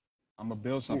 I'm gonna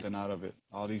build Mm. something out of it.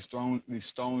 All these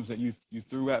stones that you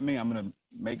threw at me, I'm gonna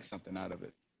make something out of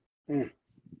it. Mm.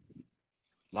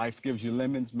 Life gives you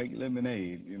lemons, make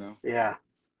lemonade. Yeah,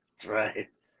 that's right.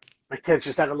 My kids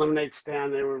just had a lemonade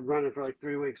stand. They were running for like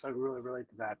 3 weeks. I can really relate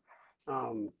to that.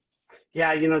 Um,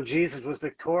 yeah, Jesus was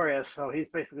victorious, so he's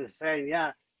basically saying,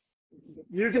 yeah,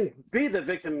 you can be the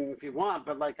victim if you want,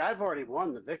 but like I've already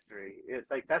won the victory.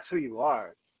 Like that's who you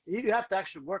are. You have to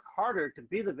actually work harder to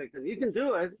be the victim. You can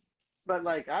do it, but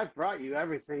like I've brought you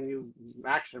everything you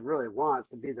actually really want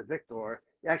to be the victor.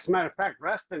 As a matter of fact,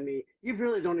 rest in me. You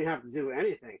really don't even have to do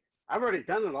anything. I've already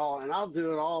done it all, and I'll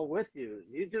do it all with you.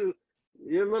 You do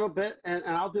your little bit, and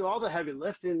I'll do all the heavy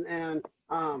lifting, and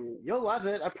you'll love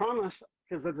it. I promise.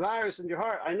 Because the desires in your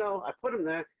heart, I know I put them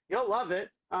there. You'll love it.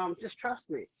 Just trust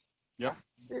me. Yep.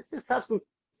 Just have some,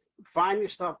 find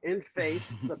yourself in faith,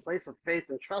 the place of faith,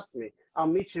 and trust me. I'll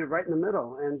meet you right in the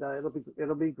middle, and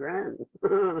it'll be grand.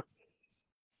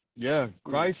 Yeah,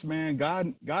 Christ, man.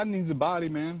 God needs a body,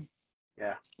 man.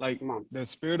 Yeah, Like come on. the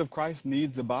Spirit of Christ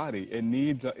needs a body. It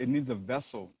needs a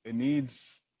vessel. It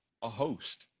needs a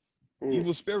host. Mm.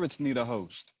 Evil spirits need a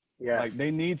host. Like Yes.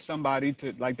 they need somebody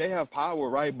to, like, they have power,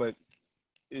 right? But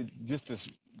it just to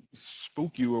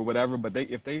spook you or whatever. But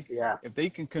Yeah. if they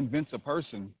can convince a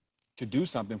person to do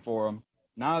something for them,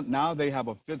 now they have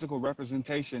a physical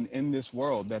representation in this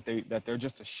world that they're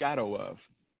just a shadow of.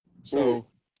 Mm. So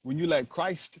when you let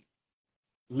Christ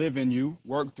live in you,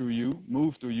 work through you,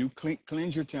 move through you,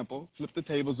 cleanse your temple, flip the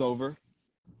tables over,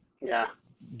 Yeah.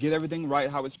 get everything right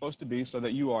how it's supposed to be, so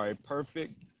that you are a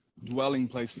perfect dwelling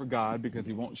place for God, because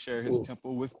He won't share His Mm.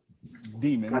 temple with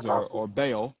demons That's awesome. or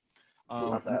Baal. I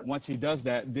love that. Once He does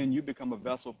that, then you become a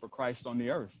vessel for Christ on the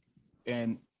earth,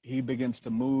 and He begins to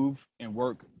move and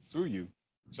work through you.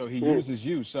 So He Mm. uses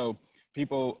you. So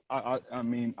people, I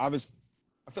mean, I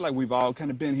feel like we've all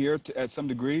kind of been here at some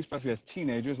degree, especially as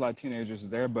teenagers. A lot of teenagers are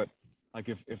there, but like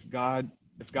if God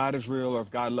is real, or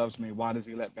if God loves me, why does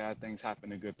He let bad things happen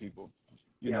to good people?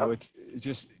 You know, Yep. it's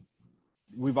just,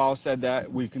 we've all said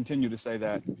that. We continue to say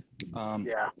that.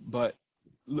 Yeah. But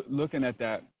looking at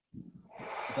that,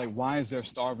 it's like, why is there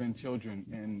starving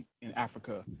children in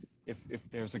Africa if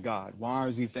there's a God? Why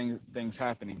are these things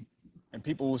happening? And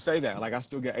people will say that. Like, I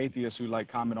still get atheists who like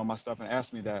comment on my stuff and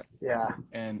ask me that. Yeah.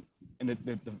 And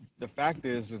the fact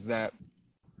is that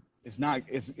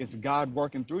it's God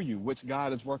working through you. Which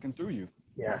God is working through you?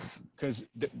 Yes. Because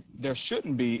there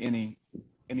shouldn't be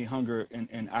any hunger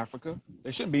in Africa.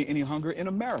 There shouldn't be any hunger in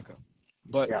America.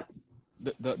 But Yeah.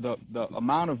 the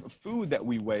amount of food that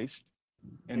we waste,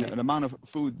 and Mm. the amount of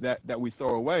food that we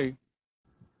throw away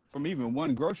from even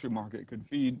one grocery market could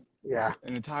feed Yeah.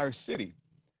 an entire city.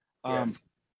 Um, Yes.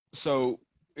 so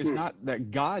it's Mm. not that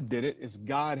God did it, it's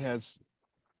God has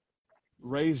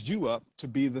raised you up to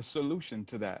be the solution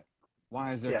to that.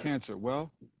 Why is there Yes. cancer?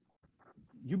 Well,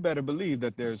 you better believe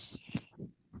that there's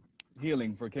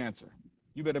healing for cancer.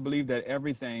 You better believe that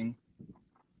everything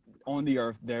on the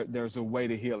earth, there's a way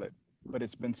to heal it, but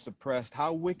it's been suppressed.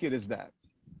 How wicked is that,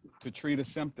 to treat a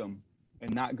symptom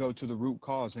and not go to the root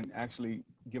cause and actually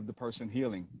give the person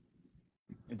healing,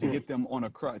 and to Mm. get them on a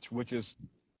crutch, which is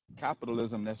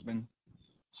capitalism that's been Yep.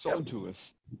 sold to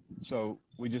us. So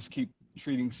we just keep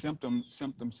treating symptom,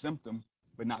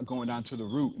 but not going down to the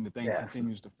root, and the thing Yes.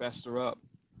 continues to fester up,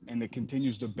 and it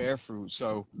continues to bear fruit.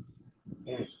 So,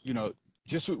 Mm. you know,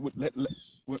 just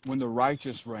when the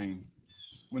righteous reign,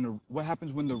 what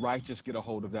happens when the righteous get a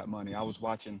hold of that money? I was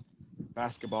watching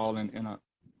basketball in a,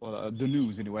 well, the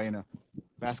news anyway, and a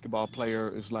basketball player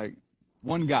is like,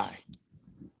 one guy,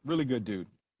 really good dude,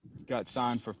 got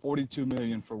signed for 42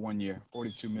 million for 1 year,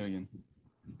 42 million.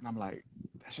 And I'm like,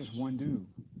 that's just one dude.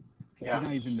 He's Yeah.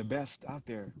 not even the best out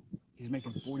there. He's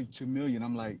making 42 million.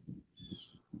 I'm like,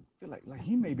 I feel like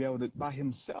he may be able to buy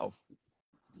himself,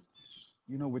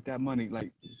 with that money,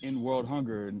 like, in world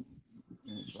hunger. And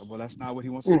it's like, well, that's not what he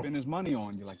wants to Mm. spend his money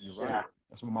on. You're like, you're right. Yeah.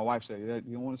 That's what my wife said. That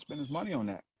you don't want to spend his money on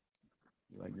that.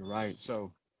 You're like, you're right.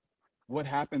 So what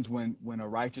happens when a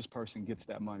righteous person gets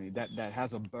that money, that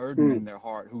has a burden Mm. in their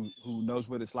heart, who knows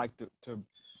what it's like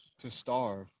to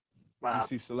starve? You Wow.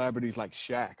 see celebrities like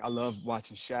Shaq. I love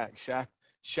watching Shaq.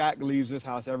 Shaq leaves his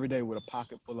house every day with a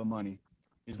pocket full of money.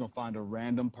 He's gonna find a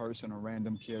random person, a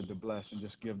random kid to bless, and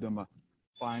just give them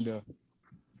find a.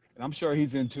 And I'm sure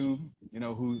he's in tune.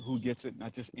 Who gets it,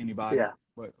 not just anybody, Yeah.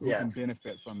 but who can Yes.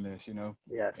 benefit from this.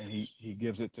 Yes. And he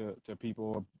gives it to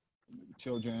people,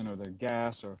 children, or their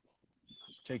gas, or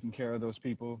taking care of those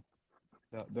people.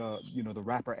 The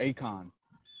rapper Akon.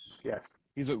 Yes.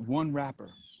 He's a one rapper,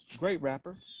 great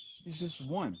rapper. He's just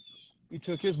one. He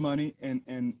took his money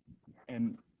and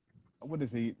what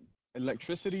is he?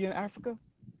 Electricity in Africa.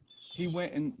 He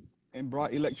went and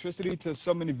brought electricity to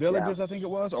so many Yeah. villages, I think it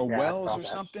was, or Yeah. I wells saw or that.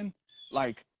 something,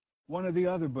 like one or the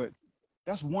other. But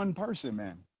that's one person,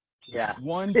 man. Yeah.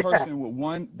 One Yeah. person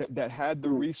with that had the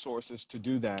Mm. resources to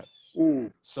do that. Mm.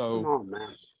 Come So on,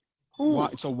 man. why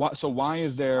Ooh. why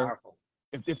is there, Powerful.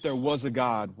 if there was a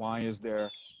God, why is there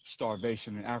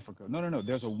starvation in Africa? No, no, no.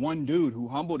 There's a one dude who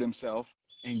humbled himself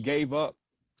and gave up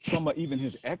some of even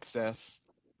his excess,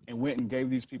 and went and gave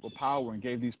these people power and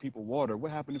gave these people water.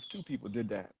 What happened if two people did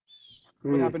that?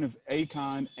 What Mm. happened if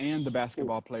Akon and the Mm.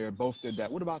 basketball player both did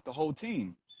that? What about the whole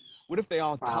team? What if they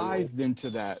all Wow, man. tithed into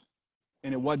that,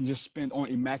 and it wasn't just spent on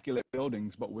immaculate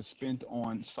buildings, but was spent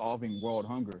on solving world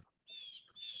hunger?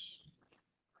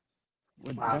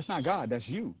 Well, Wow. that's not God. That's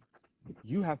you.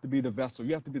 You have to be the vessel.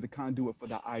 You have to be the conduit for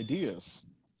the ideas.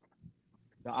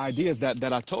 The ideas that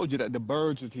I told you that the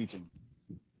birds are teaching,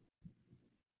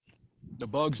 the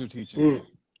bugs are teaching, Mm.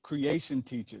 creation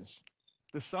teaches.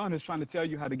 The sun is trying to tell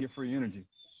you how to get free energy.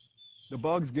 The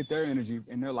bugs get their energy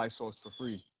and their life source for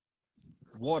free.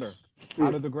 Water,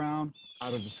 out Mm. of the ground,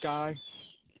 out of the sky.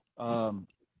 Um,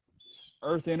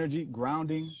 earth energy,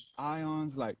 grounding,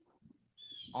 ions, like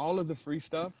all of the free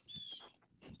stuff.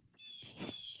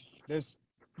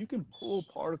 You can pull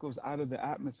particles out of the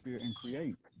atmosphere and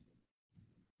create.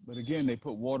 But again, they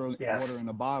put water Yes. in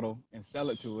a bottle and sell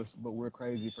it to us, but we're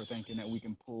crazy for thinking that we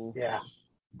can pull Yeah.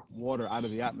 water out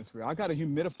of the atmosphere. I got a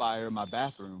humidifier in my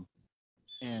bathroom,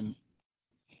 and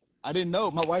I didn't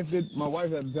know. My wife had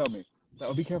to tell me, like,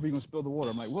 "Oh, be careful, you're gonna spill the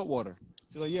water." I'm like, "What water?"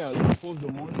 She's like, "Yeah, it pulls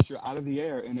the moisture out of the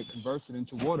air and it converts it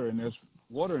into water, and there's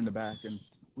water in the back, and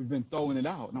we've been throwing it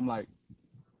out." And I'm like,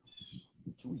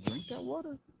 "Can we drink that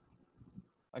water?"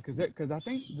 Like, cause I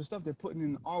think the stuff they're putting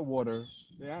in our water,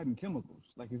 they're adding chemicals.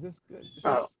 Like, is this good? Is this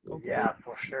Oh, okay? yeah,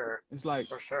 for sure. It's like,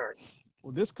 For sure.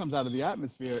 well, this comes out of the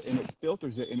atmosphere and it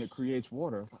filters it and it creates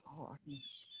water. It's like, oh, I can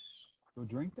go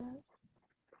drink that.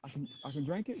 I can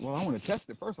drink it. Well, I want to test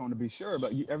it first. I want to be sure.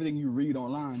 But everything you read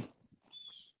online,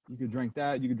 you can drink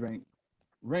that. You can drink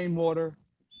rainwater.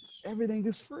 Everything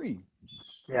is free,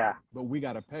 Yeah. but we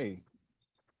gotta pay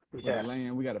for the Yeah.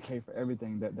 land. We gotta pay for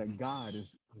everything that God is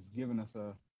giving us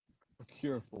a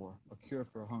cure for, a cure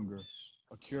for hunger,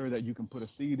 a cure that you can put a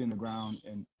seed in the ground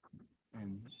and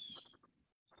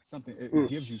something it Mm.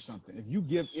 gives you something. If you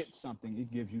give it something,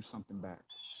 it gives you something back.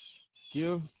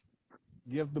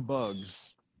 Give the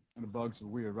bugs, and the bugs are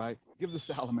weird, right? Give the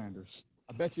salamanders.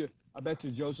 I bet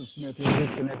you Joseph Smith, his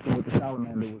connection with the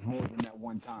salamander was more than that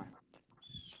one time.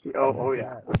 Oh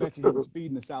yeah. I bet you he was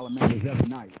feeding the salamanders every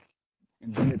night,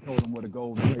 and then it told him what a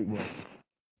golden plate was.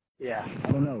 Yeah.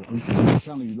 I don't know. I'm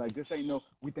telling you, like, this ain't no.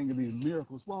 We think of these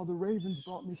miracles. Well, the ravens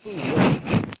brought me food. Well,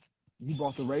 you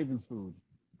brought the ravens food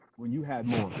when you had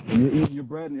more. When you're eating your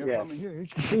bread and they're Yes. coming here, here's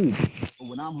your food. But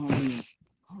when I'm hungry and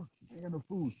oh, I got no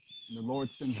food, and the Lord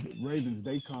sends ravens,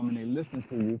 they come and they listen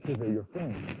to you because they're your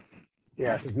friends.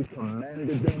 Yes. Because you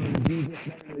commanded them in Jesus'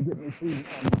 name to get me food.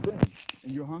 Now I'm your friend.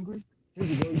 And you're hungry? Here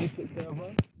you go. You take care of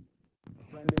us.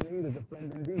 A friend in need is a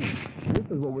friend indeed. This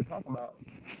is what we're talking about.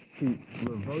 Keep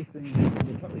reversing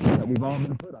the curse that we've all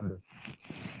been put under.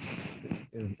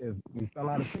 Is we fell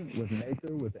out of sync with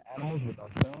nature, with the animals, with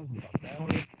ourselves, with our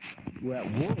families. We're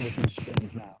at war with these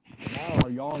things now. Now our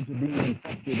yards are being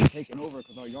infected and taken over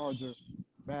because our yards are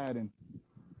bad. And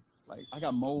like I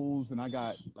got moles and I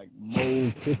got like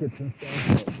mole crickets and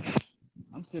stuff. But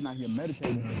I'm sitting out here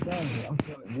meditating in the sun here. I'm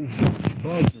feeling these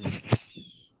bugs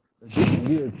they're doing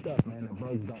weird stuff, man, that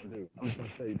bugs don't do. I'm just gonna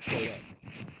say it straight up.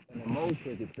 And the mole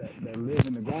crickets that live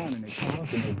in the ground and they come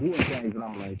up and they're doing things and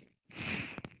I'm like,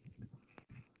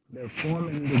 they're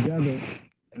forming together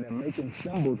and they're making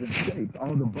symbols and shapes,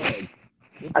 all the bugs.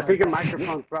 I think your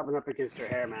microphone's rubbing up against your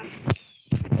hair, man.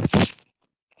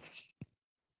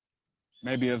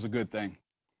 Maybe it was a good thing.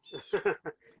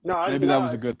 No, Maybe that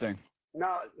was a good thing.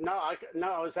 No,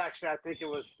 it was actually, I think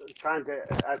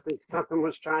I think something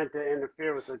was trying to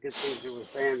interfere with the good things you were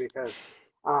saying because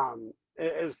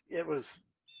it was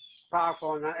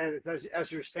powerful. And it's,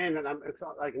 as you're saying that,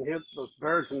 I can hear those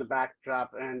birds in the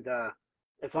backdrop, and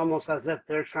it's almost as if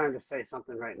they're trying to say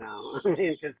something right now. I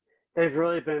mean, because they've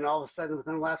really been all of a sudden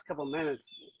within the last couple of minutes.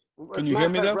 Can you hear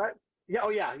me though? Right? Yeah, oh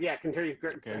yeah, I can hear you.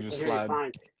 Okay, I can just hear you slide.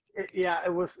 fine.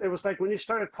 It was like when you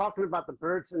started talking about the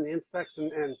birds and the insects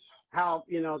and how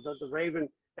the raven.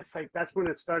 It's like that's when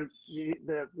it started.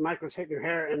 The mic was hitting your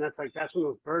hair, and that's when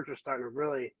those birds were starting to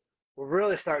really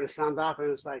starting to sound off. And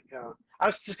it was like I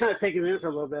was just kind of taking it in for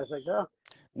a little bit. I was like, oh,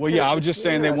 Well, yeah, I was just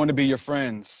saying they want to interesting. be your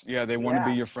friends. Yeah, they want to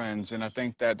be Yeah, your friends. And I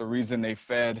think that the reason they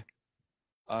fed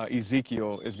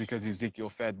Ezekiel is because Ezekiel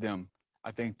fed them.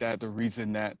 I think that the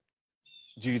reason that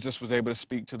Jesus was able to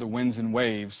speak to the winds and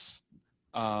waves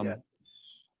yeah.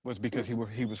 was because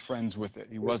he was friends with it.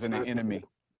 He He was wasn't an friends with enemy.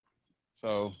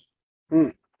 So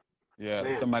it. yeah,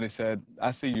 Man. somebody said,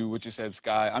 I see you, what you said,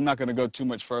 Sky. I'm not going to go too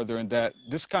much further in that.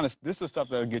 This is stuff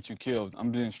that'll get you killed.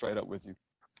 I'm being straight up with you.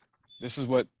 This is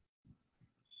what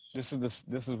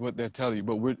they're telling you.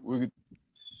 But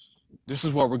this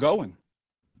is where we're going.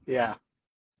 Yeah.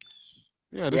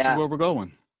 Yeah, this is Yeah. where we're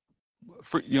going.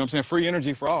 Free, you know what I'm saying? Free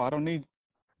energy for all. I don't need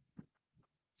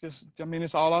I mean,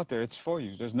 it's all out there. It's for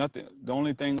you. There's nothing. The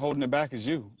only thing holding it back is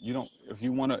you. You don't, if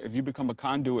you become a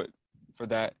conduit for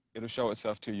that, it'll show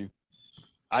itself to you.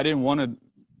 I didn't want to,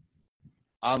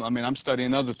 I mean, I'm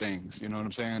studying other things, you know what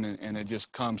I'm saying? And it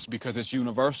just comes because it's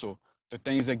universal. The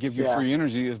things that give you Yeah. free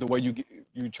energy is the way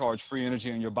you charge free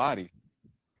energy in your body.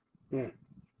 Mm.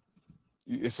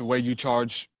 It's the way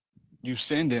you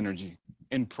send energy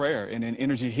in prayer and in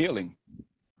energy healing.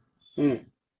 Mm.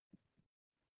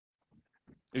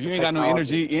 If The you ain't got no technology.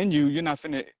 energy in you, you're not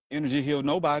finna energy heal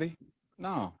nobody.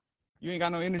 No, you ain't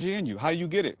got no energy in you. How you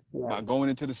get it? Yeah. By going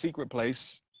into the secret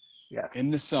place Yes.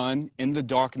 in the sun, in the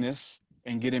darkness,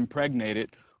 and get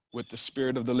impregnated with the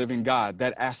Spirit of the living God,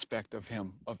 that aspect of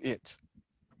him, of it,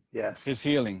 Yes. his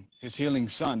healing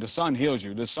sun. The sun heals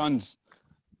you.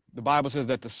 The Bible says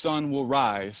that the sun will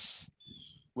rise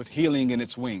with healing in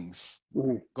its wings.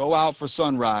 Mm-hmm. Go out for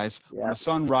sunrise. Yeah. On the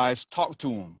sunrise, talk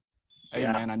to him. Hey,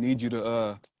 Yeah. man, I need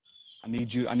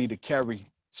to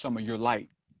carry some of your light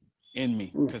in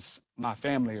me because my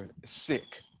family is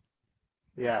sick.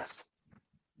 Yes.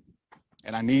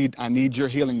 And I need your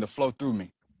healing to flow through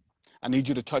me. I need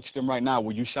you to touch them right now.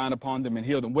 Will you shine upon them and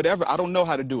heal them? Whatever. I don't know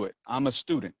how to do it. I'm a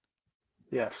student.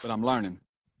 Yes. But I'm learning.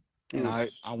 And I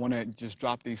want to just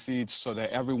drop these seeds so that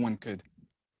everyone could,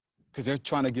 because they're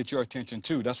trying to get your attention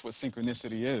too. That's what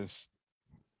synchronicity is.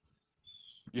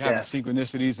 You have the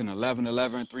synchronicities in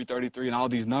 1111, 333, and all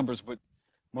these numbers, but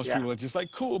most people are just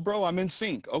like, cool, bro, I'm in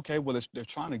sync. Okay, well, they're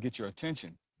trying to get your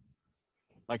attention.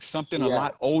 Like something a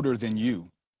lot older than you,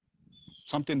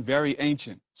 something very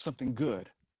ancient, something good.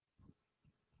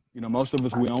 You know, most of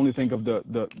us, we only think of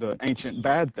the ancient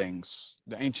bad things,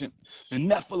 the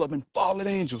Nephilim and fallen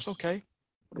angels. Okay,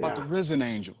 what about the risen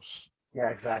angels? Yeah,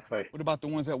 exactly. What about the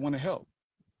ones that want to help?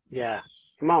 Yeah,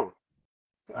 come on.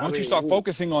 Once you start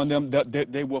focusing on them,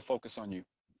 they will focus on you.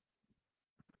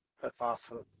 That's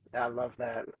awesome. Yeah, I love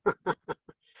that.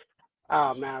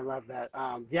 Oh man, I love that.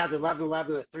 Yeah, the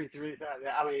 1111, the 33.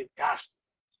 I mean, gosh,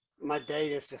 my day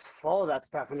is just full of that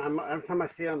stuff, and every time I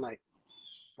see it, I'm like,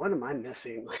 what am I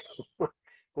missing?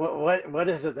 What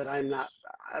is it that I'm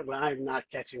not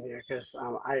catching here? Because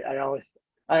I always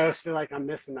feel like I'm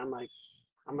missing.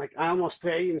 I almost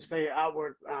even say out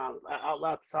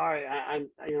loud. Sorry, I'm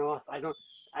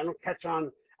I don't catch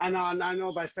on. I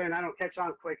know by saying I don't catch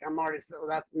on quick. I'm already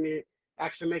that's me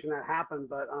actually making that happen.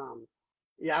 But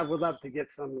yeah, I would love to get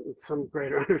some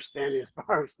greater understanding as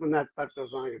far as when that stuff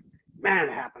goes on. Man,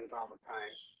 it happens all the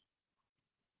time.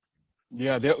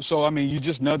 Yeah, so I mean, you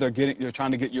just know they're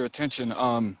trying to get your attention.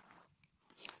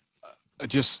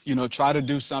 Just try to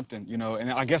do something.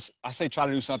 And I guess I say try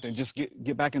to do something. Just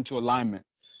get back into alignment,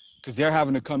 because they're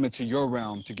having to come into your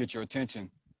realm to get your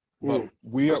attention. But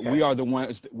we are the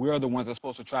ones that's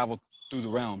supposed to travel through the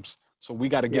realms. So we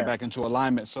got to get back into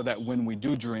alignment so that when we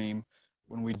do dream,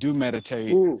 when we do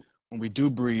meditate, when we do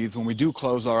breathe, when we do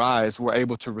close our eyes, we're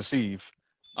able to receive.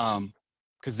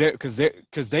 Because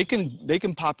they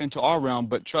can pop into our realm,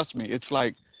 but trust me, it's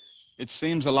like it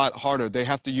seems a lot harder. They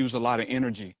have to use a lot of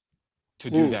energy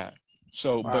to do that.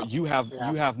 So, but you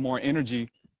have more energy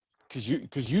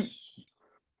because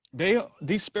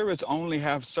these spirits only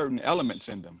have certain elements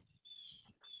in them.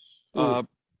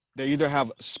 They either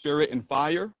have spirit in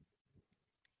fire,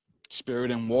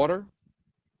 spirit in water,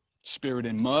 spirit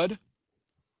in mud.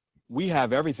 We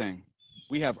have everything.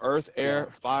 We have earth, air,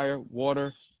 fire,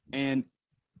 water, and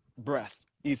breath,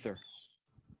 ether,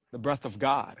 the breath of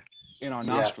God in our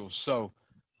nostrils. So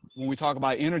when we talk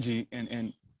about energy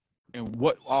and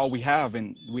what all we have,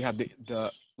 and we have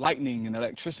the lightning and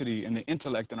electricity and the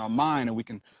intellect in our mind, and we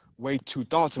can weigh two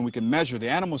thoughts and we can measure. The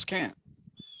animals can't.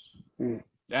 The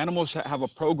animals have a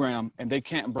program and they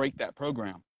can't break that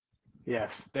program.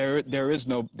 Yes. There is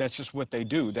no, that's just what they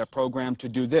do. They're programmed to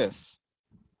do this.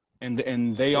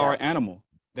 And they are animal.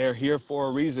 They're here for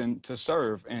a reason, to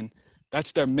serve. And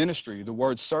that's their ministry. The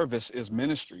word service is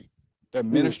ministry. Their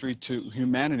ministry to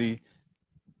humanity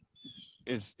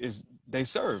is they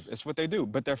serve. It's what they do.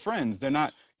 But they're friends. They're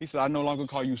not, he said, I no longer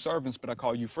call you servants, but I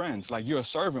call you friends. Like, you're a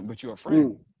servant, but you're a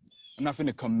friend. I'm not going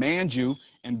to command you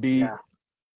and be,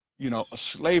 a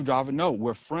slave driver. No,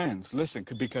 we're friends. Listen,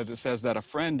 because it says that a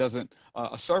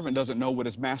servant doesn't know what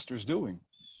his master is doing.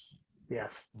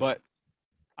 Yes. But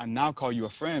I now call you a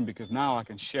friend because now I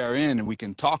can share in and we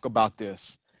can talk about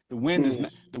this. The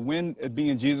wind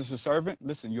being Jesus' servant.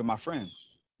 Listen, you're my friend.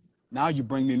 Now you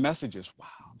bring me messages. Wow.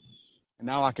 And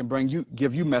now I can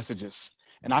give you messages,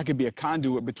 and I can be a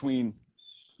conduit between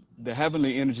the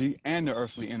heavenly energy and the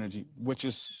earthly energy, which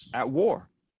is at war.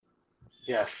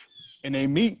 Yes. And they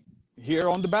meet here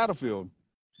on the battlefield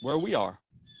where we are,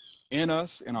 in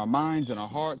us, in our minds, in our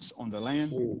hearts, on the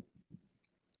land.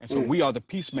 And so we are the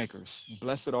peacemakers.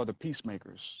 Blessed are the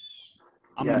peacemakers.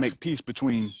 I'm going to make peace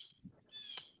between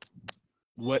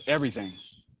everything.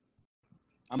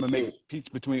 I'm going to make peace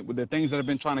between the things that have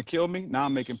been trying to kill me. Now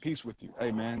I'm making peace with you.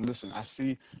 Hey, man, listen, I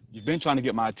see you've been trying to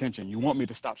get my attention. You want me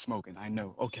to stop smoking. I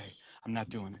know. Okay, I'm not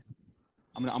doing it.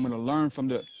 I'm going to learn from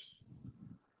the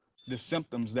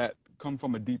symptoms that come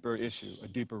from a deeper issue, a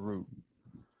deeper root.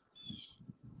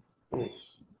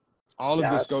 All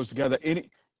of this goes together.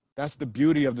 That's the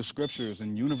beauty of the scriptures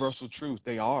and universal truth.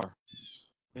 They are.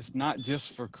 It's not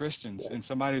just for Christians. And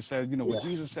somebody said, well,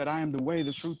 Jesus said, I am the way,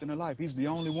 the truth, and the life. He's the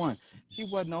only one. He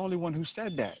wasn't the only one who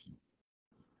said that.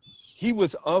 He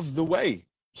was of the way.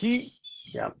 He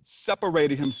Yep.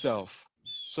 separated himself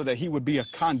so that he would be a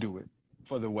conduit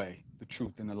for the way, the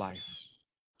truth, and the life.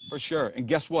 For sure. And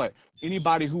guess what?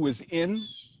 Anybody who is in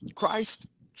Christ,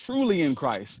 truly in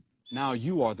Christ, now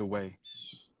you are the way,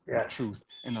 the Yes. truth,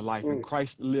 and the life. And Mm.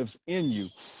 Christ lives in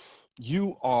you.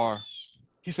 You are,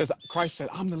 he says, Christ said,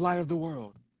 I'm the light of the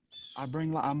world. I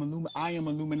bring light. I am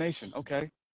illumination.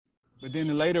 Okay. But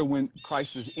then later when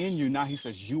Christ is in you, now he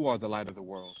says, you are the light of the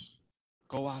world.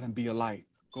 Go out and be a light.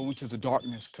 Go into the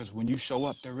darkness, because when you show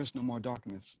up, there is no more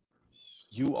darkness.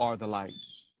 You are the light.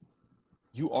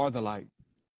 You are the light.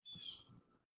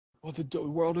 Well, the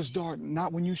world is dark.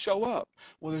 Not when you show up.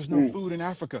 Well, there's no Mm. food in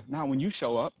Africa. Not when you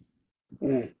show up.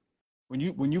 Mm.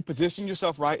 When you position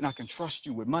yourself right, and I can trust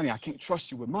you with money. I can't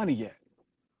trust you with money yet.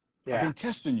 I've Yeah. been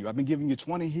testing you. I've been giving you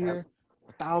 20 Yep. here,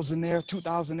 1,000 there,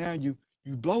 2,000 there, and you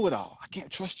blow it all. I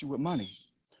can't trust you with money.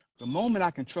 The moment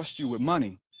I can trust you with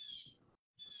money,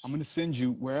 I'm going to send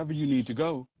you wherever you need to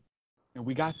go, and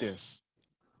we got this.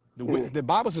 Mm. The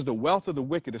Bible says the wealth of the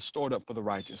wicked is stored up for the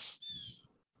righteous.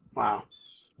 Wow.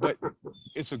 But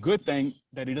it's a good thing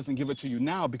that he doesn't give it to you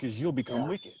now, because you'll become Yeah.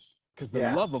 wicked. Because the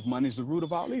Yeah. love of money is the root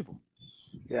of all evil.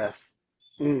 Yes.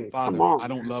 Mm. Come Father, I on,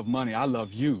 don't man. love money. I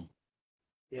love you.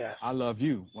 Yes. I love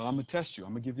you. Well, I'm going to test you.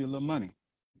 I'm going to give you a little money.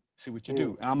 See what you Mm.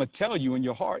 do. And I'm going to tell you in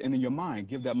your heart and in your mind,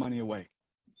 give that money away.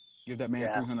 Give that man Yeah.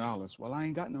 $300. Well, I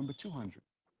ain't got number 200.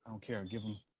 I don't care. Give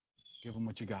him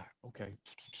what you got. Okay.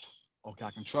 Okay,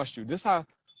 I can trust you. This is how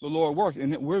the Lord works.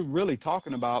 And we're really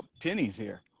talking about pennies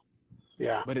here.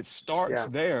 Yeah. But it starts Yeah.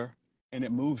 there and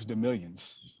it moves to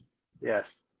millions.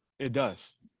 Yes. It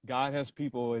does. God has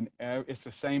people in, it's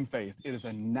the same faith. It is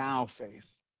a now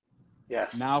faith.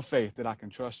 Yes. Now faith that I can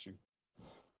trust you.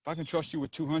 If I can trust you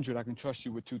with 200, I can trust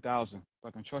you with 2,000. If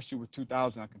I can trust you with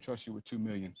 2,000, I can trust you with 2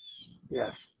 million.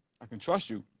 Yes. I can trust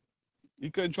you.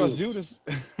 You couldn't trust Mm. Judas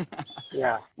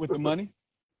Yeah. with the money.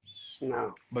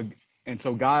 No. But and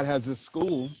so God has this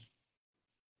school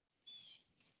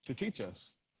to teach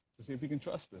us to see if he can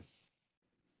trust us.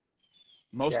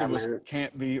 Most Yeah, of us man.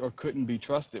 can't be or couldn't be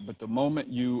trusted, but the moment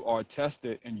you are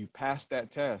tested and you pass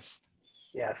that test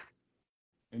Yes.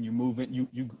 and you move in,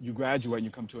 you graduate and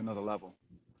you come to another level.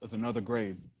 There's another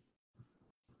grade.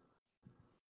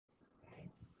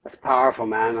 That's powerful,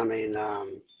 man. I mean,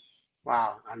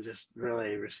 wow, I'm just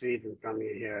really receiving from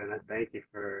you here, and I thank you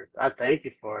for it.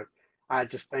 I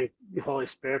just thank the Holy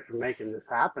Spirit for making this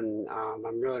happen.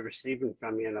 I'm really receiving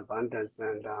from you in abundance,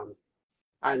 and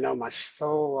I know my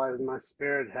soul and my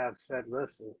spirit have said,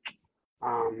 listen,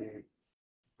 um,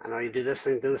 I know you do this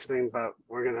thing, but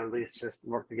we're gonna at least just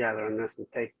work together on this and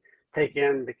take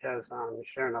in because you're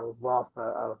sharing a wealth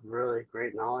of really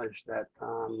great knowledge that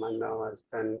I know has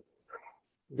been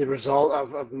the result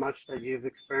of much that you've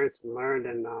experienced and learned,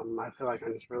 and I feel like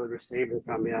I'm just really receiving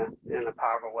from you in a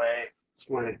powerful way. Just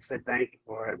wanted to say thank you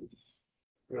for it.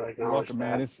 Really You're acknowledge welcome,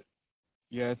 man. that. It's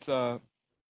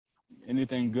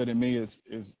anything good in me is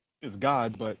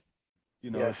God, but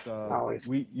it's Yes, always.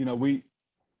 we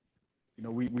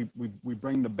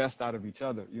bring the best out of each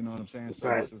other, you know what I'm saying? That's So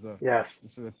right. Yes,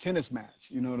 this is a tennis match,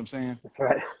 you know what I'm saying? that's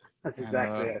right. That's And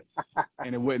exactly it.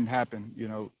 and it wouldn't happen,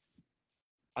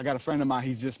 I got a friend of mine,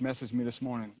 he just messaged me this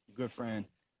morning, a good friend,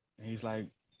 and he's like,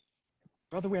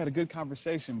 "Brother, we had a good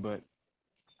conversation, but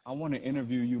I want to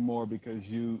interview you more because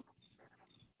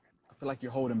I feel like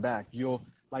you're holding back. You'll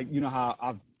like, how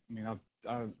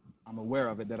I'm aware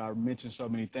of it that I mention so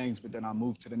many things, but then I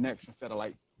move to the next instead of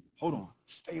like, hold on,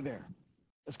 stay there.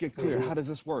 Let's get clear. Hmm. How does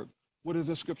this work? What is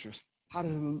the scriptures? How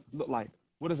does it look like?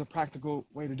 What is a practical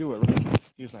way to do it?" Right?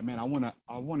 He's like, "Man, I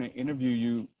wanna interview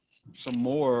you some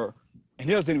more." And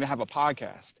he doesn't even have a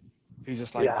podcast. He's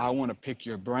just like, Yeah. "I want to pick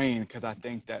your brain because I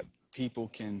think that people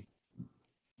can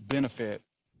benefit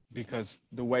because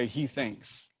the way he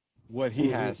thinks, what he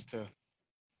Hmm. has to,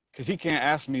 because he can't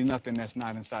ask me nothing that's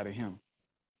not inside of him.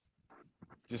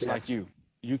 Just like Yes.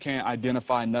 you can't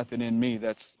identify nothing in me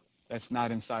that's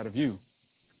not inside of you.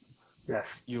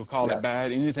 Yes. You'll call it Yes.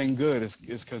 bad. Anything good is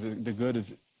because the good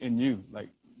is in you. Like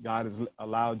God has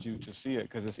allowed you to see it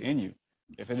because it's in you.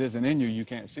 If it isn't in you, you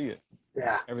can't see it.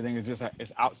 Yeah. Everything is just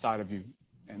it's outside of you,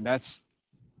 and that's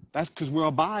because we're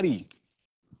a body.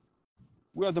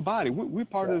 We're the body. We're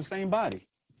part of the Yes. same body.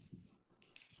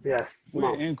 Yes. Come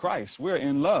We're on. in Christ. We're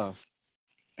in love,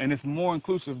 and it's more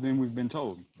inclusive than we've been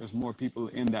told. There's more people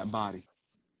in that body.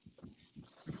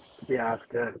 Yeah, that's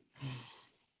good.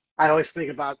 I always think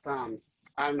about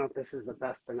I don't know if this is the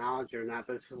best analogy or not,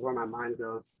 but this is where my mind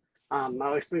goes. I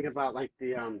always think about like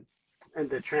the and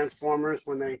the Transformers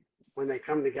when they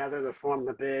come together to form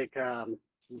the big I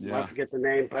Yeah. forget the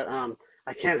name, but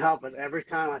I can't help it. Every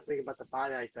time I think about the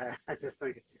body like that, I just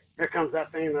think, here comes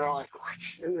that thing. And they're all like,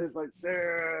 whoosh, and it's like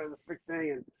there, the big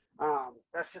thing, and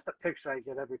that's just a picture I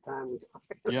get every time we talk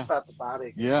Yeah. about the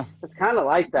body. Yeah. It's kind of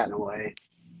like that in a way.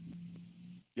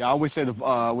 Yeah. I always say the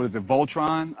what is it,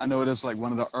 Voltron? I know it is like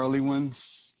one of the early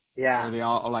ones Yeah, where they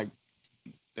all are like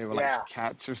they were like yeah,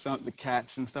 cats or something, the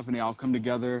cats and stuff, and they all come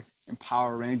together in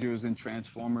Power Rangers and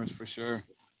Transformers for sure.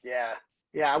 yeah,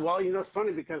 yeah. Well, it's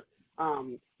funny because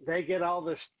they get all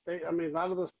this. I mean, a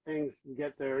lot of those things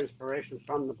get their inspiration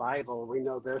from the Bible. We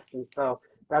know this, and so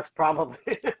that's probably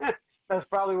that's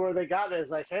probably where they got it. Is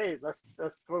like, hey, let's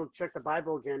go check the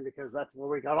Bible again because that's where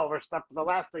we got all our stuff for the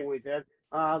last thing we did.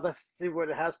 Let's see what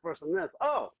it has for us in this.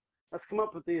 Oh, let's come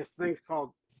up with these things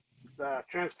called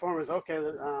Transformers. Okay,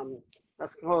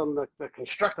 let's call them the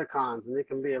Constructicons, and they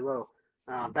can be a little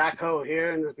backhoe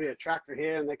here, and there's be a tractor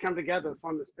here, and they come together to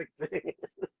form this big thing,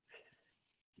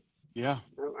 Yeah.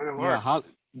 and it Yeah. works.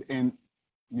 And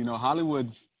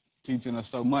Hollywood's teaching us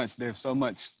so much. There's so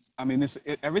much. I mean,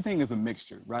 everything is a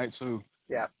mixture, right? So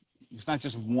Yeah, it's not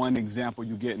just one example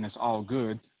you get and it's all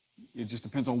good. It just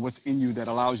depends on what's in you that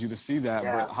allows you to see that.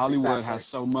 yeah, But Hollywood exactly. has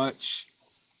so much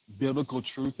biblical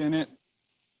truth in it.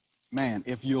 Man,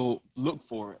 if you'll look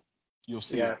for it, you'll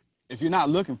see it. Yes, If you're not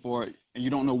looking for it and you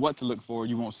don't know what to look for,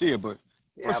 you won't see it. But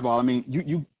first yeah, of all, I mean,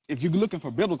 you if you're looking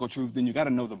for biblical truth, then you got to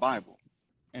know the Bible.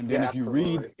 And then yeah, if you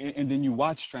read absolutely. and then you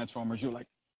watch Transformers, you're like,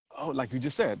 oh, like you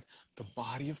just said, the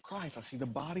body of Christ. I see the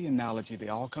body analogy. They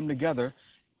all come together,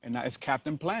 and now it's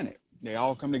Captain Planet. They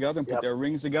all come together and put Yep. their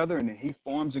rings together, and then he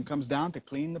forms and comes down to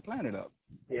clean the planet up,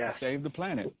 to Yes. save the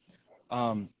planet.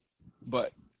 Um,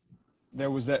 but there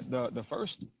was the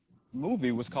first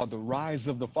movie was called The Rise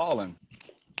of the Fallen,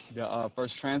 the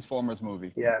first Transformers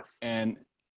movie, Yes.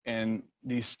 and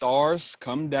these stars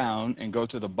come down and go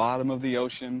to the bottom of the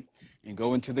ocean and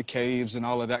go into the caves and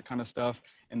all of that kind of stuff,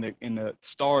 and the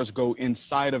stars go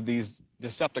inside of these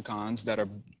Decepticons that are at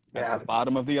the Yeah.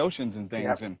 bottom of the oceans and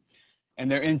things, Yep. and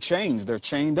they're in chains, they're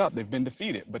chained up, they've been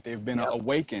defeated, but they've been Yep.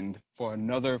 awakened for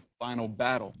another final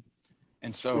battle.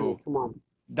 And so Come on.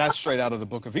 that's straight out of the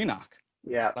book of Enoch.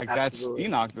 Yeah. Like that's Absolutely.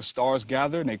 Enoch. The stars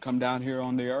gather and they come down here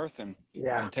on the earth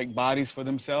Yeah. and take bodies for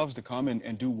themselves to come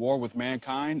and do war with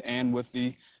mankind and with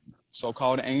the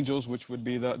so-called angels, which would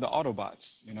be the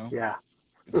Autobots. Yeah.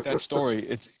 It's that story.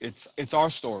 It's our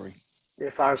story.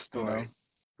 It's our You know, story.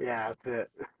 Yeah, that's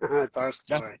it. It's our that's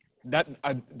story.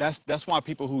 that's why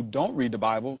people who don't read the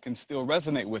Bible can still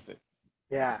resonate with it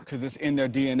Yeah. because it's in their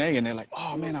DNA and they're like,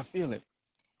 oh man, Mm. I feel it.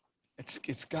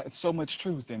 It's got so much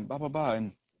truth and blah blah blah,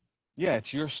 and yeah,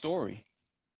 it's your story.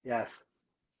 Yes.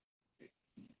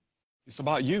 It's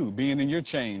about you being in your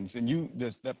chains, and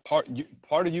that part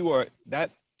of you, or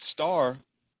that star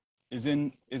is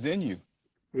in you.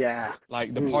 Yeah.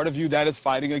 Like the Mm. part of you that is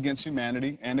fighting against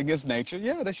humanity and against nature.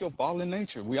 Yeah, that's your fallen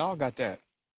nature. We all got that,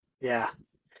 Yeah.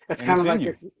 It's and kind it's of in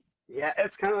like you. yeah,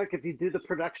 it's kind of like if you do the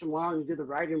production well and you do the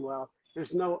writing well,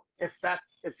 there's no, if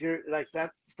you're like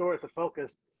that story at the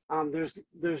focus, there's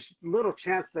little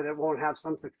chance that it won't have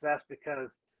some success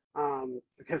because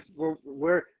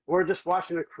we're just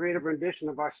watching a creative rendition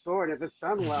of our story, and if it's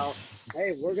done well,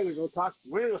 hey, we're gonna go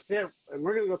see it, and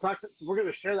we're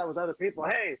gonna share that with other people.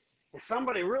 Hey, if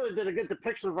somebody really did a good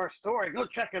depiction of our story, go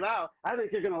check it out. I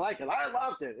think you're gonna like it. I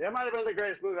loved it. It might have been the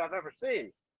greatest movie I've ever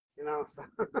seen. So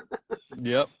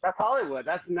Yep. that's Hollywood.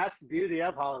 That's the beauty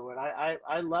of Hollywood. I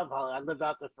love Hollywood. I lived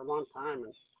out there for a long time,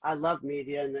 and I love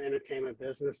media and the entertainment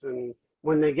business. And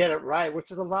when they get it right, which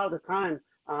is a lot of the time,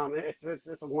 it's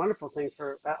a wonderful thing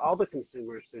for all the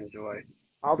consumers to enjoy,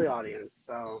 all the audience.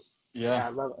 So Yeah. yeah, I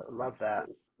love that.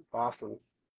 It's awesome.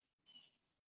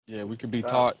 Yeah. We It's could good be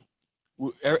stuff. taught.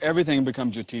 Everything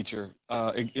becomes your teacher.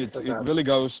 Yes, it It does. really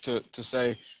goes to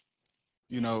say,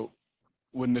 you know,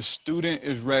 when the student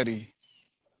is ready,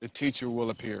 the teacher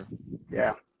will appear,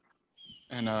 Yeah.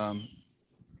 and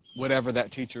whatever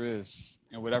that teacher is,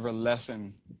 and whatever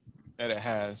lesson that it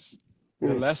has,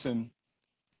 the Mm, lesson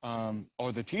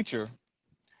or the teacher,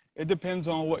 it depends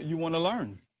on what you want to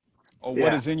learn or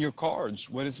what yeah. is in your cards,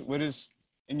 what is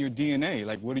in your DNA.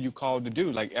 Like, what are you called to do?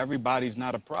 Like, everybody's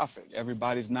not a prophet,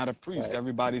 everybody's not a priest, Right.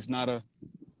 everybody's not a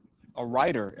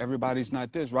writer, everybody's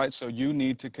not this, right? So you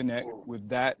need to connect Mm, with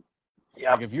that.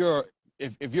 Like, yep.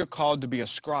 if you're called to be a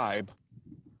scribe,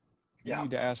 you Yeah.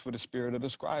 need to ask for the spirit of the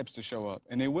scribes to show up,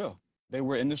 and they will. They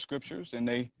were in the scriptures, and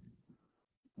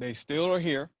they still are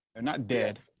here. They're not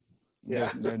dead. Yes. They're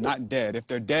Yeah. they're not dead. If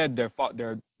they're dead,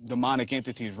 they're demonic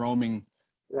entities roaming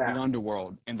the Yeah.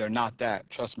 underworld, and they're not that.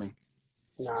 Trust me.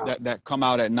 No. That come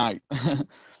out at night.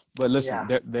 But listen,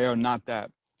 Yeah. they are not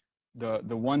that.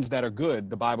 The ones that are good,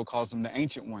 the Bible calls them the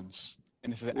ancient ones.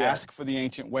 And it says, Yes. ask for the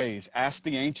ancient ways. Ask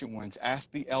the ancient ones.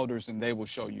 Ask the elders, and they will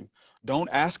show you. Don't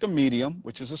ask a medium,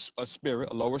 which is a spirit,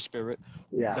 a lower spirit,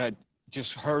 Yeah. that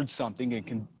just heard something and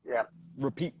can Yep.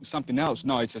 repeat something else.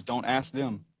 No, it says, don't ask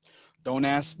them. Don't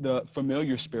ask the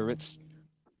familiar spirits.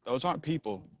 Those aren't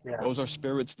people. Yeah. Those are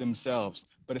spirits themselves.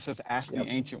 But it says, ask the Yep.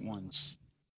 ancient ones.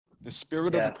 The spirit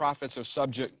of the Yes. prophets are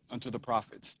subject unto the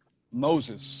prophets.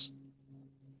 Moses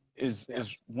is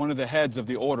Yes. one of the heads of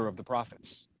the order of the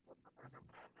prophets.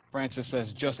 Francis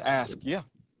says, just ask. Yeah,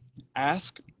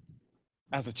 ask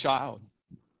as a child.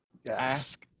 Yes.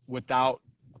 Ask without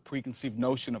a preconceived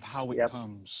notion of how it Yep.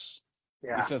 comes. He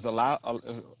Yeah. says, allow,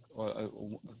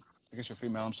 I guess you're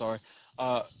female, I'm sorry.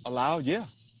 Allowed, yeah.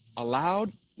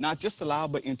 Allowed, not just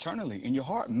allowed, but internally in your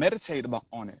heart. Meditate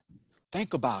on it.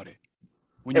 Think about it.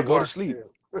 When you It go to works sleep,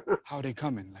 too. how are they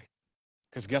coming? Like,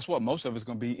 because guess what? Most of it's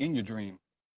going to be in your dream.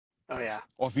 Oh yeah.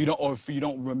 Or if you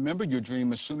don't remember your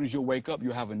dream, as soon as you wake up,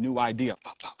 you have a new idea.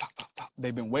 Pop, pop, pop, pop, pop.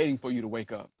 They've been waiting for you to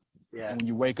wake up. Yes. And when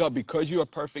you wake up, because you're a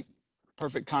perfect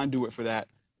conduit for that,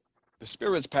 the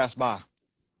spirits pass by.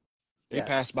 They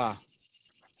pass Yes. by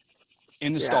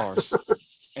in the Yeah. stars.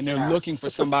 And they're Yeah. looking for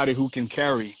somebody who can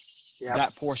carry Yep.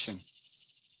 that portion.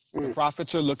 The Mm.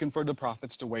 prophets are looking for the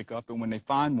prophets to wake up. And when they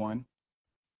find one,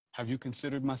 have you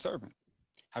considered my servant?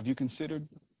 Have you considered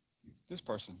this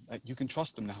person? Like, you can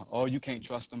trust him now. Oh, you can't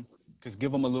trust him because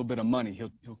give him a little bit of money.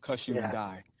 He'll cuss you and Yeah.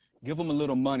 die. Give him a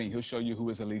little money. He'll show you who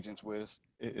his allegiance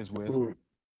is with. Mm.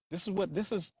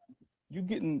 This is, you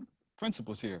getting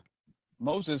principles here.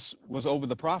 Moses was over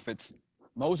the prophets.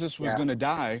 Moses was Yeah. going to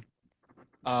die.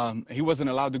 He wasn't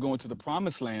allowed to go into the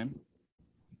promised land.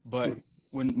 But Mm.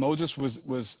 when Moses was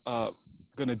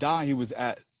going to die, he was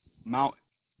at Mount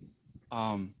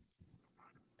um,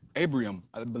 Abraham,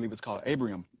 I believe it's called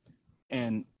Abraham.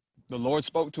 And the Lord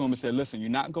spoke to him and said, listen, you're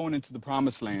not going into the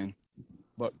promised land,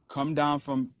 but come down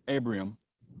from Abraham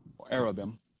or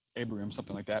Abraham,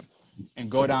 something like that,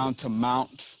 and go down to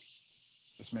Mount,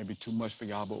 this may be too much for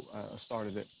y'all, but I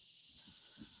started it.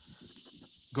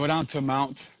 Go down to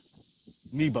Mount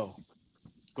Nebo.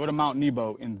 Go to Mount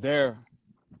Nebo, and there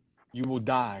you will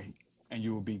die, and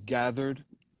you will be gathered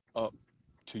up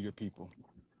to your people.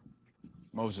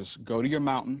 Moses, go to your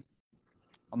mountain.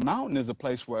 A mountain is a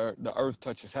place where the earth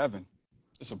touches heaven.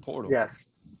 It's a portal.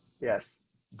 Yes. Yes.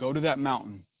 Go to that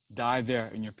mountain, die there,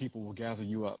 and your people will gather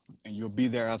you up, and you'll be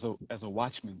there as a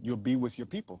watchman. You'll be with your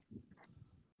people.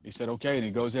 He said, okay, and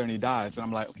he goes there and he dies. And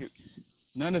I'm like, okay,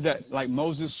 none of that. Like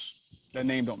Moses, that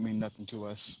name don't mean nothing to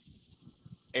us.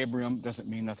 Abraham doesn't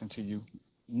mean nothing to you.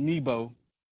 Nebo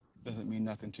doesn't mean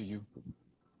nothing to you.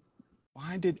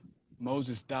 Why did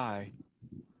Moses die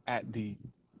at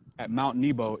Mount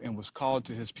Nebo and was called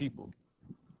to his people?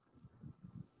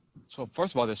 So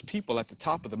first of all, there's people at the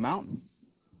top of the mountain.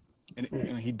 And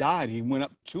he died. He went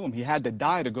up to him. He had to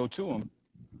die to go to him.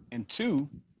 And two,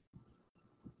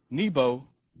 Nebo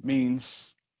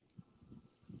means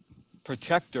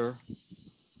protector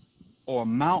or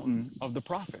mountain of the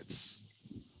prophets.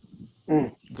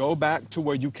 Mm. Go back to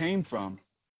where you came from.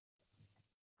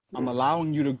 I'm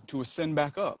allowing you to ascend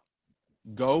back up.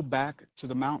 Go back to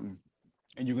the mountain.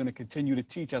 And you're going to continue to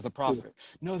teach as a prophet.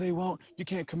 No, they won't. You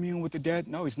can't commune with the dead.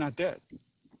 No, he's not dead.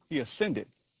 He ascended.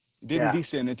 He didn't Yeah.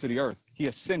 descend into the earth. He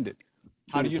ascended.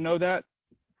 How do you know that?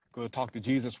 Go talk to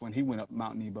Jesus when he went up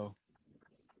Mount Nebo.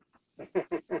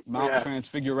 Mount Yeah.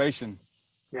 Transfiguration.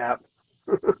 Yeah.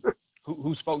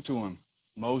 Who spoke to him?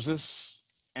 Moses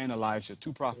and Elijah,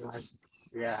 two prophets.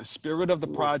 Yeah. The spirit of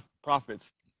the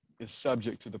prophets is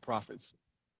subject to the prophets.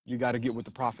 You got to get with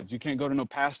the prophets. You can't go to no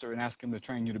pastor and ask him to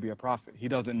train you to be a prophet. He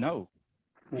doesn't know.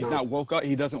 He's not woke up.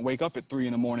 He doesn't wake up at 3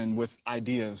 a.m. with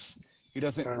ideas. He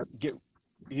doesn't get,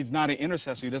 he's not an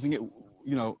intercessor. He doesn't get,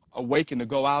 awakened to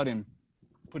go out and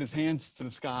put his hands to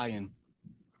the sky and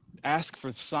ask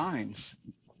for signs.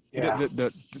 Yeah.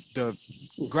 The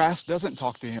grass doesn't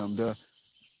talk to him.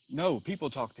 No, people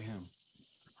talk to him.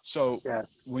 So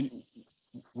Yes.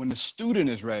 when the student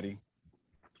is ready,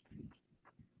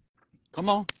 come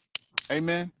on,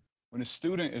 amen. When the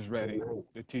student is ready,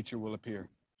 the teacher will appear.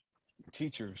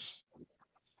 Teachers.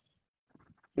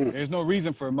 There's no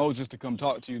reason for Moses to come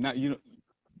talk to you. Now you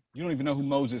don't even know who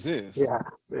Moses is. Yeah.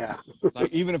 Yeah.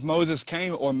 Like even if Moses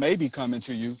came or maybe coming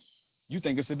to you, you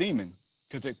think it's a demon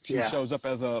because she shows up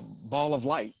as a ball of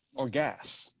light or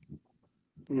gas.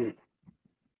 Mm.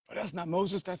 But that's not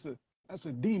Moses. That's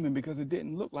a demon because it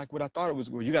didn't look like what I thought it was.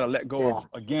 Well, you got to let go of,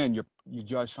 again, you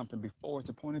judge something before it's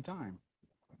appointed time.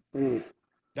 Mm.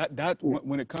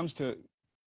 When it comes to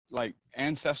like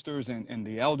ancestors and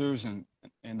the elders and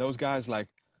those guys, like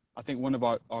I think one of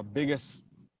our biggest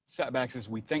setbacks is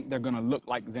we think they're going to look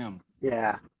like them.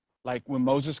 Yeah. Like when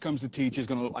Moses comes to teach, he's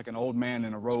going to look like an old man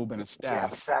in a robe and a Yeah,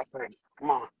 staff. exactly.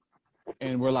 Come on.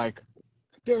 And we're like,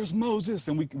 there's Moses.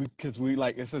 And because we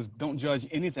like, it says, don't judge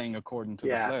anything according to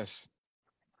the Yeah. flesh.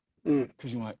 Mm.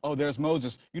 Because you're like, oh, there's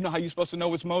Moses. You know how you're supposed to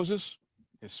know it's Moses?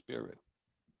 His spirit.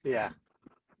 Yeah.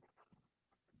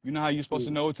 You know how you're supposed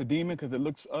to Mm. know it's a demon because it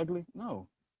looks ugly? No,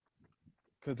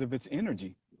 because of its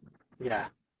energy. Yeah.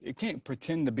 It can't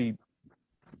pretend to be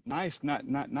nice, not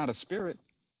a spirit.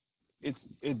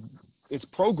 It's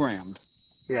programmed.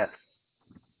 Yes.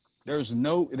 There's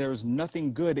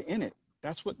nothing good in it.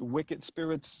 That's what the wicked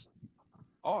spirits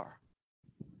are.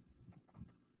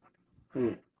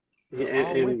 Mm. They're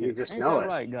all And you wicked. just Ain't know that it.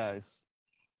 right, guys?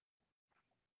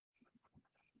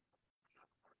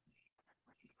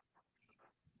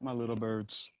 My little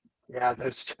birds. Yeah,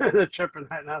 they're tripping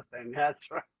right now saying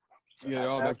that's right. Yeah, they're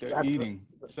all back there That's eating.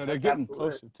 So they're that's getting absolutely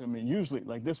closer to me. Usually,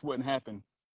 like this wouldn't happen.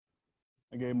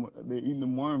 They're eating the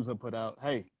worms I put out.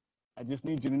 Hey, I just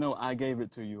need you to know I gave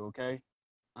it to you, okay?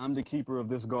 I'm the keeper of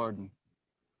this garden.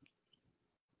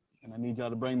 And I need y'all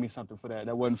to bring me something for that.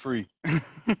 That wasn't free.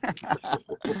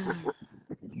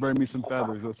 Bring me some that's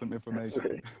feathers awesome. or some That's information.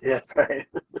 right. Yeah, that's right.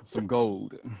 Some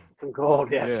gold. Some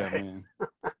gold. Yeah, that's Yeah, right. man.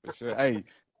 For sure. Hey,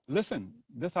 listen,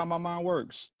 this is how my mind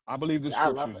works. I believe the Yeah, I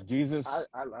love scriptures. it. Jesus,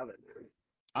 I love it, man.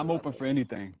 I I'm love open it. for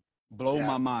anything. Blow Yeah.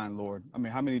 my mind, Lord. I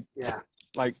mean, how many Yeah.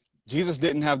 like Jesus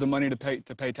didn't have the money to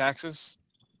pay taxes.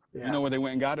 You Yeah. know where they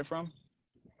went and got it from?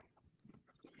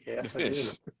 The Yes, I do.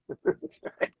 fish. That's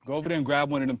right. Go over there and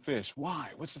grab one of them fish.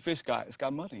 Why? What's the fish got? It's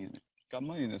got money in it. It's got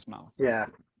money in its mouth. Yeah.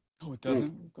 No, it Mm.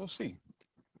 doesn't. Go see.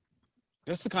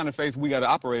 That's the kind of faith we got to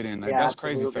operate in. Like Yeah, that's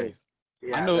crazy absolutely. faith.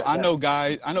 Yeah, I that know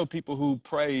guys, I know people who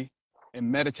pray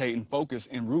and meditate and focus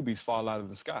and rubies fall out of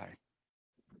the sky.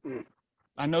 mm.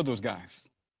 I know those guys.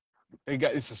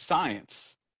 It's a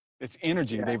science. It's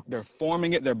energy. Yeah. They're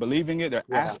forming it, they're believing it, they're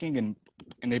Yeah. asking and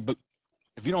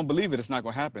if you don't believe it, it's not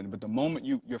going to happen. But the moment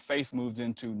your faith moves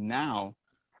into now,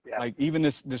 Yeah. like even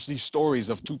these stories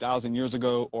of 2,000 years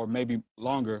ago or maybe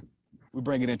longer, we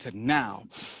bring it into now.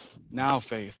 Now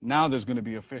faith. Now there's going to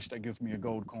be a fish that gives me a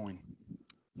gold coin.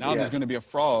 Now there's Yes. going to be a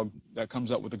frog that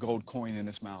comes up with a gold coin in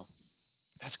its mouth.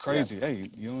 That's Yes. crazy. Hey,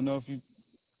 you don't know if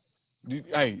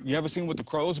hey, you ever seen what the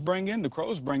crows bring in? The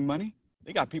crows bring money.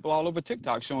 They got people all over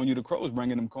TikTok showing you the crows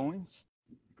bringing them coins.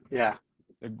 Yeah.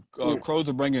 The Mm. crows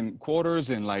are bringing quarters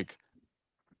and like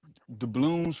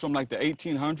doubloons from like the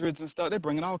 1800s and stuff. They're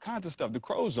bringing all kinds of stuff. The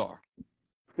crows are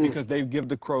Mm. because they give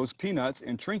the crows peanuts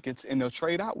and trinkets and they'll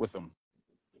trade out with them.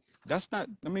 That's not.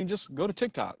 I mean, just go to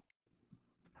TikTok.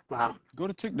 Wow. Go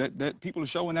to TikTok. That people are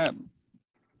showing that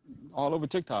all over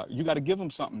TikTok. You got to give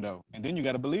them something though, and then you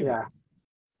got to believe it. Yeah.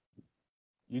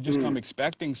 You just Mm. come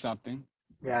expecting something.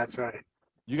 Yeah, that's right.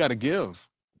 You got to give,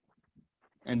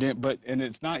 and then and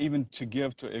it's not even to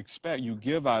give to expect. You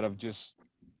give out of just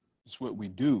it's what we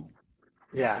do.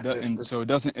 Yeah. And so it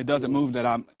doesn't Mm. move that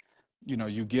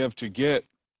you give to get,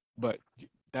 but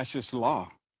that's just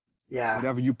law. Yeah.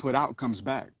 Whatever you put out comes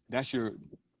back.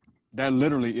 That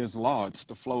literally is law. It's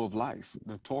the flow of life,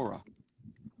 the Torah.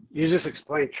 You just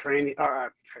explained training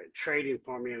or trading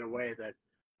for me in a way that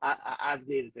I've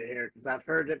needed to hear because I've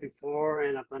heard it before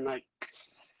and I've been like,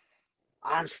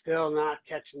 I'm still not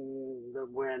catching the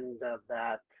wind of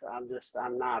that.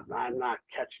 I'm not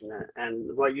catching it.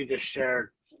 And what you just shared,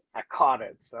 I caught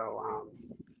it. So,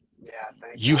 yeah,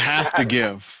 thank You have to God.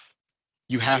 give.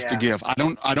 You have to Yeah, give.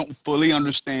 I don't fully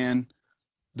understand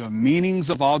the meanings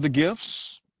of all the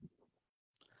gifts,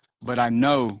 but I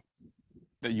know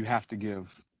that you have to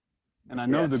give. And I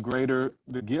know the yes. greater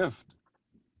the gift,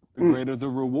 the Mm. greater the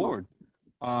Come on. reward.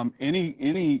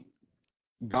 Any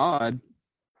God,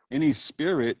 any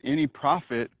spirit, any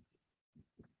prophet,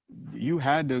 you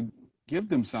had to give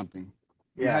them something.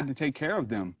 You Yeah. had to take care of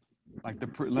them, like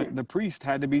Mm. the priest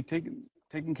had to be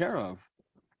taken care of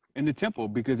in the temple,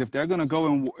 because if they're going to go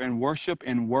and worship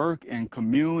and work and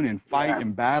commune and fight Yeah.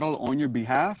 and battle on your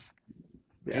behalf,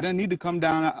 they Yeah. don't need to come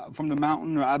down from the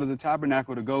mountain or out of the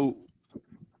tabernacle to go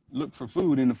look for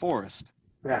food in the forest.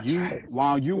 That's right.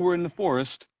 While you were in the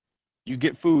forest, you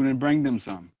get food and bring them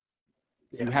some.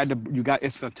 Yes.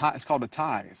 It's called a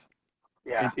tithe.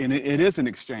 Yeah. It is an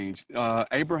exchange.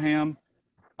 Abraham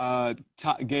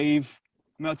gave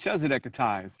Melchizedek a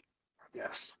tithe.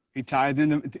 Yes. He tithed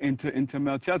into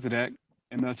Melchizedek,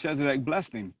 and Melchizedek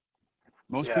blessed him.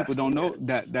 Most people Yes, he don't know did.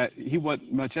 that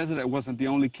Melchizedek wasn't the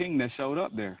only king that showed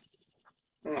up there.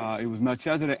 Mm. It was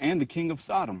Melchizedek and the king of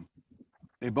Sodom.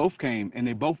 They both came and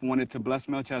they both wanted to bless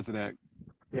Melchizedek.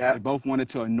 Yeah. They both wanted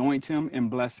to anoint him and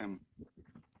bless him.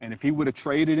 And if he would have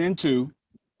traded into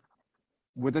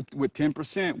with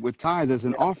 10% with tithe as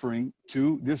an Yeah. offering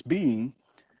to this being,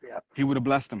 Yep. he would have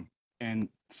blessed him. And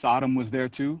Sodom was there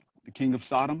too, the king of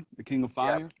Sodom, the king of Yep.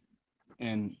 fire.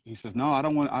 And he says, no, I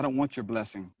don't want your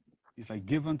blessing. He's like,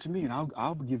 give unto me, and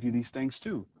I'll give you these things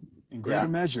too, in Yeah. greater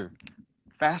measure,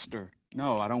 faster.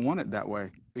 No, I don't want it that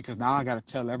way, because now I got to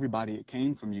tell everybody it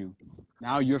came from you.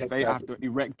 Now I have Exactly. to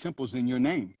erect temples in your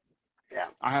name. Yeah.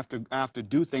 I have to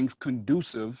do things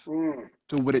conducive Mm.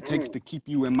 to what it takes Mm. to keep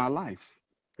you in my life.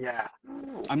 Yeah.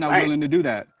 I'm not Right. willing to do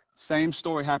that. Same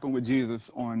story happened with Jesus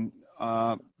on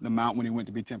the mount when he went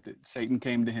to be tempted. Satan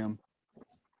came to him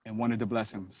and wanted to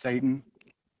bless him. Satan,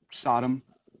 Sodom,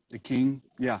 the king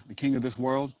of this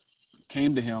world,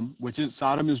 came to him, which is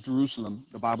Sodom is Jerusalem.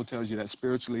 The Bible tells you that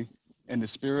spiritually, and the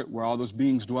spirit where all those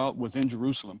beings dwelt was in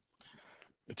Jerusalem.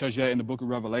 It tells you that in the book of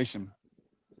Revelation.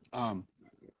 Um,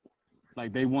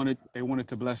 like they wanted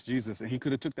to bless Jesus, and he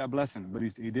could have took that blessing, but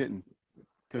he didn't,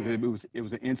 because Mm. it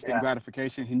was an instant Yeah.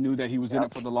 gratification. He knew that he was in it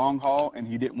Yep. for the long haul, and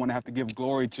he didn't want to have to give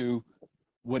glory to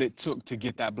what it took to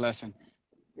get that blessing.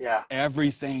 Yeah.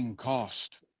 Everything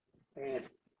cost. Mm.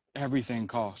 Everything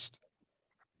cost.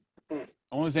 Mm.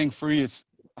 Only thing free is,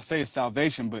 I say, is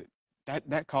salvation, but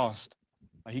that cost.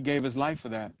 Like he gave his life for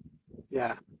that.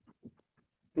 Yeah.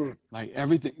 Mm. Like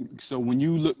everything. So when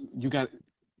you look, you got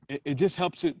it just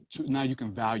helps it to now you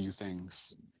can value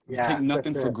things. You take Yeah.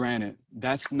 nothing That's for it. granted.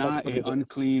 That's That's not what a it is.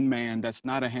 unclean man. That's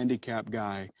not a handicapped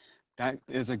guy. That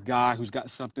is a guy who's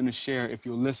got something to share if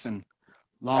you'll listen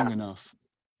Yeah. long enough.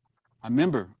 I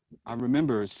remember, I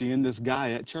remember seeing this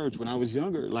guy at church when I was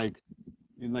younger, like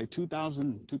in like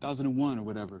 2000, 2001 or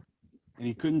whatever. And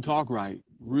he couldn't talk right,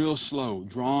 real slow,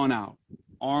 drawn out.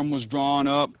 Arm was drawn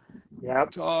up,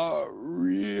 Yep. talk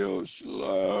real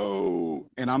slow.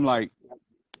 And I'm like,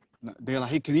 they're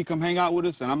like, hey, can he come hang out with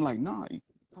us? And I'm like, nah,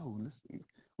 listen,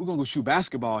 we're gonna go shoot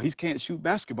basketball. He can't shoot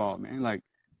basketball, man. Like,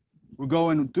 we're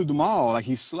going through the mall. Like,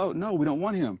 he's slow. No, we don't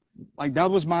want him. Like, that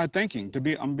was my thinking.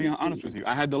 I'm being honest with you.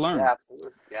 I had to learn. Yeah.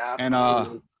 Absolutely. Yeah. And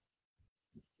Absolutely, man.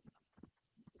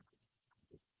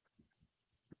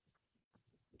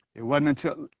 it wasn't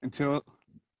until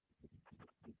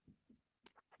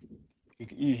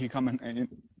he come and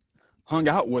hung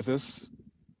out with us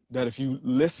that if you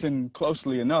listen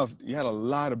closely enough, you had a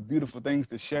lot of beautiful things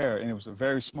to share. And it was a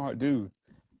very smart dude.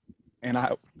 And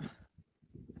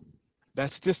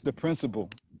that's just the principle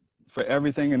for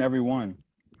everything and everyone.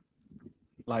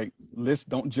 Like,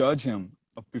 don't judge him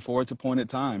before it's appointed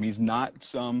time. He's not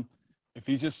if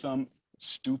he's just some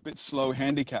stupid, slow,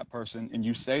 handicapped person, and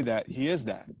you say that, he is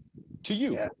that to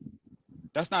you. Yeah.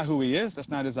 That's not who he is. That's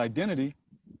not his identity.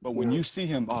 But when Mm. you see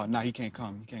him, oh, no, he can't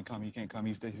come. He can't come. He can't come.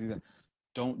 He's that.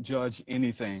 Don't judge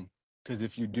anything, because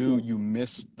if you do, Mm. you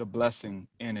miss the blessing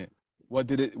in it. What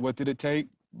did it take?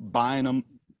 Buying them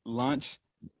lunch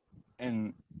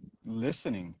and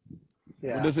listening.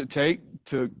 What Yeah. does it take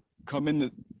to come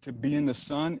to be in the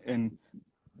sun and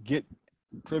get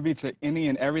privy to any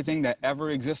and everything that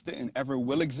ever existed and ever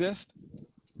will exist?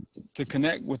 To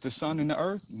connect with the sun and the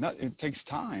earth, it takes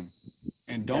time.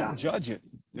 And Yeah. don't judge it.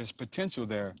 There's potential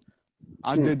there.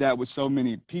 I Mm. did that with so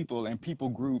many people and people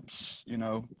groups,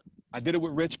 I did it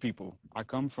with rich people. I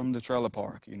come from the trailer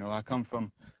park, I come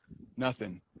from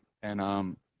nothing.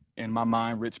 And in my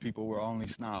mind, rich people were only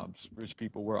snobs. Rich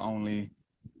people were only,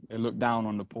 they look down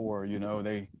on the poor,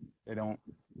 they don't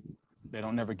they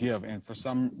don't never give. And for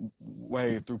some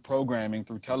way, through programming,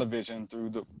 through television,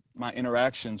 through my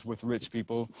interactions with rich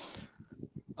people,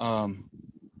 um,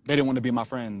 they didn't want to be my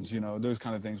friends, those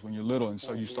kind of things when you're little. And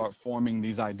so you Mhm. start forming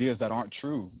these ideas that aren't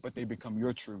true, but they become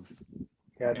your truth.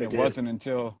 Yeah, And they it did. wasn't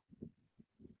until,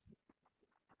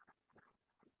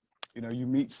 you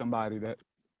meet somebody that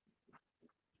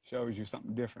shows you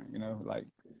something different, like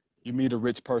you meet a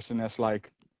rich person that's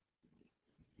like,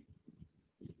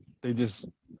 they just,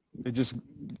 they're just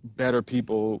better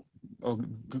people, or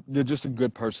they're just a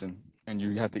good person. And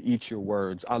you have to eat your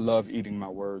words. I love eating my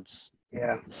words.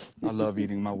 Yeah. I love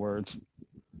eating my words.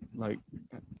 Like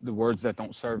the words that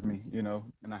don't serve me,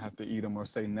 and I have to eat them or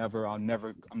say never, I'm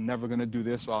never going to do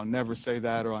this, or I'll never say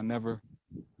that, or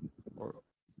or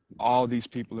all these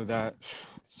people are that.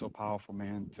 It's so powerful,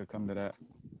 man, to come to that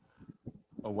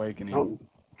awakening. No,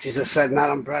 Jesus said, "Not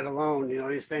on bread alone."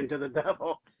 He's saying to the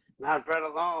devil, "Not bread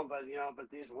alone, but but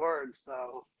these words."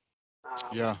 So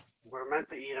Yeah, we're meant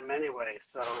to eat them anyway.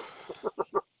 So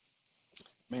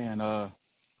man,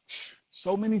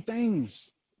 so many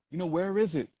things. Where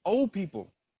is it? Old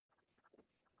people,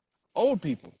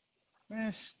 man,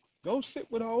 go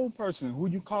sit with an old person who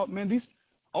you call, man, these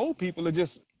old people are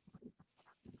just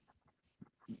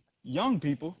young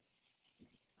people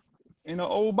in an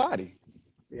old body.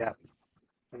 yeah.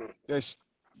 Mm. They're,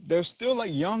 they're still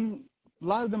like young. a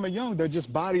lot of them are young. Their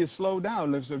just body is slowed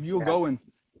down. So if you'll Yeah. go and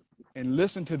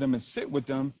listen to them and sit with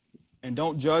them and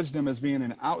don't judge them as being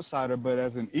an outsider, but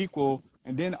as an equal,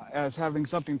 and then as having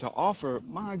something to offer,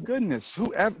 my goodness,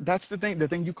 whoever, that's the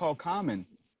thing you call common,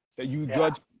 that you Yeah.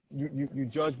 judge, you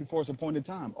judge before it's appointed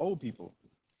time. Old people,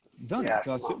 done it. Yeah.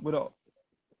 So I Come sit on.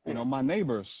 with my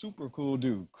neighbor, super cool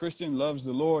dude, Christian, loves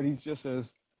the Lord. He's just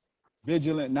as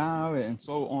vigilant now and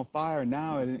so on fire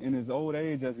now in his old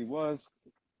age as he was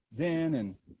then.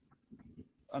 And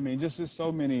I mean, just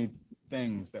so many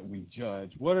things that we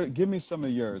judge. Give me some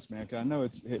of yours, man, because I know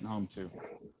it's hitting home too.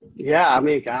 Yeah. I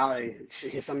mean, golly,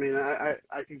 jeez. I mean,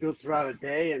 I could go throughout a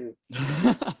day and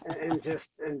I would just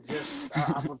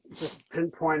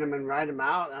pinpoint them and write them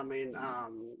out. I mean,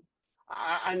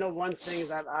 I know one thing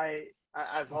that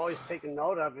I've always taken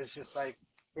note of is just like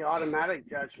the automatic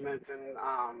judgment, and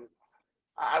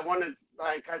I wanted,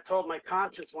 like, I told my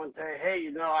conscience one day, hey,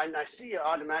 I see you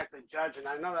automatically judge, and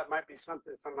I know that might be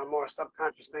something from a more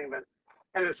subconscious thing,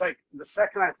 and it's like the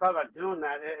second I thought about doing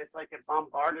that, it's like it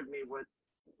bombarded me with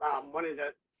wanting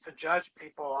to judge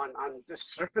people on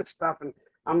just surface stuff. And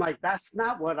I'm like, that's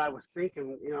not what I was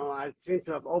thinking. I seem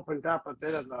to have opened up a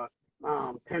bit of a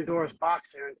Pandora's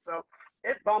box here. And so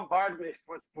it bombarded me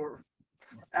for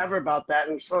forever about that.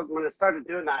 And so when I started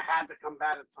doing that, I had to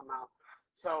combat it somehow.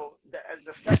 So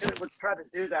the second it would try to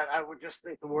do that, I would just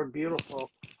think the word beautiful.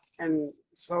 And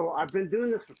so I've been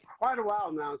doing this for quite a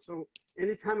while now. So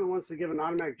anytime it wants to give an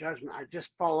automatic judgment, I just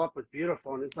follow up with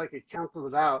beautiful, and it's like it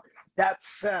cancels it out. That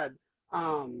said,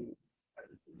 um,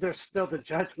 there's still the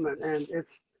judgment, and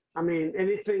I mean,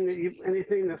 anything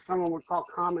that someone would call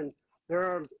common, there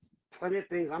are plenty of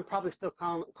things I'm probably still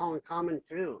calling common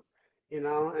too, and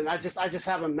I just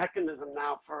have a mechanism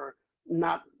now for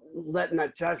not letting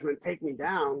that judgment take me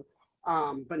down.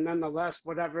 But nonetheless,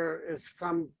 whatever is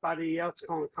somebody else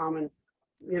calling common,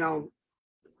 you know,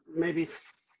 maybe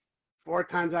 4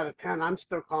 times out of 10, I'm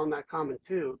still calling that common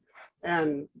too.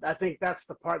 And I think that's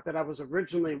the part that I was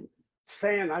originally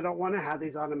saying I don't want to have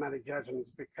these automatic judgments,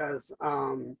 because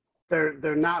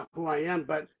they're not who I am,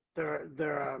 but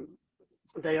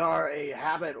they are a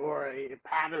habit or a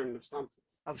pattern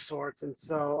of sorts. And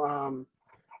so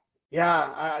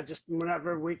yeah, I just,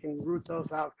 whenever we can root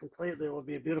those out completely, it will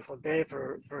be a beautiful day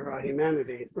for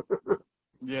humanity.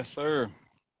 Yes, sir.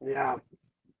 Yeah.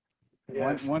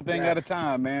 Yes. One thing at a Yes.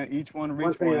 time, man. Each one One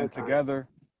reach thing one, at a and time. together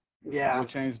we'll Yeah.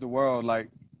 change the world. Like,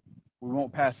 we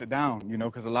won't pass it down,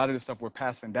 because a lot of this stuff we're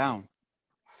passing down.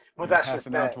 Well, We're that's just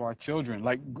passing down it. to our children.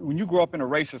 Like, when you grow up in a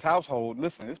racist household,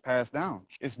 listen, it's passed down.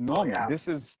 It's Oh normal. yeah. This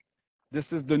is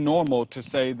the normal, to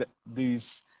say that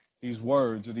these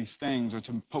words or these things, or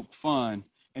to poke fun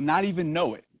and not even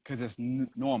know it, because it's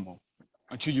normal,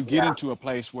 until you get Yeah. into a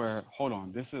place where, hold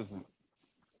on, this isn't.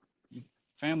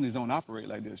 Families don't operate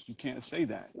like this. You can't say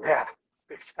that. Yeah.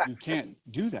 You Exactly. can't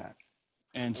do that.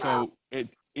 And No. so it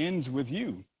ends with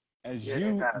you, as Yeah, it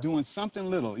you does. doing something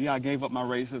little. Yeah, I gave up my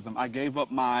racism. I gave up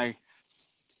my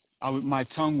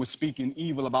tongue was speaking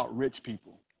evil about rich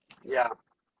people. Yeah.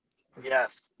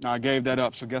 Yes. Now I gave that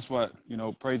up. So guess what?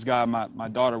 Praise God, my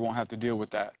daughter won't have to deal with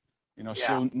that. Yeah.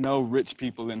 She'll know rich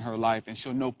people in her life, and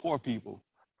she'll know poor people.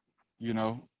 You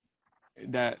know,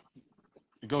 that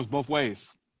it goes both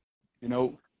ways. You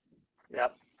know,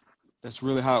 Yep. that's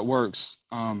really how it works.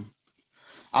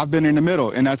 I've been in the middle,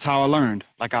 and that's how I learned.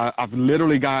 Like, I've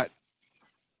literally got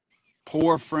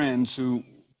poor friends who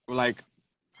were like,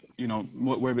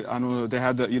 where I don't know, they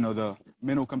had the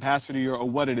mental capacity, or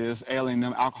what it is, ailing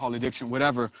them, alcohol addiction,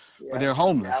 whatever, but Yeah. they're Yeah.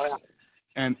 homeless,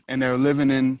 and they're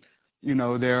living in,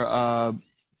 their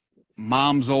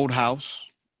mom's old house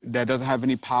that doesn't have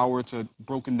any power. It's a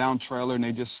broken down trailer, and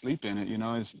they just sleep in it.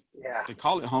 Yeah. They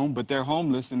call it home, but they're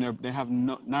homeless, and they have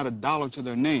not a dollar to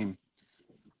their name.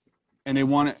 And they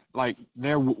want it, like,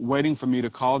 they're waiting for me to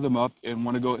call them up and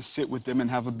want to go sit with them and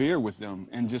have a beer with them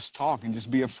and just talk and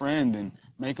just be a friend and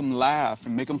make them laugh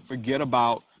and make them forget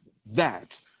about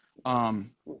that. But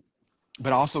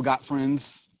I also got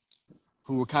friends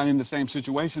who are kind of in the same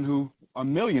situation, who are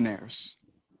millionaires,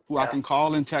 who I Yeah. can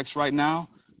call and text right now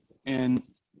and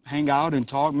hang out and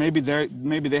talk. Maybe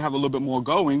they have a little bit more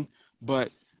going,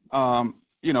 but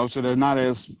so they're not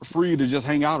as free to just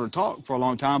hang out or talk for a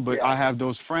long time. But Yeah. I have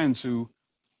those friends who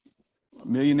are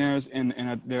millionaires, and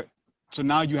they're, so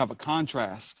now you have a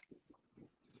contrast,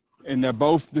 and they're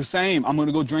both the same. I'm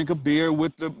gonna go drink a beer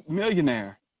with the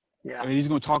millionaire, Yeah. and he's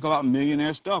gonna talk about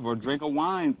millionaire stuff, or drink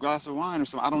a glass of wine or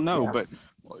something. I don't know, Yeah.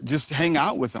 but just hang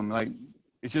out with them. Like,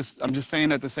 I'm just saying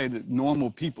that to say that normal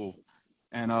people,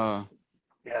 and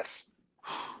Yes.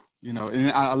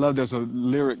 and I love, there's a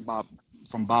lyric by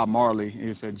from Bob Marley.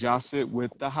 He said, "Jah sit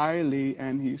with the highly,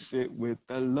 and he sit with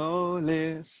the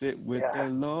lowly. Sit with the Yeah.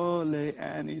 lowly,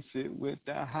 and he sit with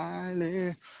the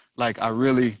highly." Like, I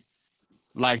really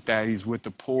like that. He's with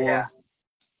the Yeah. poor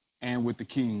and with the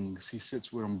kings. He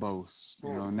sits with them both,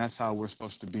 Mm. and that's how we're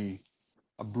supposed to be,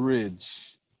 a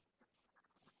bridge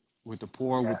with the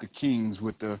poor, with the Yes. kings,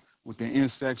 with the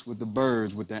insects, with the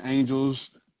birds, with the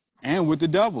angels, and with the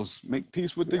devils. Make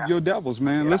peace with Yeah. your devils,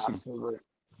 man. Yeah. Listen, Absolutely.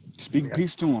 speak Yes.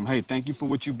 peace to them. Hey, thank you for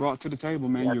what you brought to the table,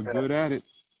 man. You're That's it. good at it.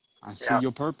 I see Yeah.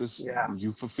 your purpose. Yeah.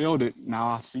 You fulfilled it. Now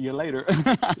I'll see you later.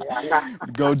 Yeah. Nah.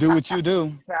 Go do what you do.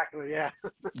 Exactly. Yeah.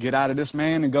 Get out of this,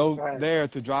 man, and That's go right. there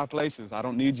to dry places. I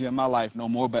don't need you in my life no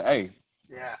more, but hey,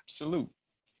 Yeah. salute,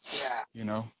 Yeah. you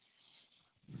know?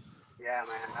 Yeah,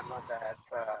 man. I love that.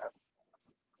 It's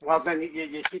well, then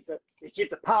you keep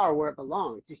the power where it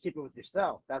belongs. You keep it with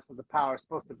yourself. That's what the power is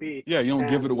supposed to be. Yeah, you don't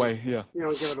give it And away. Yeah. you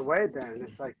don't give it away. Then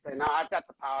it's like say, no, I've got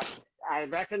the power. I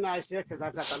recognize you because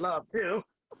I've got the love too.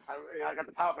 I got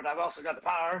the power, but I've also got the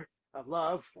power of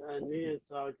love, and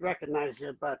so I recognize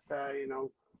you. But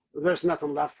there's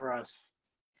nothing left for us.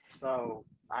 So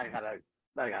I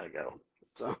gotta go.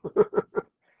 So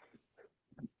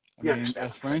I you mean, understand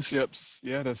that's what I'm trying to say. friendships.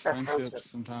 Yeah, that's That's friendship.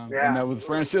 friendships sometimes. And Yeah, that was absolutely.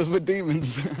 friendships with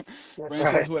demons, That's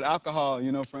friendships right. with alcohol,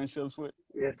 friendships with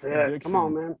That's it. Come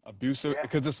on, addiction, man. abusive, Yeah.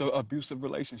 because it's an abusive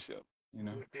relationship, you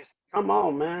know? Come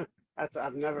on, man. That's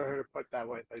I've never heard it put that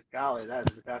way, but golly,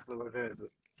 that is exactly what it is.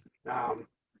 Um,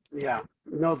 yeah,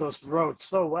 know those roads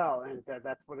so well, and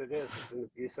that's what it is. It's an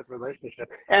abusive relationship,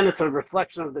 and it's a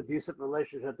reflection of the abusive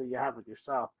relationship that you have with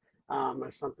yourself.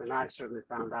 It's something I certainly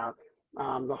found out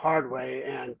the hard way,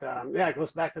 and yeah, it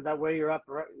goes back to that way you're up,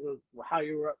 how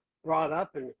you were brought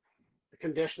up, and the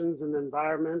conditions and the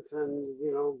environments and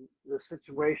the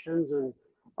situations and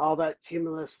all that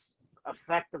cumulus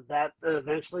effect of that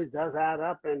eventually does add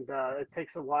up, and it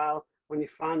takes a while when you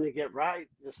finally get right,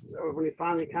 just or when you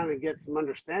finally kind of get some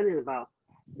understanding about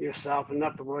yourself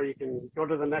enough to where you can go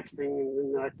to the next thing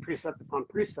and precept upon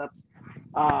precept.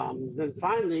 Then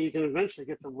finally you can eventually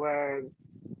get to where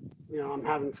I'm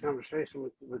having this conversation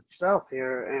with yourself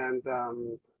here, and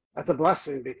that's a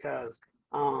blessing because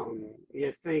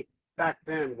you think back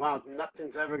then, wow,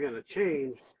 nothing's ever going to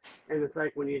change. And it's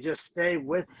like when you just stay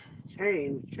with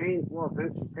change will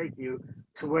eventually take you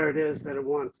to where it is that it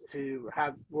wants to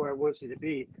have, where it wants you to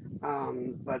be.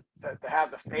 But to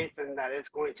have the faith in that it's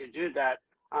going to do that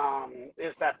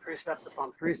is that precept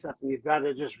upon precept. And you've got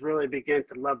to just really begin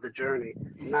to love the journey.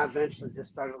 And I eventually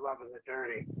just started loving the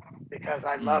journey because Mm.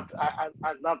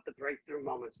 I loved the breakthrough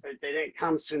moments. They didn't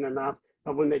come soon enough,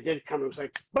 but when they did come, it was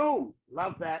like boom,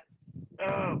 love that.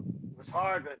 Oh, it was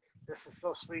hard, but this is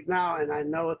so sweet now, and I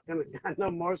know it's gonna. I know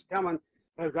more's coming.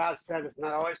 But God said it's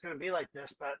not always going to be like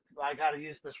this. But I got to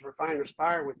use this refiner's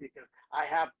fire with you because I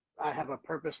have a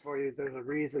purpose for you. There's a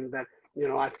reason that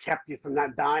I've kept you from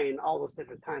not dying all those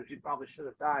different times. You probably should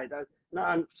have died.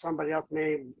 No, somebody else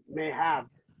may have,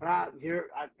 but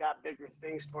I've got bigger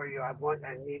things for you. I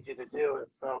need you to do, and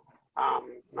so I'm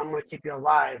going to keep you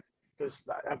alive because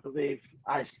I believe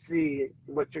I see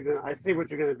what you're gonna. I see what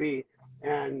you're going to be,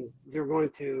 and you're going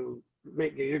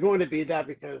to be that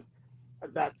because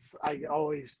I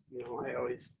always get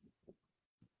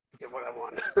what I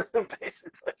want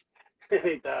basically, and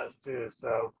he does too.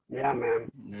 So yeah,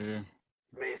 man, Yeah,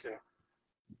 it's amazing.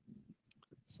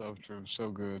 so true, so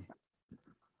good.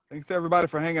 Thanks to everybody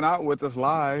for hanging out with us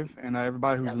live, and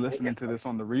everybody Yeah, who's thank you. listening to this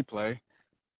on the replay.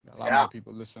 Got a lot Yeah, more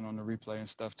people listening on the replay and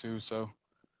stuff too. So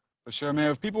for sure,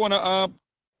 man. If people want to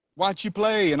watch you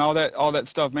play and all that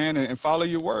stuff, man, and follow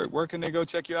your work, where can they go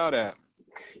check you out at?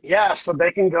 yeah. So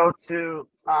they can go to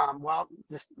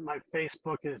just my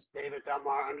Facebook is David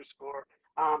Delmar underscore.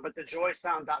 But the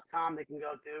joysound.com they can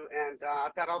go to, and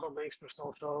I've got all the links for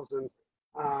socials and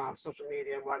social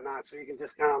media and whatnot, so you can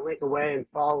just kind of link away and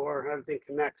follow where everything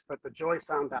connects. But the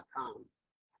joysound.com.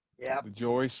 Yep.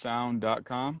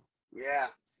 Thejoysound.com. Yeah,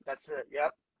 that's it.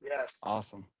 Yep. Yes.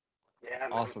 Awesome. Yeah,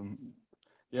 man. Awesome.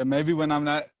 Yeah, maybe when I'm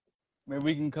not, maybe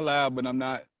we can collab when I'm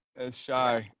not as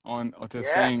Yeah. shy on to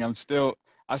Yeah. sing. It's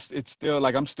still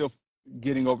like I'm still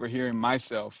getting over hearing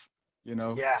myself,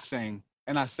 Yeah. sing.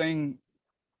 And I sing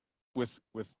with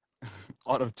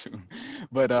auto tune,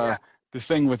 but Yeah. to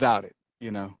sing without it,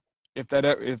 if that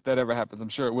ever happens, I'm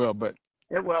sure it will. But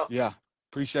It will. yeah,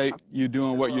 appreciate you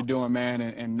doing It what you're will. doing, man,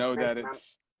 and know Thanks, that man.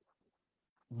 it's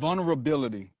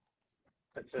vulnerability,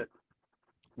 That's it.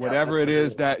 Yeah, whatever that's it what it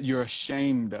is is. that you're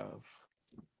ashamed of,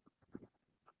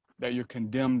 that you're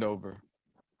condemned over,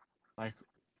 like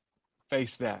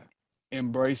face that,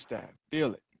 embrace that,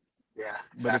 feel it. Yeah,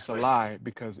 But it's a exactly. lie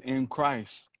because in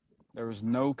Christ, There is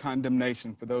no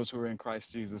condemnation for those who are in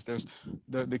Christ Jesus. There's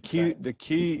the That's right.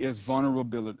 key is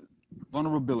vulnerability.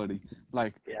 Vulnerability,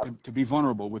 like Yeah. to be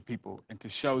vulnerable with people and to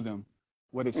show them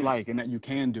what it's Mm. like and that you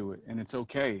can do it and it's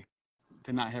okay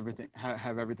to not have everything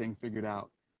have everything figured out.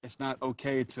 It's not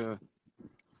okay to.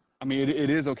 I mean, it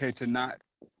is okay to not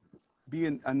be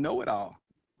a know-it-all.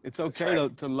 It's That's okay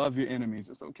right. to love your enemies.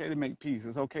 It's okay to make peace.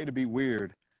 It's okay to be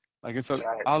weird. Like That's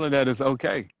right. all of that is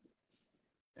okay.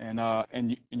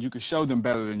 And you can show them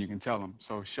better than you can tell them.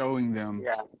 So showing them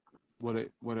Yeah. what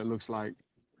it looks like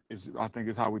is, I think,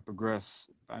 is how we progress,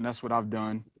 and that's what I've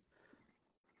done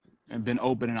and been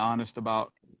open and honest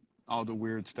about all the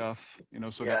weird stuff,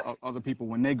 so that Yes. other people,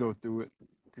 when they go through it,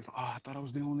 they're like, oh, I thought I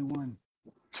was the only one.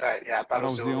 That's right. Yeah. I I thought thought it I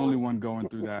was was the the only only one. one going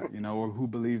through that, or who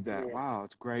believed that. Yeah. Wow,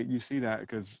 it's great you see that,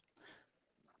 because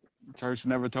church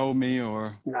never told me,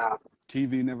 or No.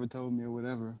 TV never told me, or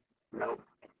whatever. Nope.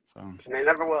 So And they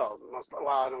never will. Most. Well,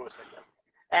 I don't want to say that.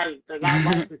 And they're not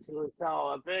likely to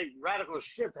until a big radical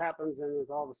shift happens, and it's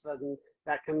all of a sudden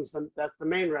that's the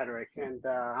main rhetoric. And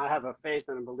I have a faith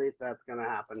and a belief that's going to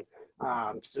happen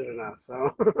soon enough.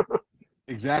 So.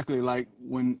 exactly, like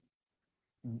when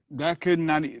that could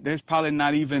not, there's probably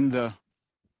not even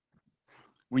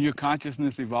when your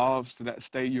consciousness evolves to that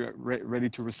state, you're ready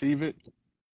to receive it.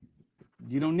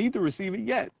 You don't need to receive it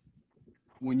yet.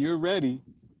 When you're ready,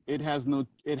 it has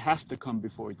to come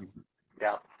before you.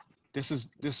 Yeah. This is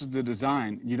the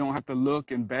design. You don't have to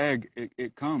look and beg.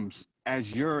 It comes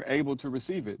as you're able to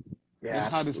receive it. This Yeah.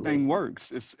 is how this Absolutely. thing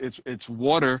works. It's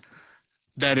water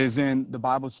that is in the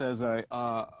Bible says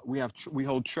we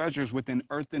hold treasures within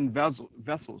earthen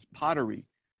vessels, pottery.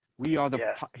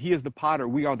 Yes. He is the potter.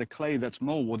 We are the clay that's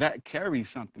mold. Well, that carries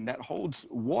something that holds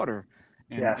water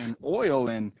and Yes. oil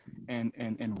and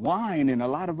wine and a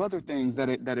lot of other things that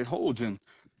it holds. And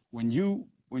when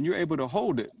you're able to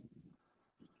hold it,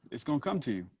 it's gonna come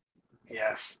to you.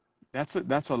 Yes. That's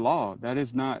a law.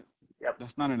 Yep.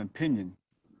 That's not an opinion.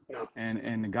 No.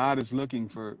 And God is looking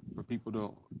for people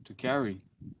to carry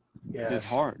his Yes.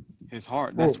 heart. His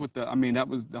heart. Mm. That's what that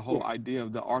was the whole idea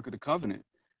of the Ark of the Covenant.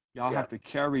 Y'all have Yep. to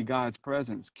carry God's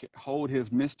presence, hold his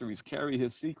mysteries, carry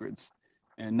his secrets,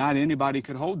 and not anybody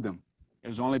could hold them.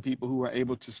 There's only people who are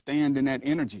able to stand in that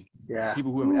energy, Yeah.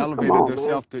 people who have Ooh, come elevated on, man.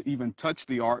 themselves to even touch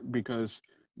the ark because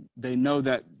they know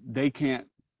that they can't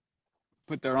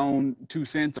put their own 2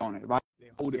 cents on it, right?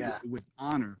 They hold it Yeah. with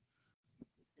honor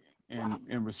Wow.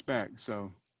 and respect.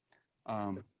 So,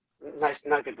 um, Nice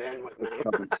nugget to end with,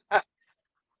 man.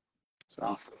 so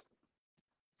Awesome.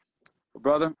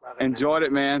 brother, Love it, man. enjoyed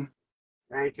it, man.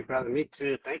 Thank you, brother. Me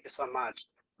too. Thank you so much.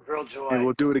 Real And joy.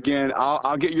 we'll do Just it a real again. joy.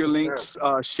 I'll get your Yes,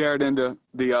 sir. links shared into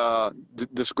the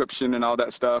description and all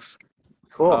that stuff.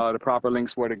 Cool. The proper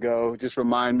links where to go. Just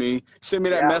remind me. Send me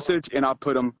that Yeah. message, and I'll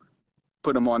put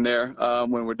them on there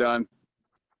when we're done.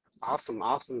 Awesome.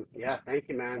 Awesome. Yeah. Thank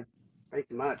you, man. Thank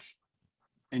you much.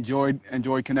 Enjoyed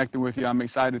connecting with you. I'm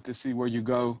excited to see where you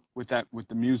go with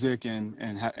the music and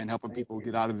helping Thank people you.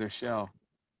 get out of their shell.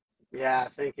 Yeah.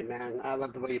 Thank you, man. I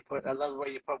love the way you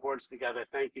put words together.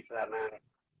 Thank you for that, man.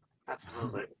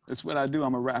 Absolutely. That's what I do.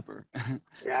 I'm a rapper.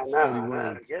 Yeah. I know. Study I know.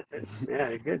 words. You get it. Yeah.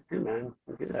 You're good too, man.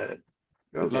 You're good at it.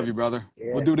 Real Love good. you, brother.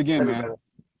 We'll Yeah. do it again, Love you, man. brother.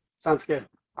 Sounds good.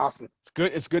 Awesome.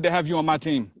 It's good to have you on my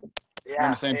team. We're on Yeah.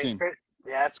 the same Hey, it's team. great.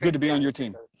 Yeah. It's It's good great to to be be on on your your team,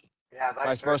 team. brother. Yeah. Vice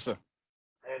Vice versa. versa.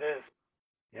 There it is.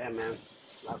 Yeah, man.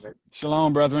 Love it.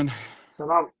 Shalom, brethren.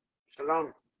 Shalom.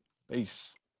 Shalom.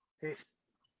 Peace. Peace.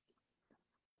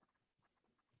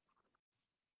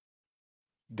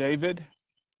 David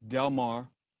Delmar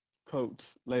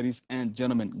Coats, ladies and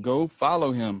gentlemen, go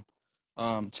follow him.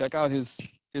 Check out his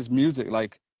music,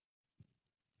 like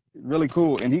really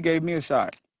cool. And he gave me a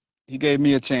shot. He gave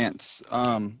me a chance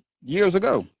years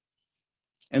ago.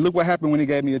 And look what happened when he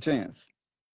gave me a chance.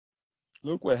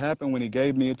 Look what happened when he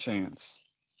gave me a chance.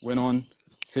 Went on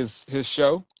his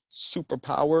show,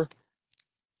 Superpower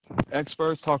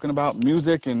Experts, talking about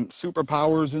music and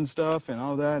superpowers and stuff and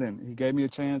all that. And he gave me a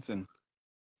chance and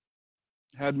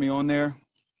had me on there,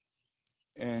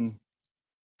 and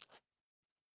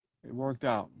it worked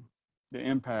out. The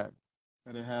impact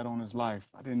that it had on his life.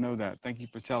 I didn't know that. Thank you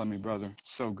for telling me, brother.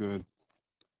 So good.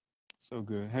 So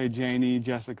good. Hey, Janie,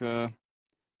 Jessica,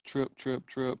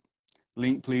 Trip.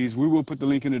 Link, please. We will put the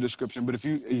link in the description. But if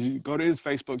you go to his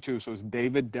Facebook too, so it's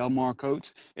David Delmar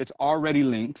Coats. It's already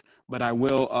linked, but I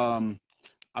will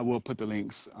put the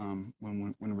links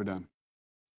when we're done.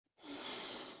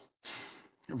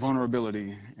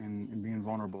 Vulnerability and being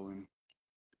vulnerable, and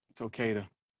it's okay to.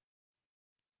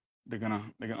 They're gonna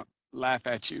laugh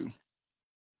at you.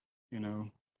 You know.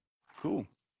 Cool.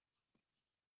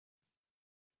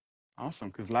 Awesome,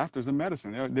 because laughter is a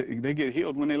medicine. They get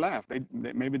healed when they laugh.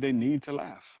 Maybe they need to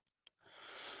laugh.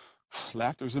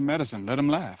 Laughter is a medicine. Let them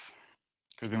laugh,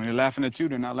 because when they're laughing at you,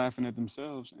 they're not laughing at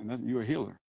themselves, and you're a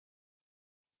healer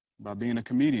by being a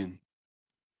comedian,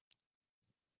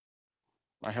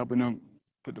 by helping them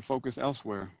put the focus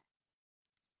elsewhere.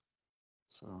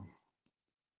 So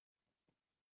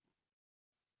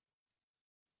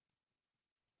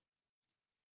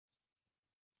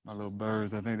my little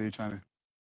birds, I think they're trying to.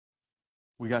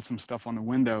 We got some stuff on the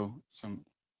window.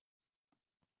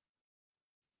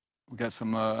 We got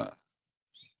some. Oh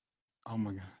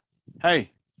my God.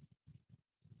 Hey,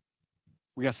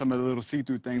 we got some of the little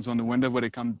see-through things on the window where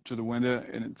they come to the window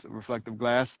and it's a reflective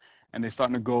glass, and they're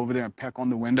starting to go over there and peck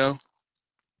on the window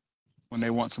when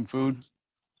they want some food,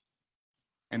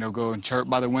 and they'll go and chirp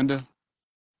by the window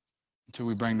until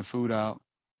we bring the food out.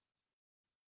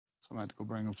 So I have to go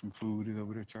bring them some food. He's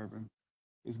over there chirping.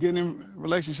 It's getting in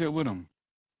relationship with them.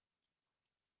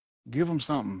 Give them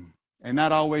something, and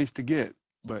not always to get,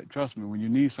 but trust me, when you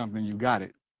need something, you got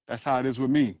it. That's how it is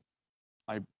with me.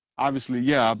 Like, obviously,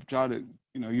 yeah, I've tried to,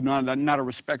 you're not a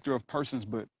respecter of persons,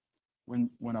 but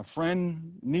when a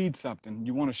friend needs something,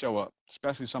 you want to show up,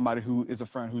 especially somebody who is a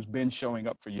friend who's been showing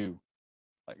up for you.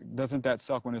 Like, doesn't that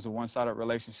suck when it's a one-sided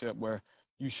relationship where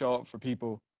you show up for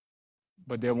people,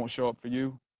 but they won't show up for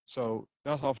you? So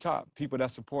that's off top. People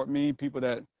that support me, people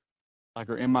that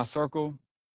like are in my circle,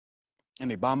 and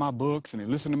they buy my books and they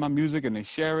listen to my music and they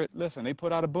share it. Listen, they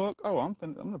put out a book. Oh, I'm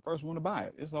the first one to buy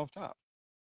it. It's off top.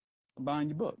 I'm buying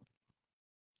your book.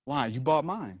 Why? You bought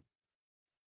mine.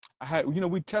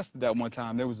 We tested that one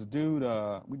time. There was a dude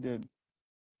we did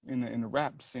in the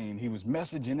rap scene. He was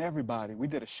messaging everybody. We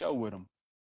did a show with him.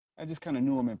 I just kind of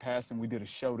knew him in passing. We did a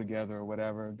show together or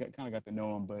whatever. Kind of got to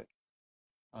know him, but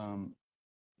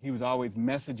he was always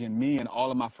messaging me and all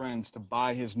of my friends to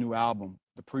buy his new album,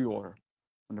 the pre-order.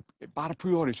 Buy the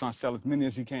pre-order. He's trying to sell as many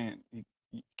as he can. He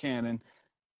can. And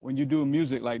when you do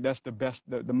music, like that's the best,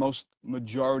 the most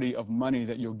majority of money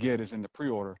that you'll get is in the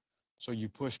pre-order. So you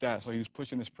push that. So he was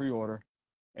pushing this pre-order,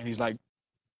 and he's like,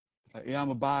 yeah, I'm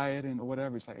gonna buy it and or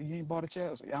whatever. He's like, hey, you ain't bought it yet?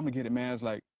 I was like, yeah, I'm gonna get it, man. It's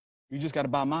like, you just gotta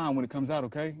buy mine when it comes out,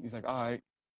 okay? He's like, all right.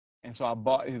 And so I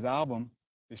bought his album,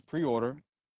 his pre-order,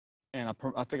 and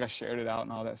I think I shared it out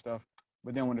and all that stuff.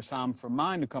 But then when it's time for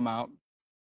mine to come out,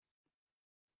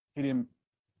 he didn't.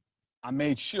 I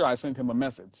made sure I sent him a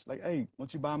message like, hey,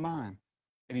 won't you buy mine?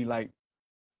 And he like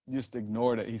just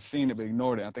ignored it. He's seen it, but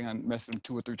ignored it. I think I messaged him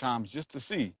 2 or 3 times just to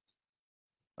see.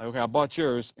 Like, okay, I bought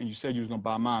yours and you said you was gonna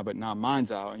buy mine, but now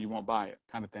mine's out and you won't buy it,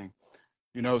 kind of thing.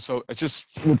 So it's just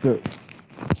with the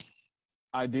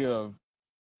idea of,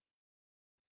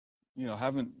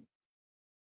 having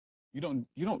you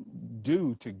don't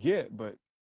do to get, but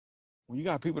when you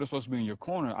got people that's supposed to be in your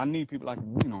corner, I need people I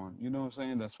can lean on. You know what I'm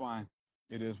saying? That's why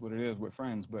it is what it is with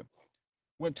friends. But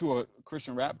went to a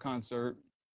Christian rap concert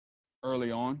early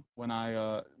on when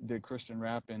I did Christian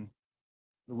rap in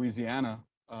Louisiana.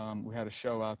 We had a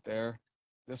show out there.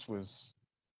 This was,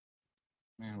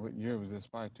 man, what year was this?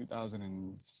 Probably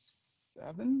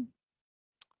 2007.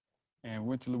 And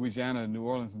went to Louisiana and New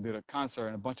Orleans and did a concert,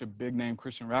 and a bunch of big name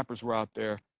Christian rappers were out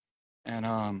there. And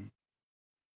I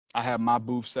had my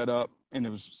booth set up, and it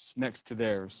was next to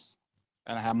theirs.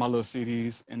 And I had my little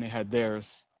CDs, and they had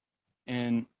theirs.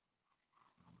 And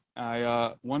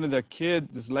one of the kids,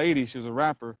 this lady, she was a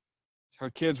rapper. Her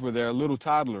kids were there, little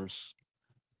toddlers,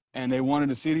 and they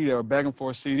wanted a CD. They were begging for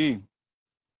a CD,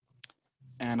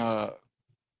 and I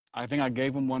think I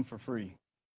gave them one for free,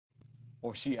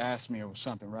 or she asked me or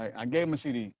something, right? I gave them a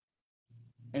CD,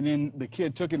 and then the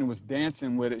kid took it and was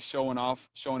dancing with it, showing it off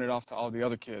to all the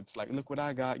other kids. Like, look what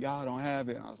I got, y'all don't have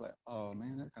it. And I was like, oh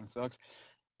man, that kind of sucks.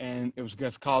 And it was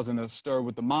just causing a stir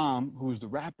with the mom, who's the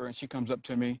rapper, and she comes up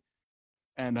to me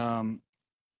and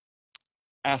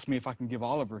asked me if I can give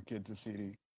all of her kids a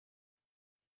CD.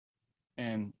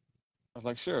 And I was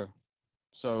like, sure.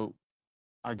 So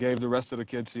I gave the rest of the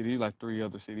kids CDs, like 3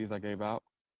 other CDs I gave out.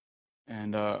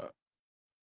 And I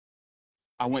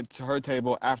went to her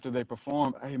table after they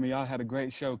performed. Hey, man, y'all had a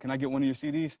great show. Can I get one of your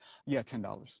CDs? Yeah, $10. I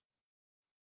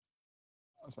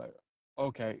was like,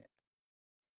 okay.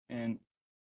 And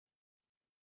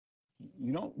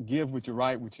you don't give with your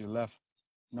right, with your left,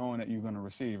 knowing that you're going to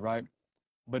receive, right?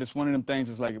 But it's one of them things.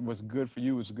 It's like what's good for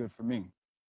you is good for me.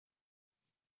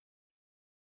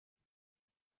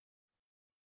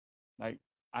 Like,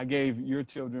 I gave your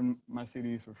children my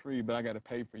CDs for free, but I got to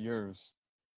pay for yours.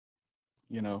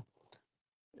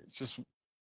 It's just,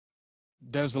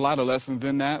 there's a lot of lessons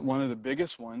in that. One of the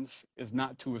biggest ones is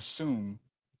not to assume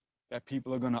that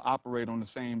people are going to operate on the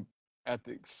same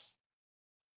ethics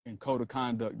and code of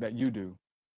conduct that you do.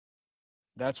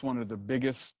 That's one of the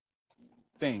biggest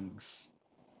things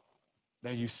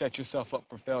that you set yourself up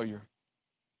for failure,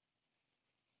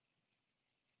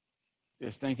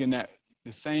 is thinking that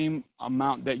the same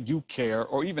amount that you care,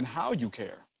 or even how you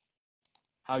care,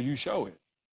 how you show it,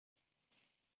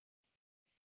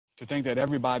 to think that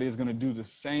everybody is going to do the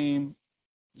same,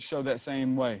 show that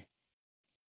same way.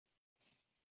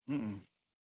 Mm-mm.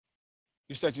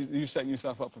 You're setting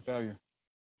yourself up for failure,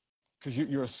 because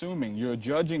you're assuming, you're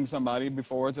judging somebody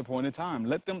before it's appointed time.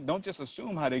 Let them, don't just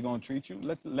assume how they're going to treat you.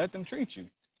 Let them treat you,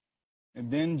 and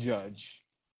then judge.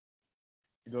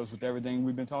 It goes with everything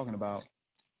we've been talking about.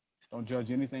 Don't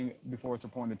judge anything before it's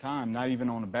appointed time, not even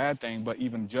on a bad thing, but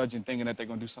even judging, thinking that they're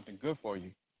going to do something good for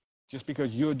you. Just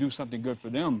because you'll do something good for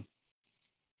them,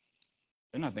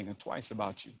 they're not thinking twice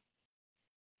about you.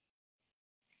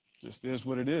 Just is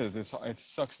what it is. It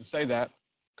sucks to say that,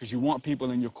 because you want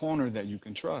people in your corner that you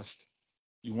can trust.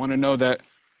 You want to know that,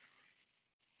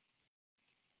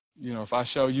 if I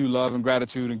show you love and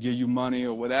gratitude and give you money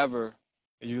or whatever,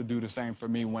 you'll do the same for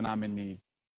me when I'm in need.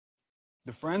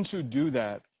 The friends who do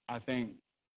that, I think,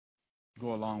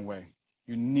 go a long way.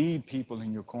 You need people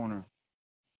in your corner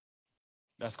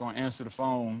that's going to answer the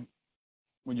phone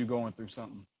when you're going through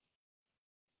something.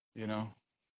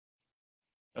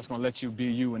 That's going to let you be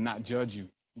you and not judge you.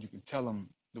 You can tell them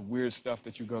the weird stuff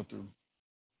that you go through.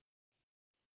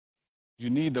 You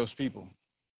need those people.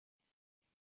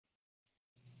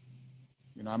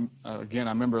 Again,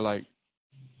 I remember, like,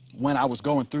 when I was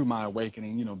going through my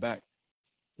awakening, back,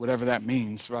 whatever that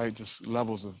means, right? Just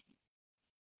levels of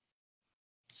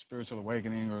spiritual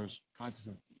awakening, or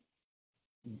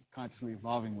consciously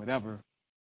evolving, whatever,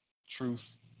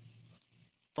 truth.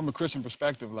 From a Christian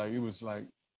perspective, like, it was like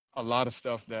a lot of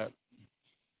stuff that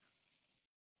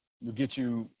would get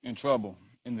you in trouble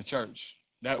in the church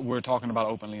that we're talking about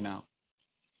openly now.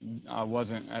 I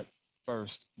wasn't at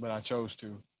first, but I chose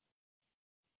to,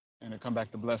 and it come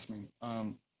back to bless me.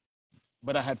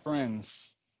 But I had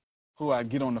friends who I'd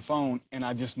get on the phone, and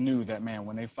I just knew that, man,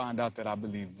 when they find out that I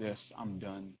believe this, I'm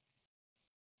done.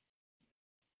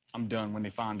 I'm done when they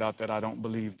find out that I don't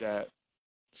believe that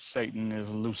Satan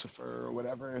is Lucifer or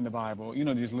whatever in the Bible.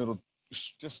 These little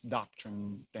just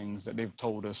doctrine things that they've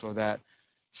told us, or that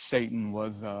Satan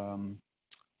was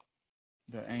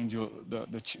the angel,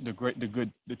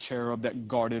 the cherub that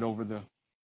guarded over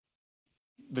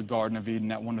the Garden of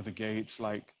Eden at one of the gates,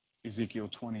 like Ezekiel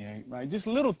 28, right? Just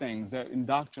little things that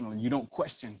indoctrinally you don't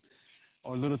question,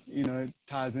 or little, it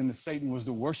ties into Satan was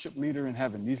the worship leader in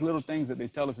heaven. These little things that they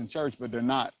tell us in church, but they're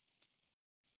not.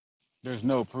 There's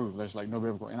no proof. There's like no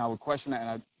biblical. And I would question that, and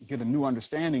I'd get a new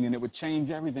understanding, and it would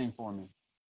change everything for me.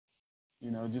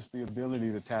 Just the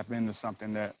ability to tap into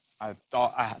something that I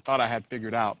thought I had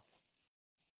figured out.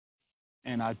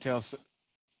 And I'd tell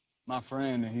my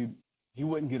friend, and he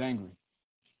wouldn't get angry.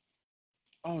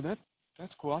 Oh,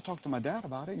 that's cool. I'll talk to my dad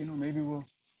about it. Maybe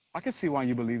I can see why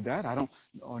you believe that.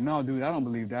 No, dude, I don't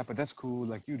believe that, but that's cool.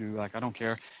 Like you do. Like, I don't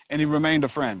care. And he remained a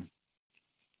friend.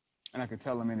 And I could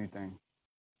tell him anything.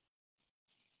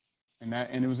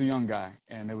 And it was a young guy.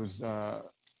 And it was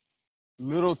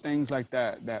little things like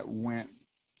that went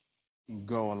and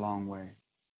go a long way.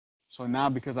 So now,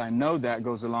 because I know that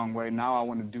goes a long way, now I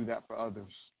want to do that for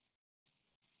others.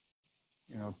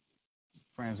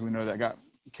 Friends we know that got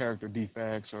character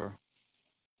defects, or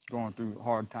going through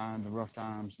hard times and rough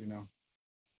times,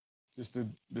 just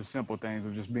the simple things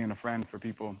of just being a friend for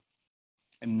people,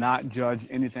 and not judge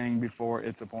anything before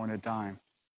its appointed time.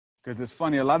 Because it's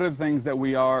funny, a lot of the things that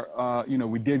we are,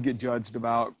 we did get judged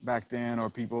about back then, or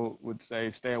people would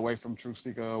say, stay away from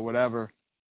TruthSeekah or whatever.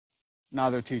 Now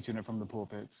they're teaching it from the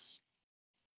pulpits.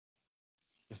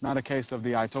 It's not a case of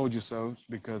the I told you so,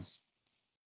 because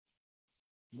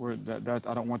I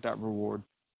don't want that reward.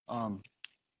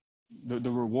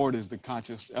 The reward is the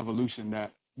conscious evolution,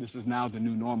 that this is now the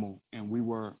new normal, and we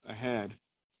were ahead.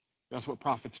 That's what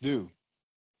prophets do.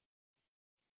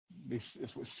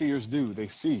 It's what seers do. They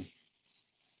see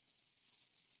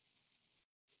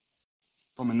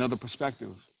from another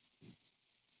perspective.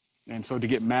 And so to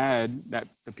get mad that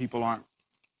the people aren't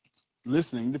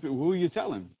listening, who are you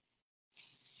telling?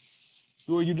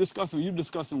 Who are you discussing? You're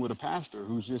discussing with a pastor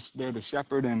who's just there to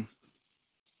shepherd and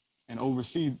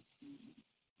oversee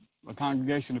a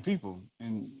congregation of people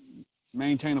and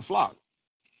maintain a flock.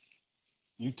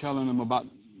 You telling them about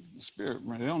the spirit,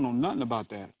 right? They don't know nothing about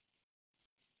that.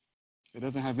 It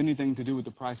doesn't have anything to do with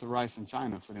the price of rice in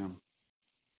China for them.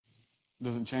 It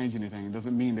doesn't change anything. It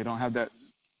doesn't mean they don't have that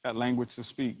language to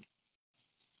speak.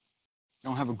 They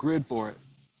don't have a grid for it.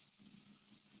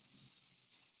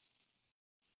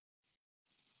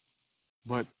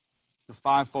 But The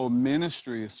fivefold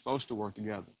ministry is supposed to work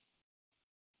together.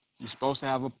 You're supposed to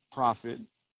have a prophet,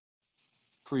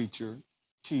 preacher,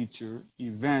 teacher,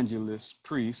 evangelist,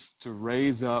 priest to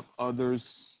raise up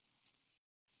others,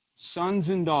 sons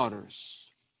and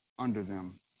daughters under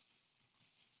them.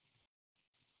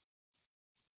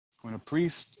 When a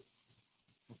priest,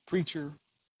 a preacher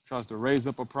tries to raise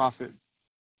up a prophet,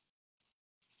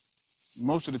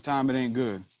 most of the time it ain't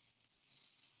good.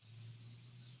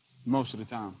 Most of the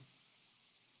time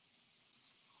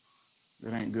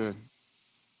it ain't good.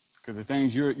 Because the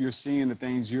things you're seeing, the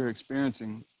things you're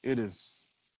experiencing, it is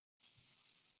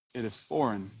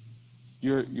foreign.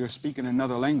 You're speaking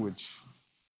another language.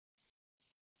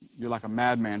 You're like a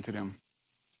madman to them.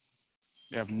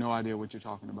 They have no idea what you're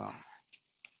talking about.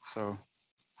 So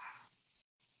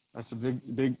that's a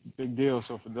big deal.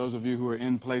 So for those of you who are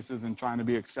in places and trying to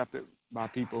be accepted by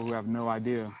people who have no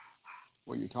idea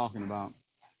what you're talking about,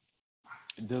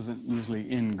 it doesn't usually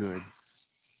end good.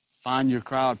 Find your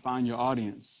crowd, find your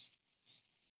audience.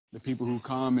 The people who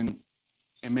come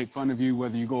and make fun of you,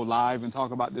 whether you go live and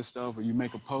talk about this stuff or you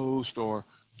make a post or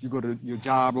you go to your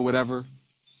job or whatever,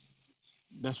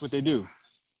 that's what they do.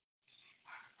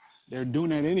 They're doing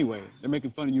that anyway. They're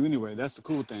making fun of you anyway. That's the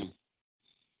cool thing.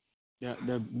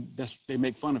 They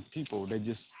make fun of people. They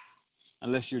just,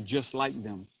 unless you're just like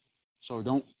them. So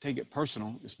don't take it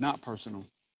personal. It's not personal.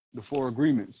 The 4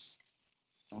 agreements.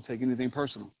 Don't take anything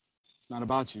personal. It's not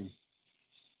about you.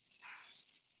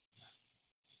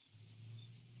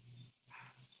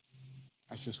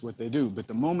 That's just what they do. But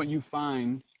the moment you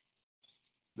find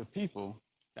the people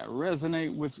that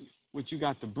resonate with what you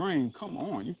got to bring, come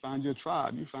on, you find your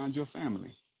tribe, you find your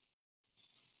family.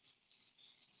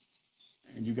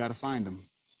 And you got to find them.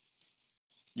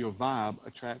 Your vibe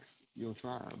attracts your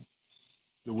tribe,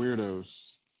 the weirdos.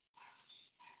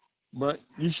 But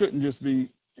you shouldn't just be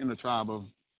in a tribe of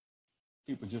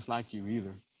people just like you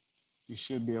either. You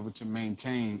should be able to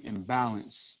maintain and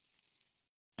balance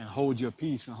and hold your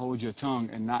peace and hold your tongue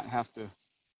and not have to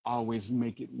always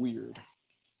make it weird.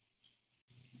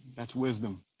 That's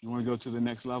wisdom. You want to go to the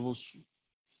next levels?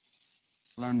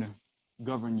 Learn to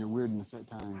govern your weirdness at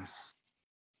times.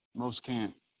 Most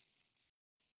can't.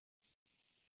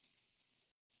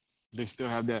 They still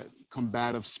have that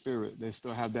combative spirit. They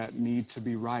still have that need to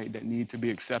be right, that need to be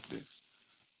accepted.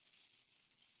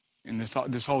 And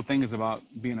this whole thing is about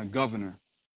being a governor,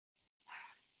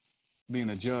 being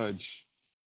a judge.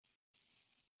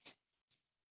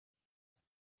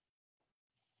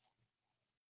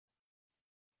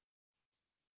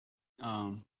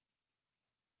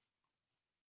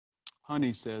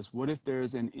 Honey says, what if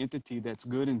there's an entity that's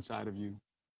good inside of you?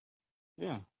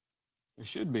 Yeah, it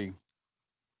should be.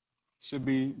 Should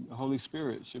be the Holy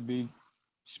Spirit, should be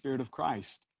Spirit of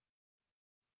Christ.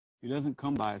 He doesn't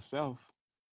come by itself.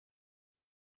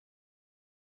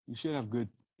 You should have good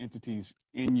entities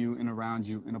in you and around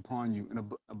you and upon you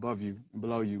and above you and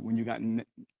below you. When you got,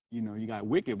 you got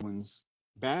wicked ones,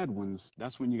 bad ones,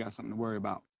 that's when you got something to worry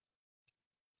about.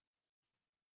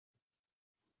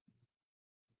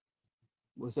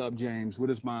 What's up, James? What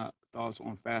is my thoughts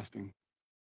on fasting?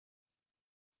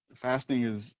 Fasting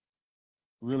is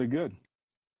really good.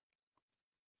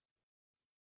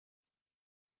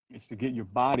 It's to get your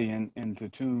body into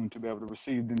tune to be able to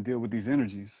receive and deal with these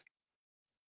energies.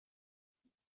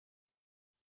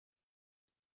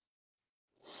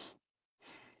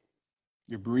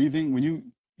 Your breathing, when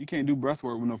you can't do breath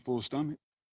work with no full stomach.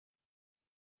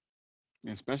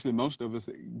 And especially most of us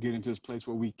get into this place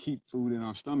where we keep food in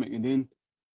our stomach, and then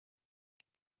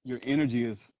your energy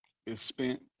is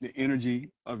spent. The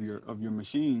energy of your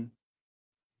machine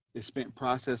is spent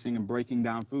processing and breaking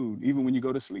down food, even when you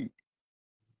go to sleep.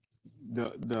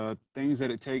 The things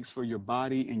that it takes for your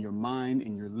body and your mind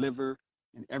and your liver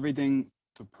and everything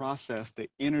to process the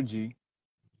energy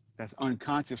that's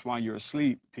unconscious while you're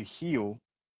asleep to heal,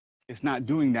 it's not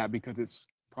doing that because it's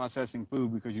processing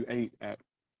food because you ate at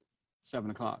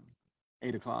 7 o'clock,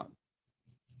 8 o'clock.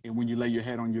 And when you lay your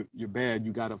head on your bed,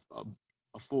 you got a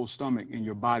full stomach and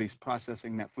your body's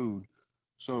processing that food.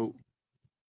 So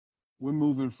we're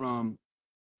moving from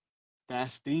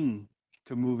fasting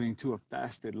to moving to a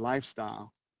fasted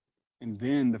lifestyle. And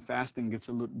then the fasting gets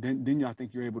a little, then I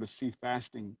think you're able to see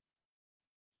fasting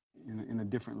in a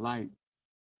different light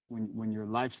when your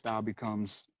lifestyle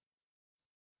becomes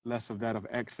less of that of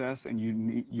excess and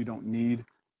you don't need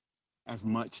as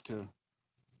much to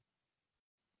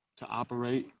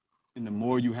operate. And the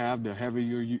more you have, the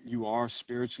heavier you are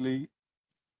spiritually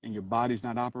and your body's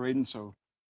not operating. So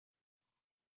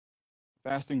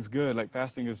fasting's good. Like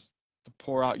fasting is to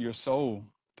pour out your soul,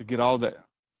 to get all the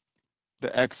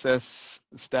excess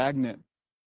stagnant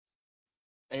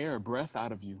air, breath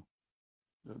out of you.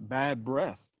 Bad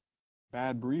breath,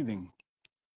 bad breathing.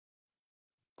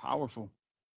 Powerful,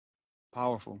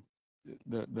 powerful.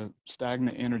 The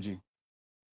stagnant energy.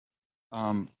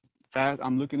 I'm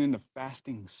looking into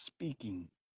fasting speaking.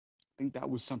 I think that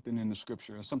was something in the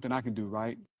scripture. It's something I can do,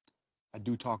 right? I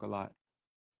do talk a lot.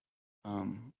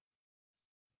 I'm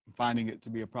finding it to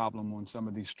be a problem on some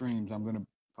of these streams. I'm going to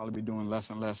probably be doing less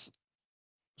and less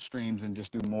streams and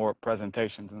just do more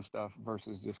presentations and stuff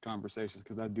versus just conversations,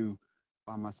 because I do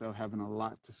find myself having a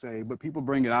lot to say. But people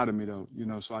bring it out of me, though,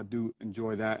 so I do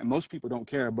enjoy that. And most people don't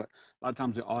care, but a lot of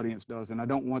times the audience does. And I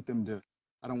don't want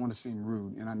to seem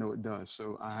rude, and I know it does.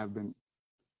 So I have been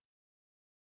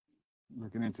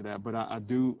looking into that. But I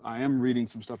am reading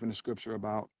some stuff in the scripture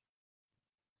about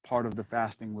part of the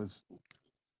fasting was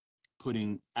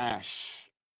putting ash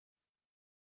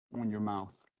on your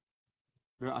mouth.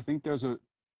 I think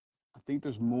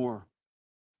there's more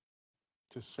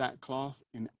to sackcloth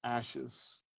and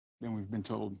ashes than we've been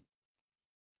told.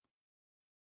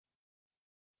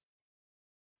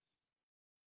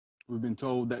 We've been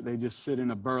told that they just sit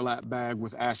in a burlap bag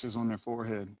with ashes on their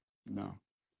forehead. No.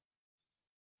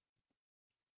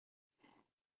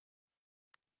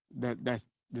 That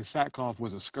the sackcloth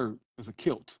was a skirt, was a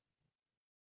kilt.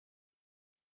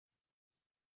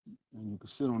 And you could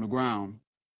sit on the ground,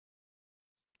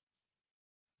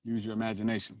 use your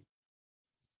imagination.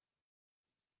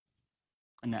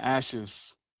 And the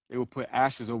ashes, they would put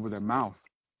ashes over their mouth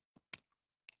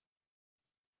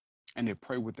and they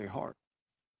pray with their heart.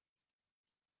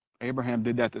 Abraham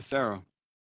did that to Sarah.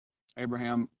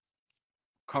 Abraham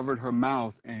covered her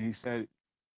mouth, and he said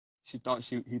he thought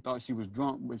she was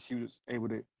drunk, but she was able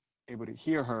to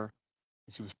hear her,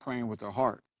 and she was praying with her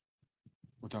heart,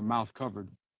 with her mouth covered.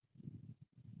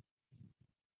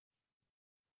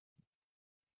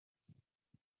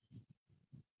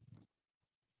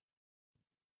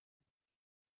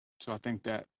 So I think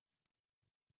that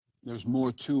there's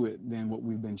more to it than what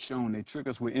we've been shown. They trick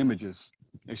us with images.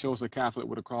 They show us a Catholic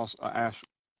with a cross,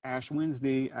 Ash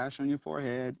Wednesday, ash on your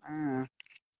forehead.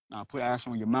 Now put ash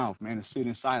on your mouth, man, and sit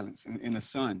in silence in the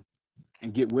sun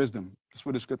and get wisdom. That's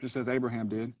what the scripture says Abraham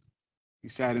did. He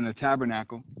sat in a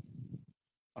tabernacle,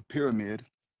 a pyramid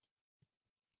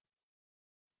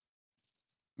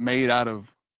made out of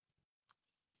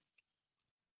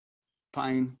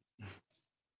pine.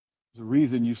 There's a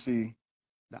reason you see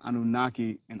the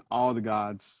Anunnaki and all the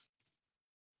gods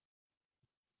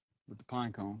with the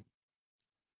pine cone.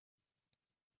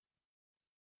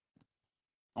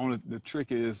 Only the trick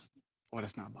is,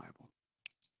 that's not Bible.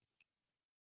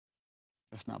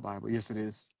 That's not Bible. Yes, it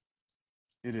is.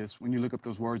 It is. When you look up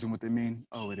those words and what they mean,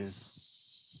 it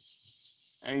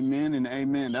is. Amen and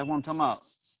amen. That's what I'm talking about.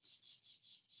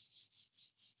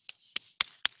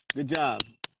 Good job.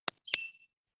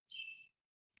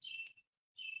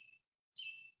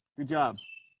 Good job.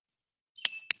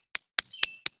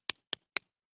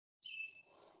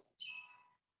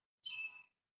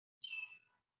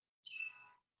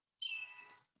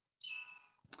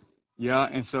 Yeah,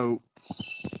 and so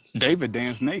David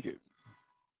danced naked,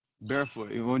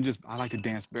 barefoot. It wasn't just, I like to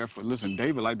dance barefoot. Listen,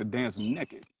 David liked to dance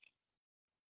naked.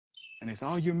 And they said,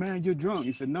 oh, you're mad, you're drunk.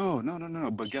 He said, no.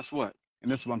 But guess what?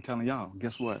 And this is what I'm telling y'all.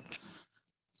 Guess what?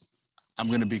 I'm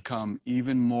going to become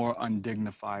even more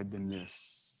undignified than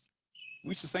this.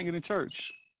 We should sing it in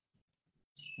church.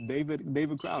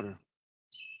 David Crowder,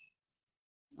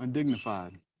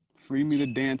 undignified. Free me to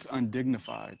dance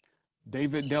undignified.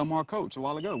 David Delmar Coats a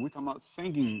while ago. We're talking about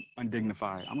singing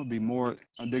undignified. I'm going to be more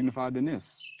undignified than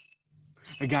this.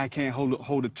 A guy can't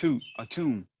hold a tune.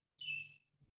 It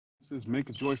says make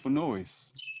a joyful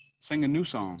noise. Sing a new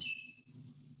song.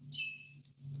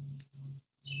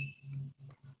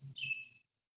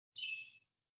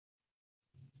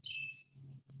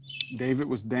 David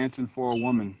was dancing for a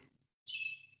woman.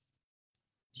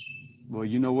 Well,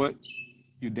 you know what?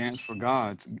 You dance for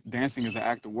God. Dancing is an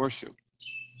act of worship.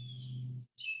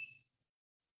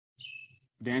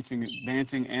 Dancing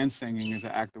and singing is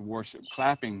an act of worship.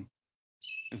 Clapping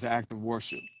is an act of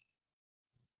worship.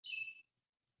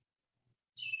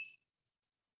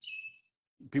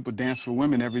 People dance for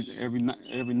women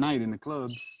every night in the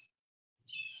clubs.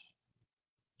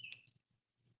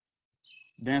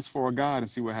 Dance for a God and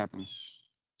see what happens.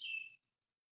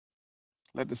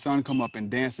 Let the sun come up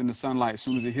and dance in the sunlight as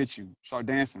soon as it hits you. Start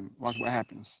dancing. Watch what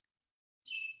happens.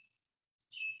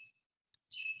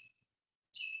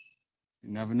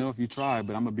 You never know if you try,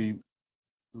 but I'm going to be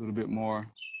a little bit more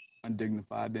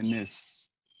undignified than this.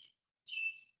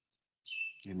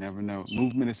 You never know.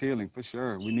 Movement is healing for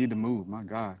sure. We need to move. My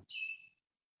God.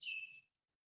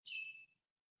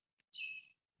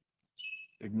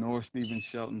 Ignore Stephen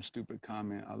Shelton's stupid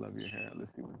comment. I love your hair.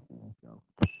 Let's see what Stephen Shelton.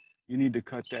 You need to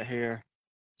cut that hair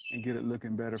and get it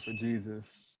looking better for Jesus.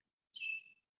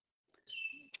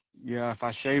 Yeah, if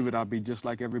I shave it, I'll be just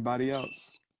like everybody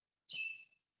else.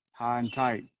 High and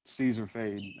tight, Caesar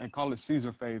fade. They call it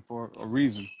Caesar fade for a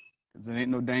reason. Because it ain't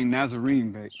no dang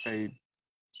Nazarene fade.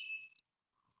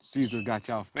 Caesar got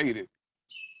y'all faded.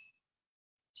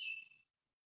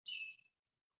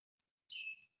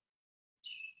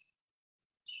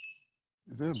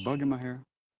 Is there a bug in my hair?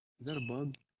 Is that a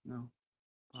bug? No,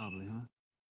 probably, huh?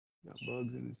 Got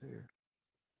bugs in his hair.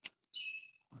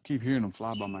 I keep hearing them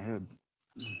fly by my head.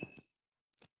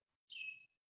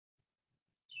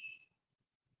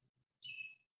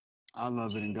 I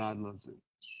love it and God loves it.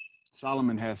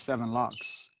 Solomon has 7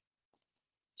 locks.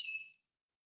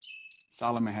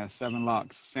 Solomon has 7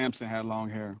 locks. Samson had long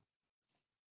hair.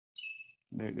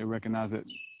 They recognized that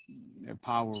their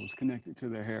power was connected to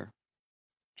their hair,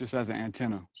 just as an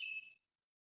antenna.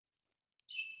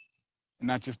 And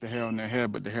not just the hair on their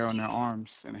head, but the hair on their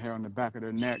arms and the hair on the back of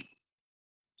their neck.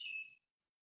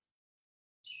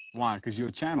 Why? Because you're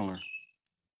a channeler.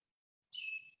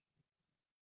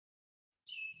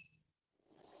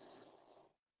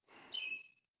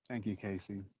 Thank you,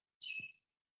 Casey.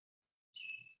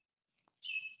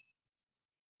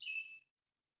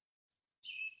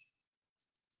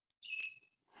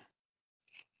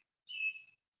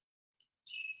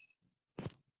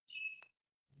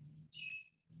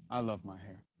 I love my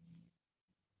hair.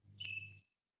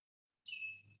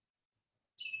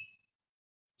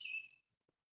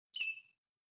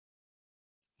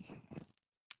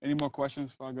 Any more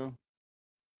questions before I go?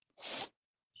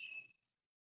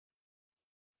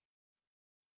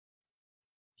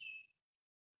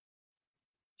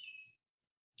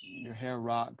 Your hair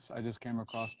rocks. I just came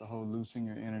across the whole losing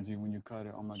your energy when you cut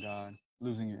it. Oh my God,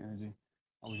 losing your energy.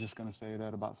 I was just gonna say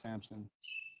that about Samson.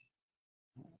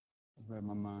 I read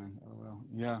my mind. Oh well,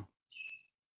 yeah.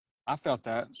 I felt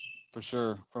that for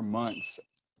sure for months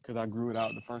because I grew it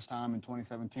out the first time in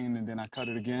 2017 and then I cut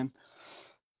it again.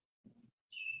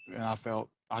 And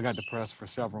I got depressed for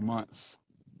several months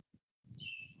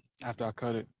after I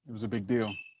cut it. It was a big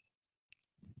deal.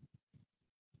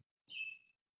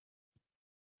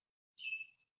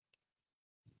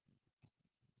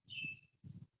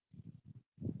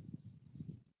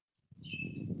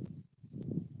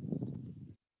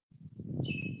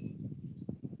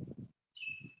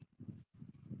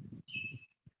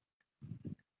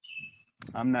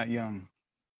 I'm not young.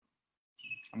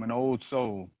 I'm an old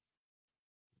soul.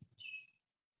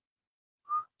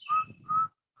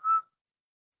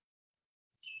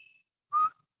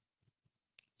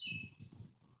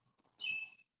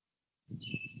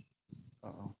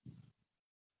 Uh-oh.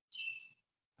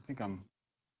 I think I'm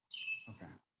okay.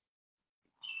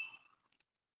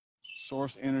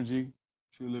 Source energy,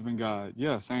 true living God.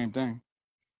 Yeah, same thing.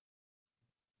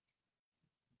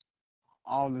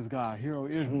 All is God. Hero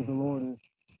Israel, the Lord is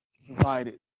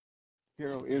divided.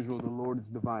 Hero Israel, the Lord is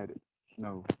divided.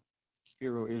 No.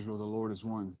 Hero Israel, the Lord is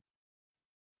one.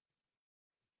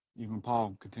 Even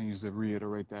Paul continues to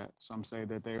reiterate that. Some say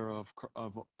that they are of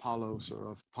Apollos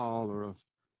or of Paul or of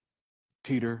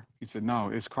Peter. He said, no,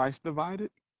 is Christ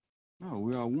divided? No,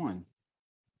 we are one.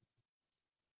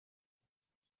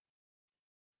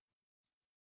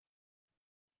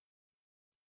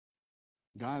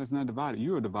 God is not divided.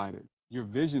 You are divided. Your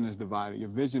vision is divided. Your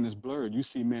vision is blurred. You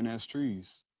see men as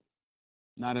trees,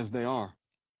 not as they are.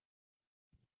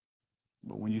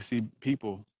 But when you see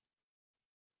people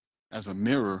as a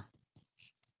mirror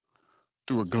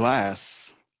through a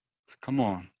glass, come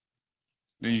on,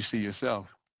 then you see yourself,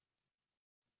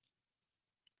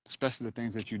 especially the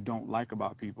things that you don't like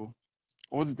about people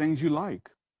or the things you like.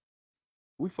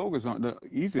 We focus on the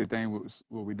easier thing was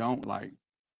what we don't like,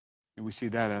 and we see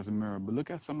that as a mirror. But look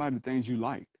at somebody, the things you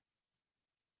like,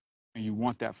 and you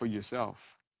want that for yourself,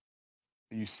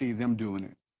 and you see them doing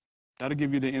it. That'll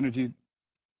give you the energy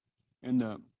and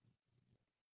the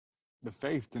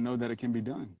faith to know that it can be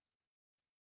done,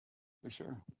 for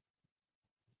sure.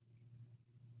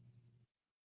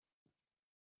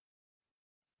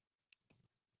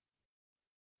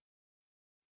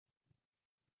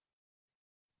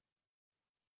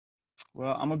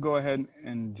 Well, I'm gonna go ahead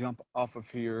and jump off of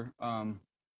here.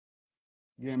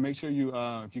 Yeah, make sure you,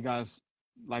 if you guys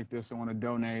like this and want to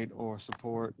donate or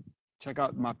support, check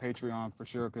out my Patreon for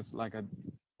sure, because I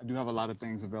do have a lot of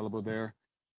things available there,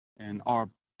 and our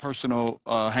personal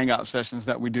hangout sessions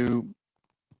that we do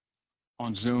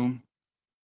on Zoom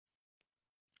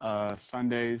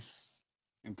Sundays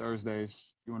and Thursdays.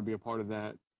 If you want to be a part of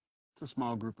that, it's a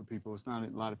small group of people. It's not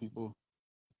a lot of people,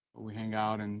 But we hang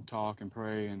out and talk and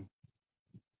pray. And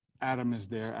Adam is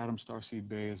there. Adam Starseed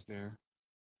Bay is there.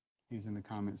 He's in the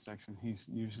comment section. He's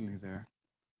usually there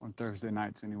on Thursday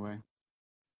nights anyway.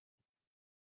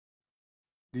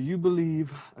 Do you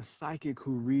believe a psychic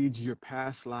who reads your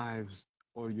past lives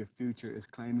or your future is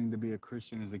claiming to be a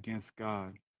Christian is against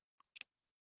God?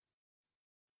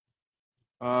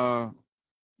 I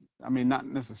mean, not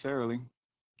necessarily.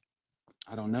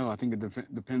 I don't know. I think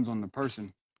it depends on the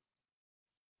person.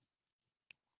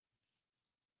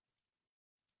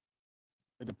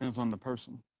 It depends on the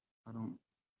person. I don't.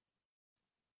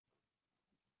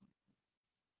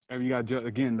 You got to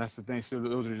again. That's the thing. So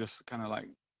those are just kind of like,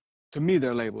 to me,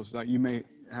 they're labels. Like you may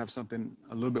have something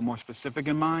a little bit more specific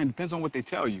in mind. Depends on what they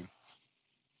tell you.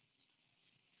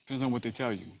 Depends on what they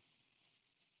tell you.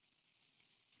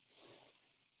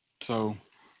 So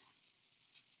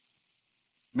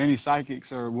many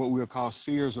psychics are what we'll call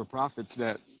seers or prophets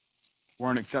that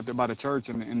weren't accepted by the church,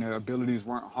 and their abilities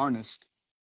weren't harnessed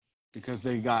because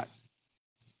they got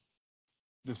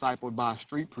discipled by a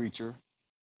street preacher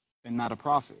and not a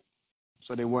prophet.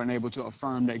 So they weren't able to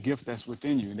affirm that gift that's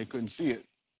within you. They couldn't see it.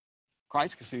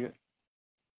 Christ could see it.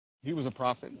 He was a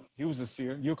prophet. He was a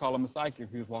seer. You'll call him a psychic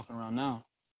if he was walking around now,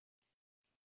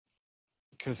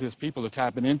 because his people are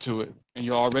tapping into it, and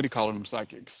you're already calling them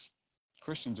psychics.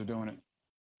 Christians are doing it.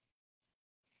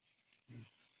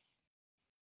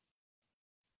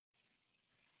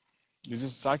 You're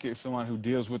just a psychic, someone who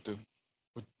deals with the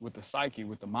psyche,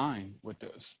 with the mind, with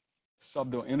the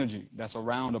subtle energy that's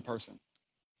around a person,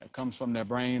 that comes from their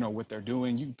brain or what they're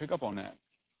doing. You can pick up on that.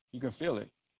 You can feel it.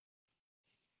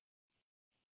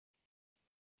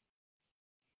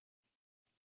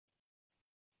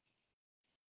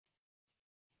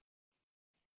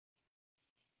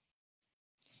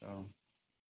 So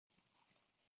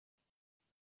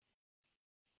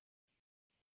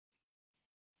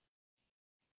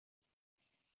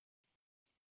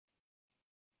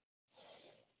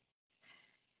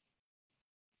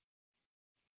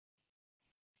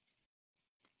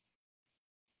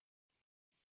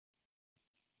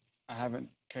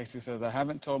Casey says, I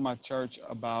haven't told my church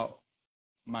about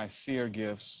my seer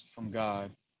gifts from God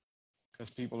because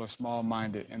people are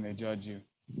small-minded and they judge you.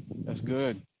 That's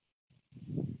good.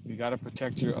 You got to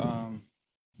protect your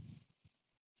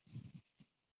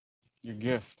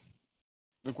gift.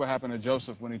 Look what happened to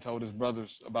Joseph when he told his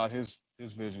brothers about his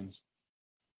visions,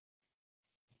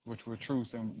 which were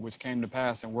truths and which came to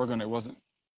pass, and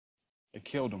it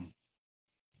killed him.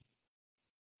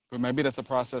 But maybe that's a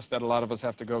process that a lot of us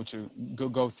have to go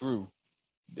through.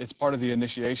 It's part of the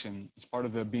initiation. It's part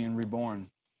of the being reborn.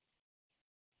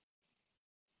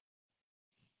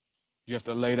 You have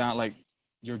to lay down, like,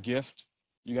 your gift.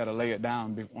 You got to lay it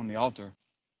down on the altar.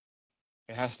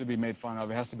 It has to be made fun of.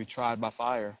 It has to be tried by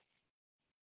fire.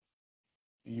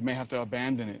 You may have to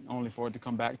abandon it only for it to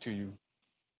come back to you.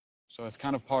 So it's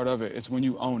kind of part of it. It's when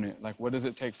you own it. Like, what does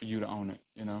it take for you to own it,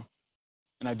 you know?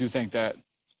 And I do think that,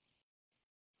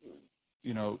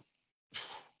 you know,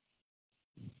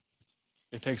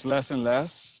 it takes less and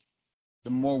less.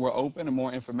 The more we're open, the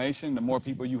more information, the more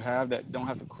people you have that don't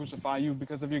have to crucify you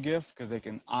because of your gift, because they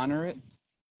can honor it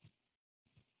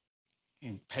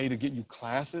and pay to get you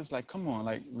classes. Like, come on,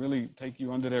 like really take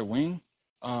you under their wing.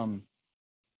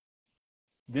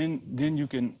 Then you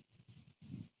can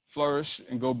flourish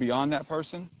and go beyond that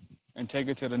person and take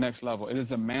it to the next level. It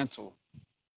is a mantle.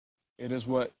 It is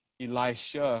what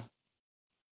Elisha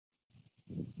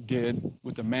did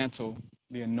with the mantle,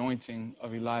 the anointing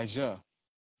of Elijah.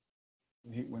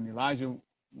 When Elijah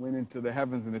went into the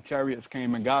heavens and the chariots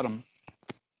came and got him,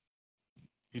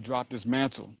 he dropped his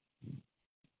mantle,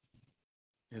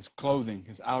 his clothing,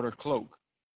 his outer cloak,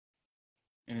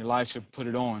 and Elisha put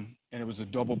it on, and it was a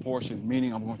double portion,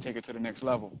 meaning I'm going to take it to the next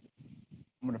level.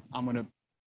 I'm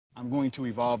going to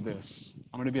evolve this.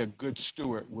 I'm going to be a good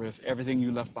steward with everything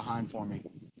you left behind for me.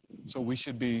 So we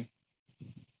should be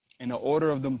in the order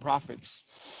of them prophets.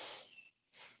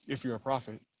 If you're a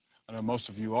prophet, I know most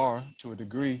of you are to a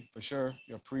degree, for sure.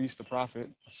 You're a priest, a prophet,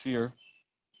 a seer.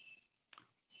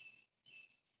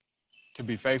 To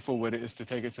be faithful with it is to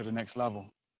take it to the next level.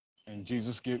 And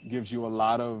Jesus gives you a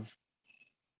lot of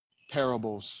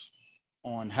parables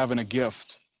on having a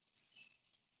gift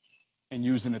and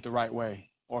using it the right way,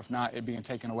 or if not, it being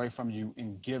taken away from you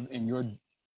and your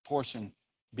portion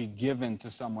be given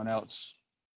to someone else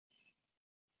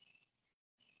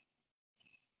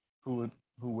who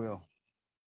will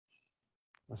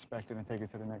respect it and take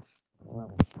it to the next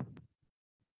level.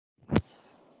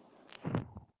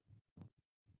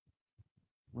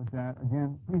 With that,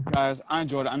 again, please guys, I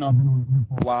enjoyed it. I know I've been on here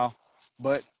for a while,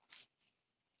 but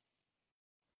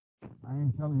I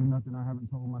ain't telling you nothing I haven't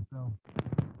told myself.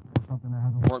 Or something that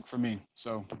hasn't worked for me.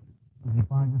 So if you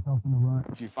find yourself in the rut,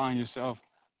 if you find yourself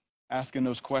asking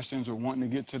those questions or wanting to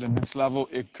get to the next level,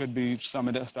 it could be some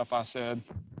of that stuff I said.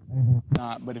 Maybe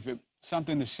not, but if it's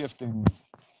something to shift in,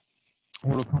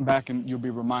 or it'll come back and you'll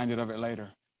be reminded of it later.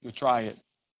 You'll try it.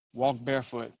 Walk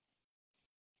barefoot.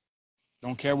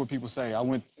 Don't care what people say.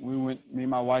 Me and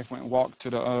my wife went and walked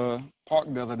to the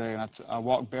park the other day, and I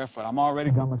walked barefoot. I'm already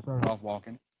got my shirt off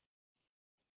walking.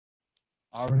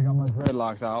 I already got my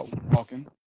dreadlocks out walking.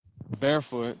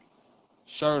 Barefoot,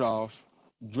 shirt off,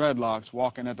 dreadlocks,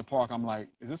 walking at the park. I'm like,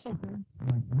 is this okay?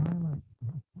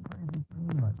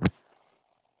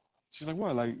 She's like,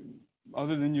 what? Like,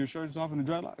 other than your shirts off and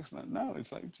the dreadlocks? Like, no,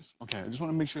 it's like, just, okay, I just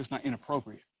want to make sure it's not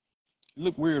inappropriate. You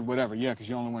look weird, whatever. Yeah, because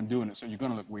you're the only one doing it, so you're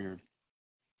going to look weird.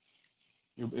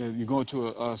 You go to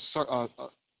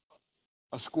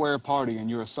a square party and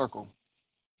you're a circle.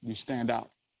 You stand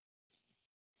out.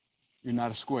 You're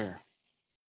not a square.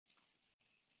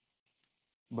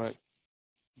 But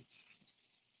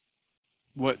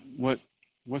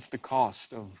what's the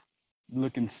cost of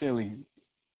looking silly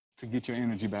to get your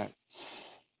energy back?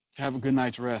 To have a good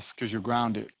night's rest because you're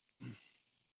grounded.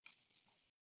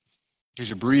 Because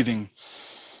your breathing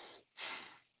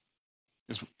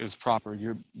is proper.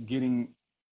 You're getting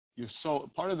your soul.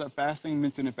 Part of that fasting,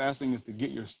 intermittent fasting, is to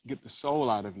get the soul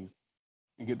out of you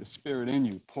and get the spirit in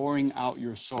you, pouring out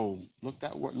your soul. Look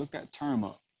that term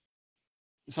up.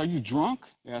 So are you drunk?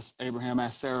 Yes, Abraham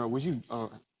asked Sarah, was you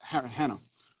Hannah?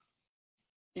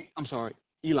 I'm sorry,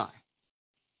 Eli.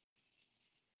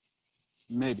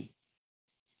 Maybe.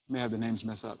 May have the names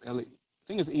messed up. I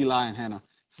think it's Eli and Hannah.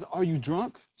 She said, are you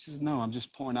drunk? She said, no, I'm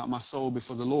just pouring out my soul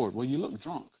before the Lord. Well, you look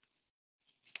drunk.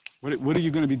 What are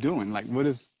you going to be doing? Like, what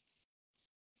is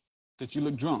that you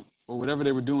look drunk? Or whatever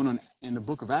they were doing in the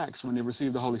book of Acts when they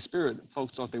received the Holy Spirit,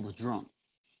 folks thought they was drunk.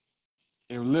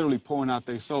 They were literally pouring out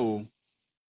their soul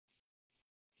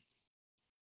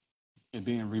and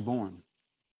being reborn.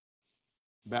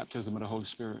 Baptism of the Holy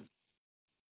Spirit.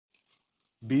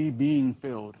 Be being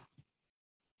filled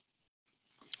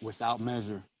without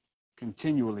measure,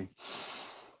 continually.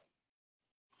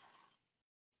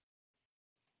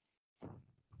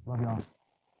 Love y'all.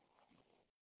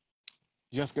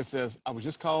 Jessica says, I was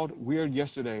just called weird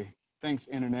yesterday. Thanks,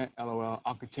 internet. LOL.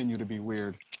 I'll continue to be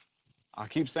weird. I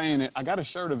keep saying it. I got a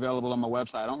shirt available on my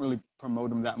website. I don't really promote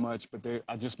them that much, but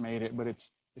I just made it. But it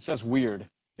says weird,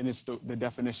 and it's the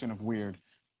definition of weird.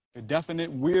 The definite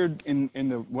weird in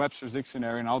the Webster's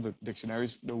dictionary and all the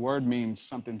dictionaries, the word means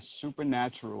something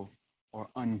supernatural or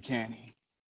uncanny.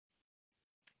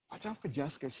 Watch out for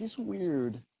Jessica. She's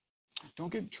weird.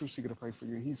 Don't get TruthSeekah to pray for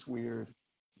you. He's weird.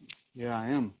 Yeah, I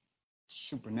am.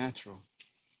 Supernatural,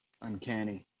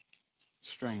 uncanny,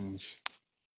 strange.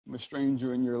 I'm a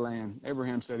stranger in your land.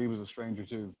 Abraham said he was a stranger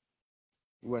too.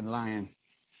 He wasn't lying.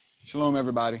 Shalom,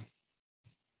 everybody.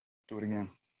 Do it again.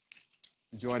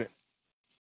 Enjoyed it.